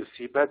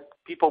 obviously, but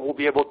people will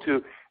be able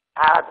to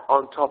add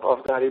on top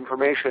of that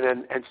information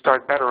and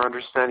start better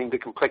understanding the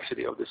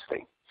complexity of this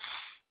thing.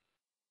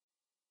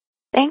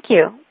 Thank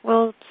you.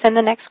 We'll send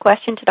the next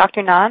question to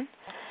Dr. Nan.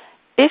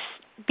 This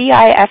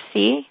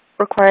BIFC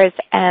requires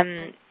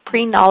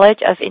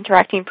pre-knowledge of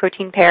interacting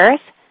protein pairs.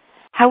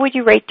 How would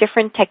you rate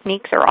different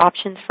techniques or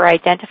options for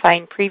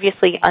identifying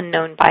previously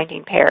unknown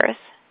binding pairs?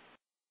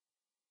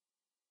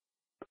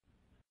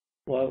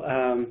 Well,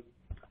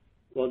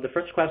 the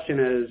first question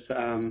is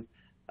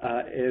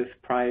if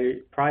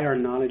prior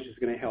knowledge is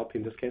going to help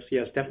in this case.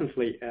 Yes,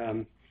 definitely.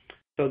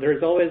 So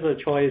there's always a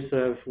choice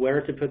of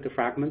where to put the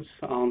fragments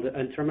on the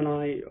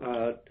N-terminus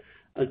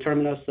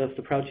of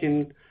the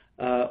protein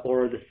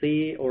or the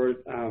C, or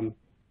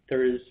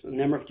there's a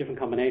number of different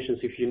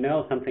combinations. If you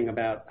know something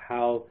about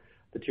how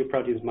the two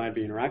proteins might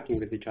be interacting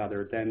with each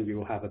other, then you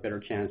will have a better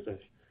chance of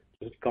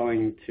just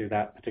going to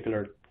that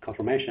particular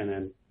conformation,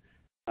 and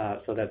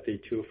so that the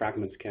two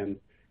fragments can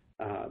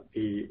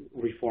be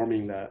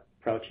reforming the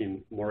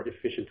protein more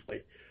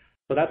efficiently.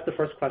 So that's the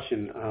first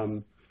question.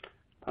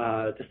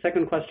 The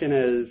second question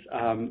is,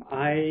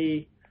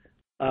 I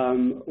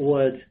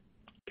would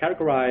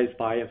categorize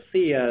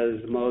biopsy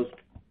as most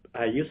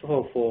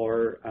useful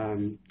for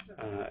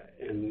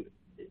in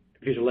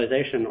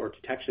visualization or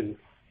detection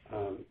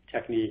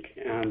technique,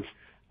 and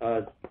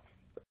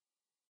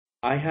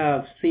I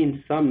have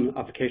seen some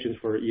applications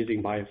for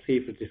using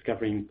biopsy for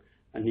discovering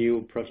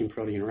new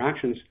protein-protein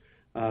interactions,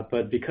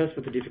 but because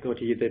of the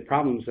difficulty, the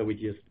problems that we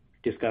just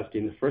discussed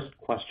in the first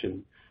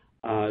question,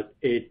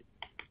 it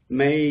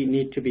may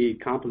need to be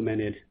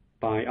complemented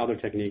by other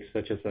techniques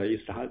such as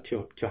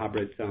two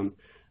hybrids,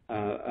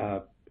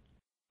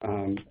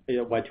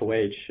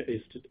 Y2H,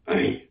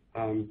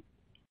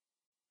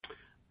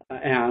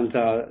 and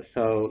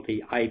so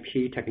the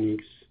IP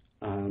techniques,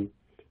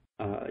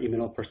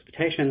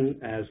 immunoprecipitation,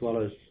 as well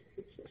as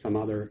some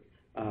other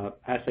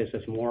assays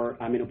that's more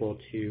amenable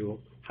to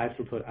high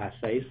throughput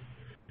assays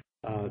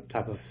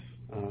type of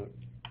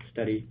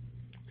study.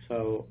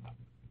 So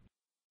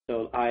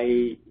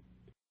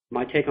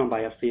my take on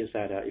biopsy is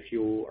that if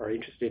you are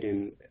interested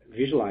in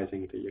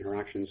visualizing the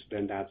interactions,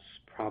 then that's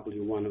probably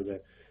one of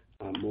the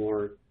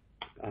more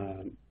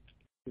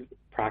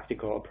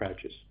practical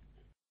approaches.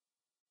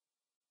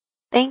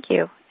 Thank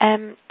you.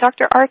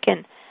 Dr.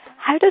 Arkin,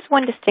 how does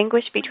one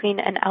distinguish between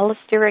an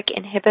allosteric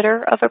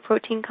inhibitor of a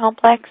protein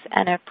complex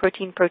and a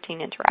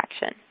protein-protein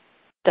interaction?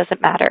 Does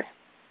it matter?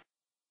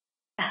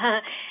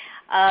 So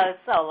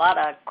a lot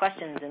of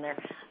questions in there.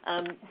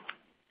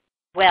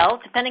 Well,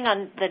 depending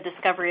on the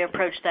discovery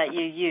approach that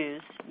you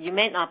use, you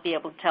may not be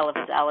able to tell if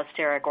it's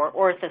allosteric or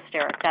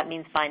orthosteric. That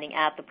means binding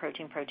at the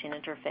protein-protein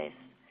interface.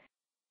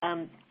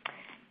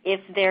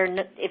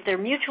 If they're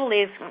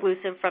mutually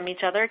exclusive from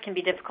each other, it can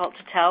be difficult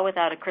to tell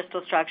without a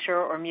crystal structure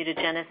or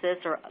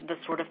mutagenesis or the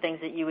sort of things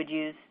that you would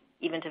use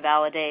even to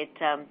validate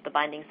the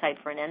binding site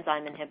for an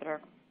enzyme inhibitor.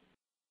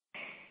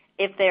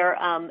 If they're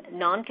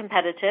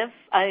non-competitive,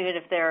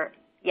 if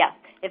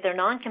they're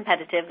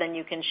non-competitive, then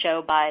you can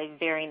show by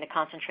varying the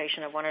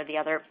concentration of one or the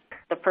other.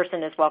 The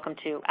person is welcome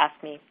to ask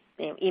me,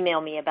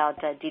 email me about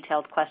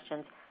detailed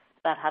questions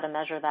about how to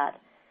measure that.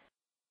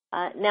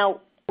 Now,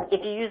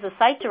 if you use a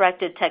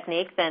site-directed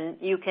technique, then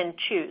you can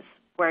choose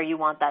where you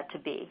want that to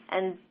be.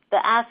 And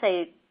the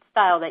assay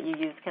style that you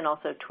use can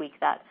also tweak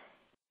that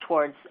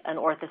towards an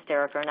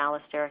orthosteric or an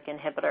allosteric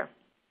inhibitor.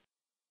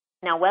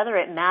 Now, whether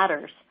it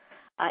matters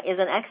is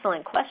an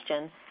excellent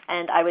question,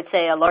 and I would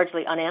say a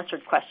largely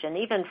unanswered question,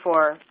 even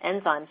for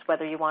enzymes,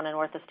 whether you want an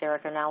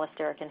orthosteric or an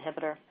allosteric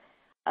inhibitor.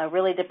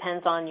 Really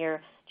depends on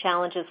your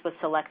challenges with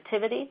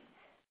selectivity,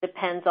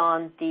 depends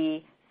on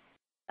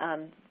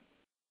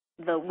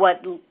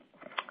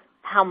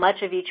how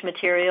much of each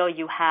material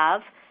you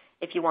have.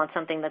 If you want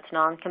something that's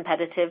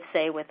non-competitive,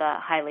 say with a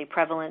highly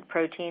prevalent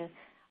protein,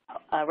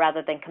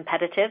 rather than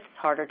competitive, it's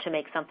harder to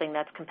make something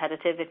that's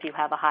competitive if you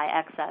have a high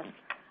excess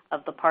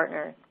of the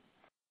partner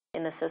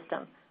in the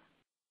system.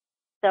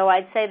 So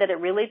I'd say that it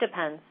really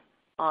depends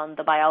on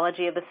the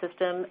biology of the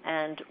system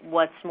and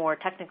what's more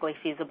technically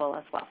feasible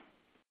as well.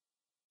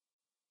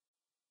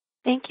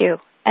 Thank you.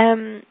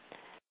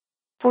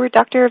 For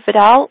Dr.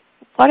 Vidal,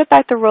 what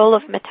about the role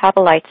of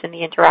metabolites in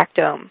the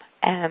interactome?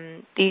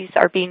 These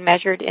are being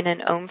measured in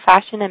an ohm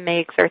fashion and may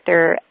exert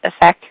their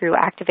effect through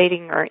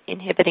activating or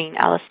inhibiting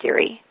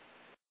allostery.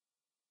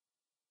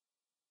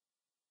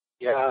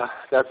 Yeah,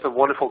 that's a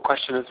wonderful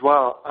question as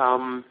well.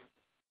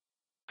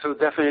 So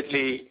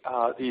definitely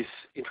these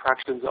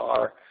interactions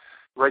are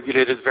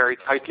regulated very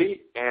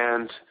tightly,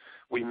 and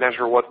we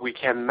measure what we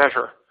can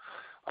measure.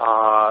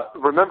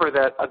 Remember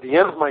that at the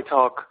end of my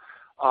talk,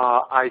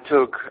 I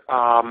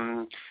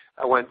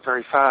went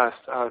very fast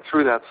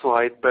through that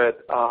slide,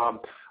 but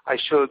I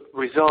showed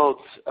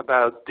results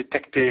about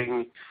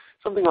detecting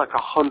something like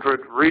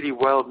 100 really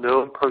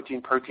well-known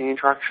protein-protein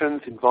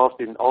interactions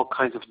involved in all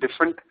kinds of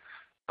different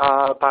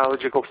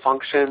biological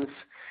functions.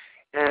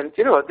 And,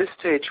 at this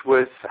stage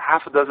with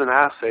half a dozen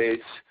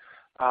assays,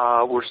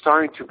 we're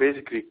starting to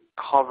basically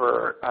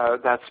cover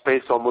that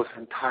space almost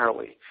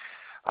entirely.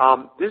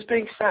 This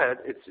being said,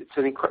 it's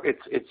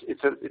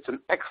an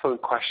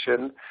excellent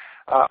question.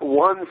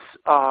 Once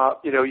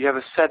you have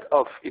a set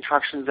of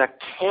interactions that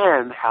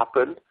can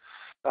happen,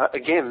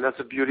 again, that's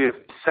the beauty of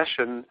this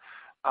session.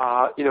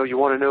 You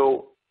want to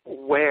know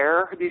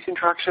where these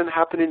interactions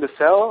happen in the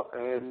cell,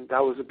 and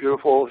that was a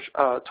beautiful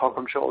talk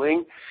from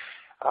Xiaolin.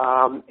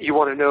 You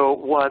want to know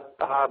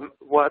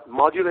what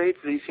modulates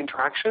these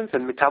interactions,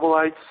 and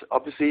metabolites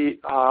obviously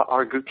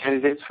are good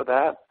candidates for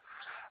that.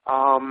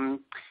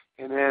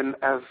 And then,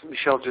 as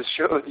Michelle just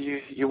showed,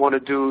 you want to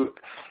do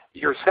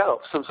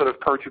yourself some sort of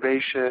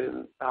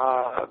perturbation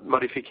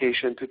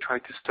modification to try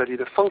to study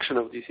the function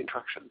of these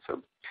interactions.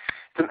 So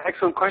it's an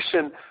excellent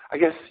question. I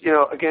guess,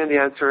 again, the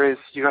answer is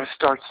you got to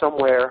start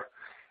somewhere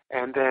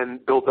and then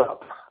build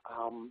up.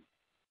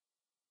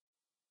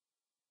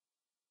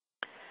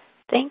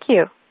 Thank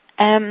you.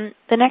 The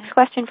next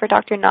question for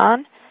Dr.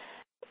 Nan.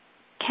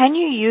 Can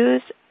you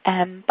use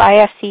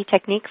BiFC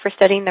technique for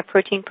studying the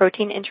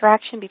protein-protein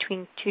interaction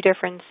between two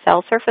different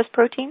cell surface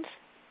proteins?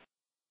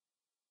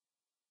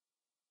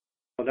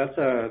 Well, that's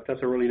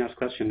a really nice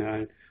question.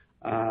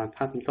 I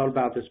haven't thought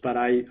about this, but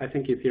I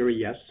think in theory,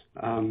 yes.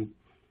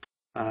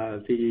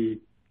 The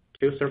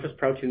two surface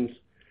proteins,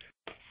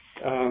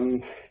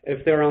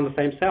 if they're on the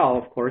same cell,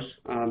 of course,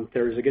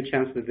 there is a good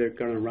chance that they're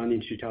going to run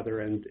into each other,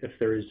 and if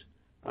there is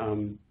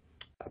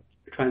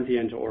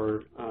transient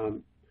or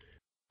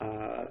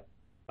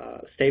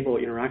stable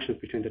interactions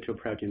between the two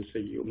proteins, so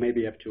you may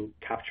be able to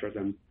capture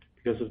them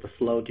because of the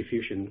slow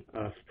diffusion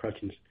of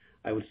proteins.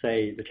 I would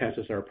say the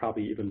chances are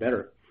probably even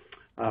better.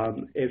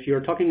 If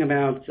you're talking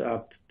about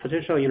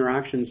potential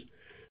interactions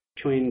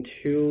between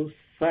two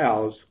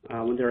cells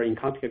when they're in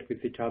contact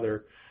with each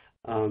other,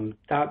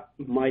 that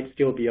might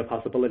still be a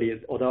possibility,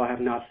 although I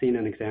have not seen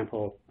an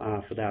example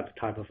for that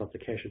type of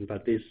application.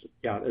 But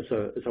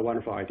it's a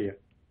wonderful idea.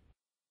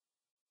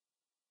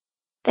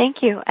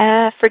 Thank you.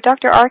 For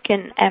Dr.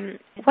 Arkin,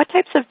 what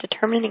types of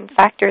determining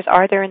factors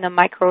are there in the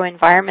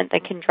microenvironment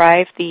that can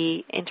drive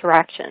the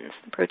interactions,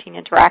 the protein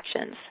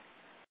interactions?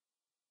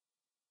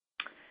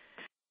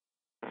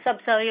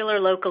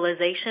 Subcellular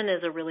localization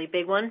is a really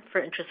big one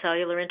for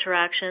intracellular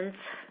interactions.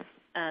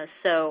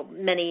 So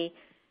many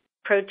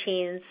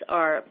proteins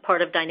are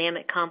part of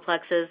dynamic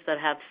complexes that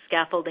have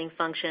scaffolding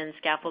functions,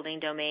 scaffolding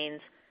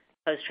domains,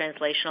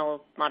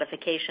 post-translational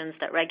modifications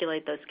that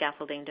regulate those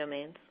scaffolding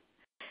domains.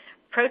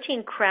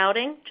 Protein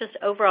crowding, just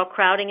overall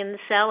crowding in the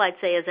cell, I'd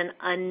say is an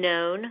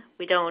unknown.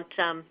 We don't,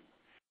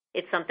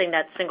 it's something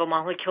that single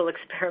molecule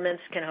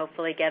experiments can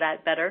hopefully get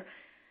at better.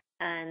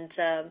 And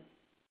so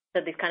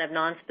these kind of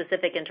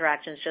non-specific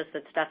interactions, just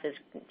that stuff is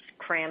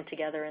crammed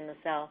together in the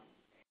cell.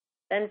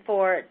 Then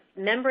for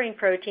membrane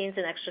proteins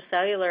and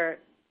extracellular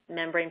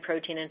membrane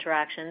protein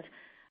interactions,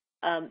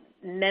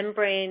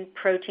 membrane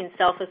protein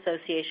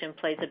self-association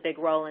plays a big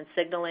role in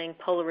signaling.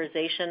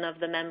 Polarization of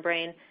the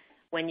membrane,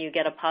 when you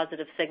get a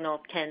positive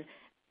signal, can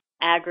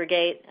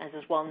aggregate, as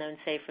is well known,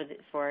 say,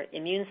 for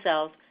immune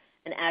cells,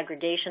 an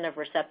aggregation of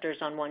receptors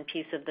on one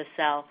piece of the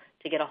cell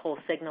to get a whole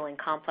signaling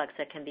complex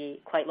that can be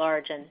quite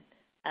large and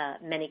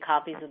many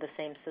copies of the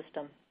same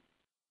system.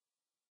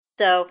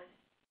 So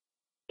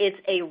it's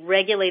a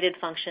regulated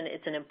function.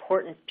 It's an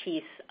important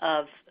piece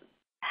of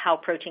how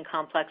protein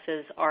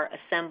complexes are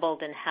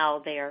assembled and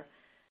how they're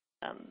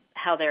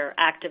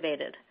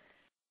activated.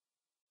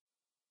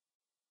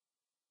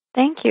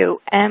 Thank you.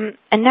 And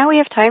now we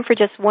have time for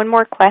just one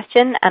more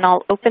question, and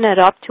I'll open it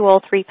up to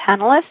all three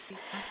panelists.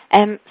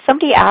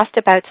 Somebody asked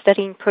about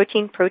studying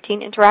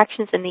protein-protein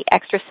interactions in the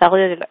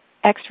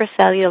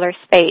extracellular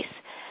space.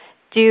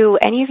 Do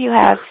any of you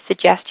have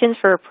suggestions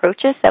for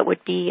approaches that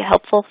would be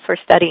helpful for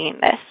studying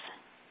this?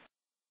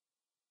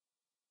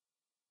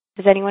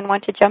 Does anyone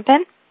want to jump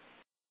in?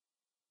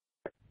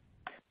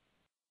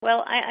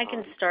 Well, I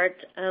can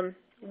start.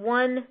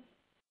 One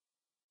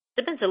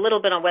depends a little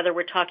bit on whether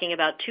we're talking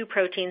about two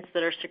proteins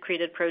that are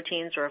secreted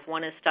proteins or if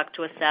one is stuck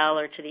to a cell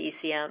or to the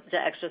ECM, the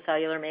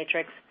extracellular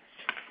matrix.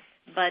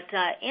 But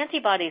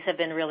antibodies have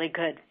been really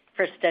good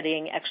for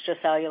studying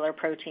extracellular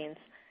proteins.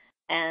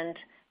 And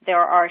there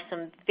are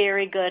some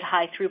very good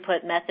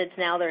high-throughput methods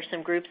now. There are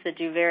some groups that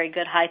do very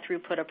good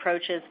high-throughput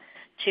approaches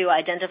to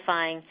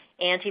identifying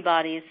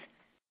antibodies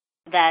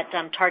that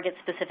target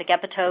specific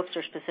epitopes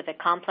or specific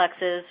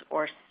complexes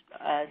or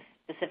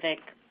specific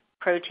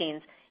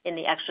proteins in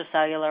the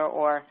extracellular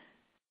or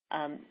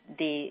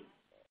the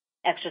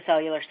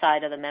extracellular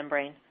side of the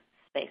membrane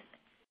space.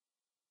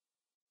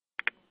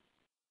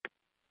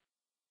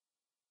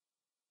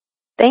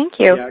 Thank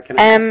you.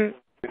 Yeah,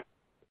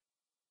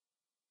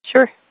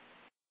 Sure.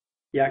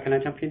 Yeah, can I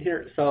jump in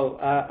here? So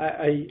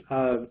I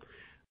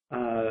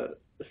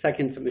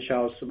second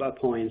Michelle's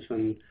points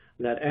and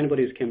that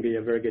antibodies can be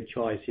a very good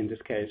choice in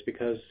this case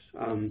because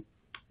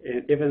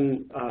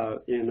even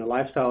in a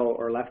lifestyle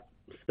or lab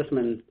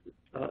specimen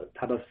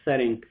type of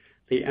setting,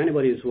 the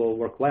antibodies will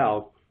work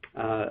well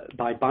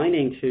by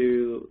binding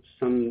to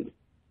some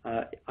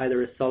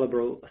either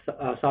soluble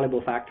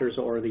factors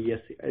or the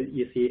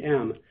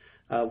ECM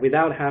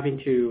without having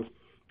to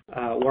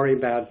worry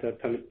about the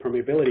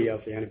permeability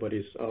of the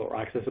antibodies or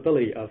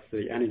accessibility of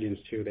the antigens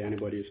to the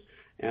antibodies.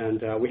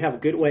 And we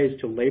have good ways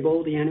to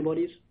label the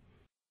antibodies,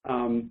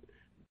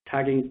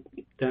 tagging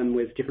them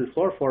with different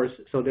fluorophores.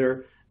 So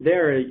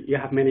there you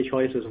have many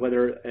choices,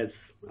 whether it's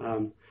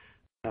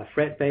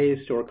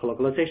FRET-based or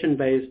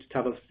colocalization-based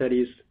type of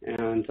studies.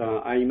 And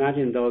I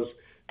imagine those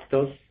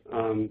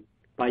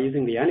by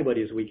using the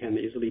antibodies, we can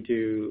easily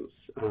do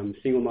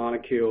single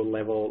molecule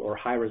level or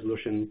high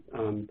resolution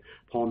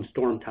Palm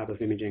storm type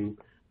of imaging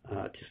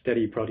to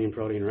study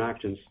protein-protein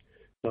interactions.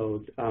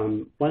 So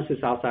once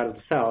it's outside of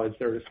the cell,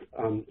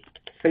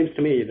 seems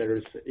to me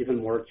there's even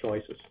more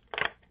choices.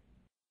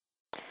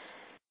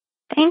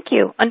 Thank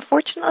you.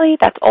 Unfortunately,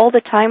 that's all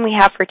the time we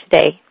have for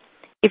today.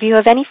 If you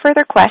have any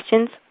further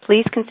questions,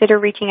 please consider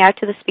reaching out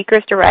to the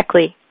speakers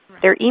directly.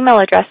 Their email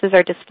addresses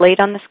are displayed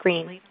on the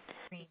screen.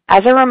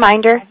 As a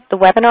reminder, the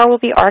webinar will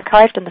be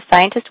archived on the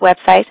Scientist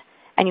website,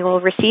 and you will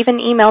receive an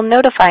email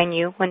notifying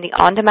you when the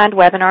on-demand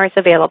webinar is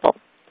available.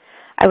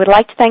 I would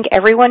like to thank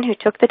everyone who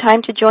took the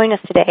time to join us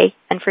today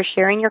and for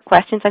sharing your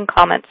questions and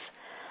comments.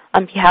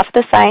 On behalf of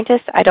the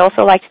Scientists, I'd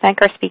also like to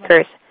thank our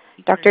speakers,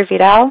 Dr.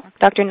 Vidal,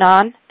 Dr.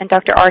 Nan, and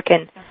Dr.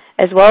 Arkin,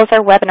 as well as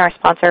our webinar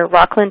sponsor,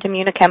 Rockland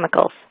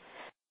Immunochemicals.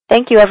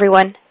 Thank you,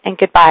 everyone, and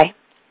goodbye.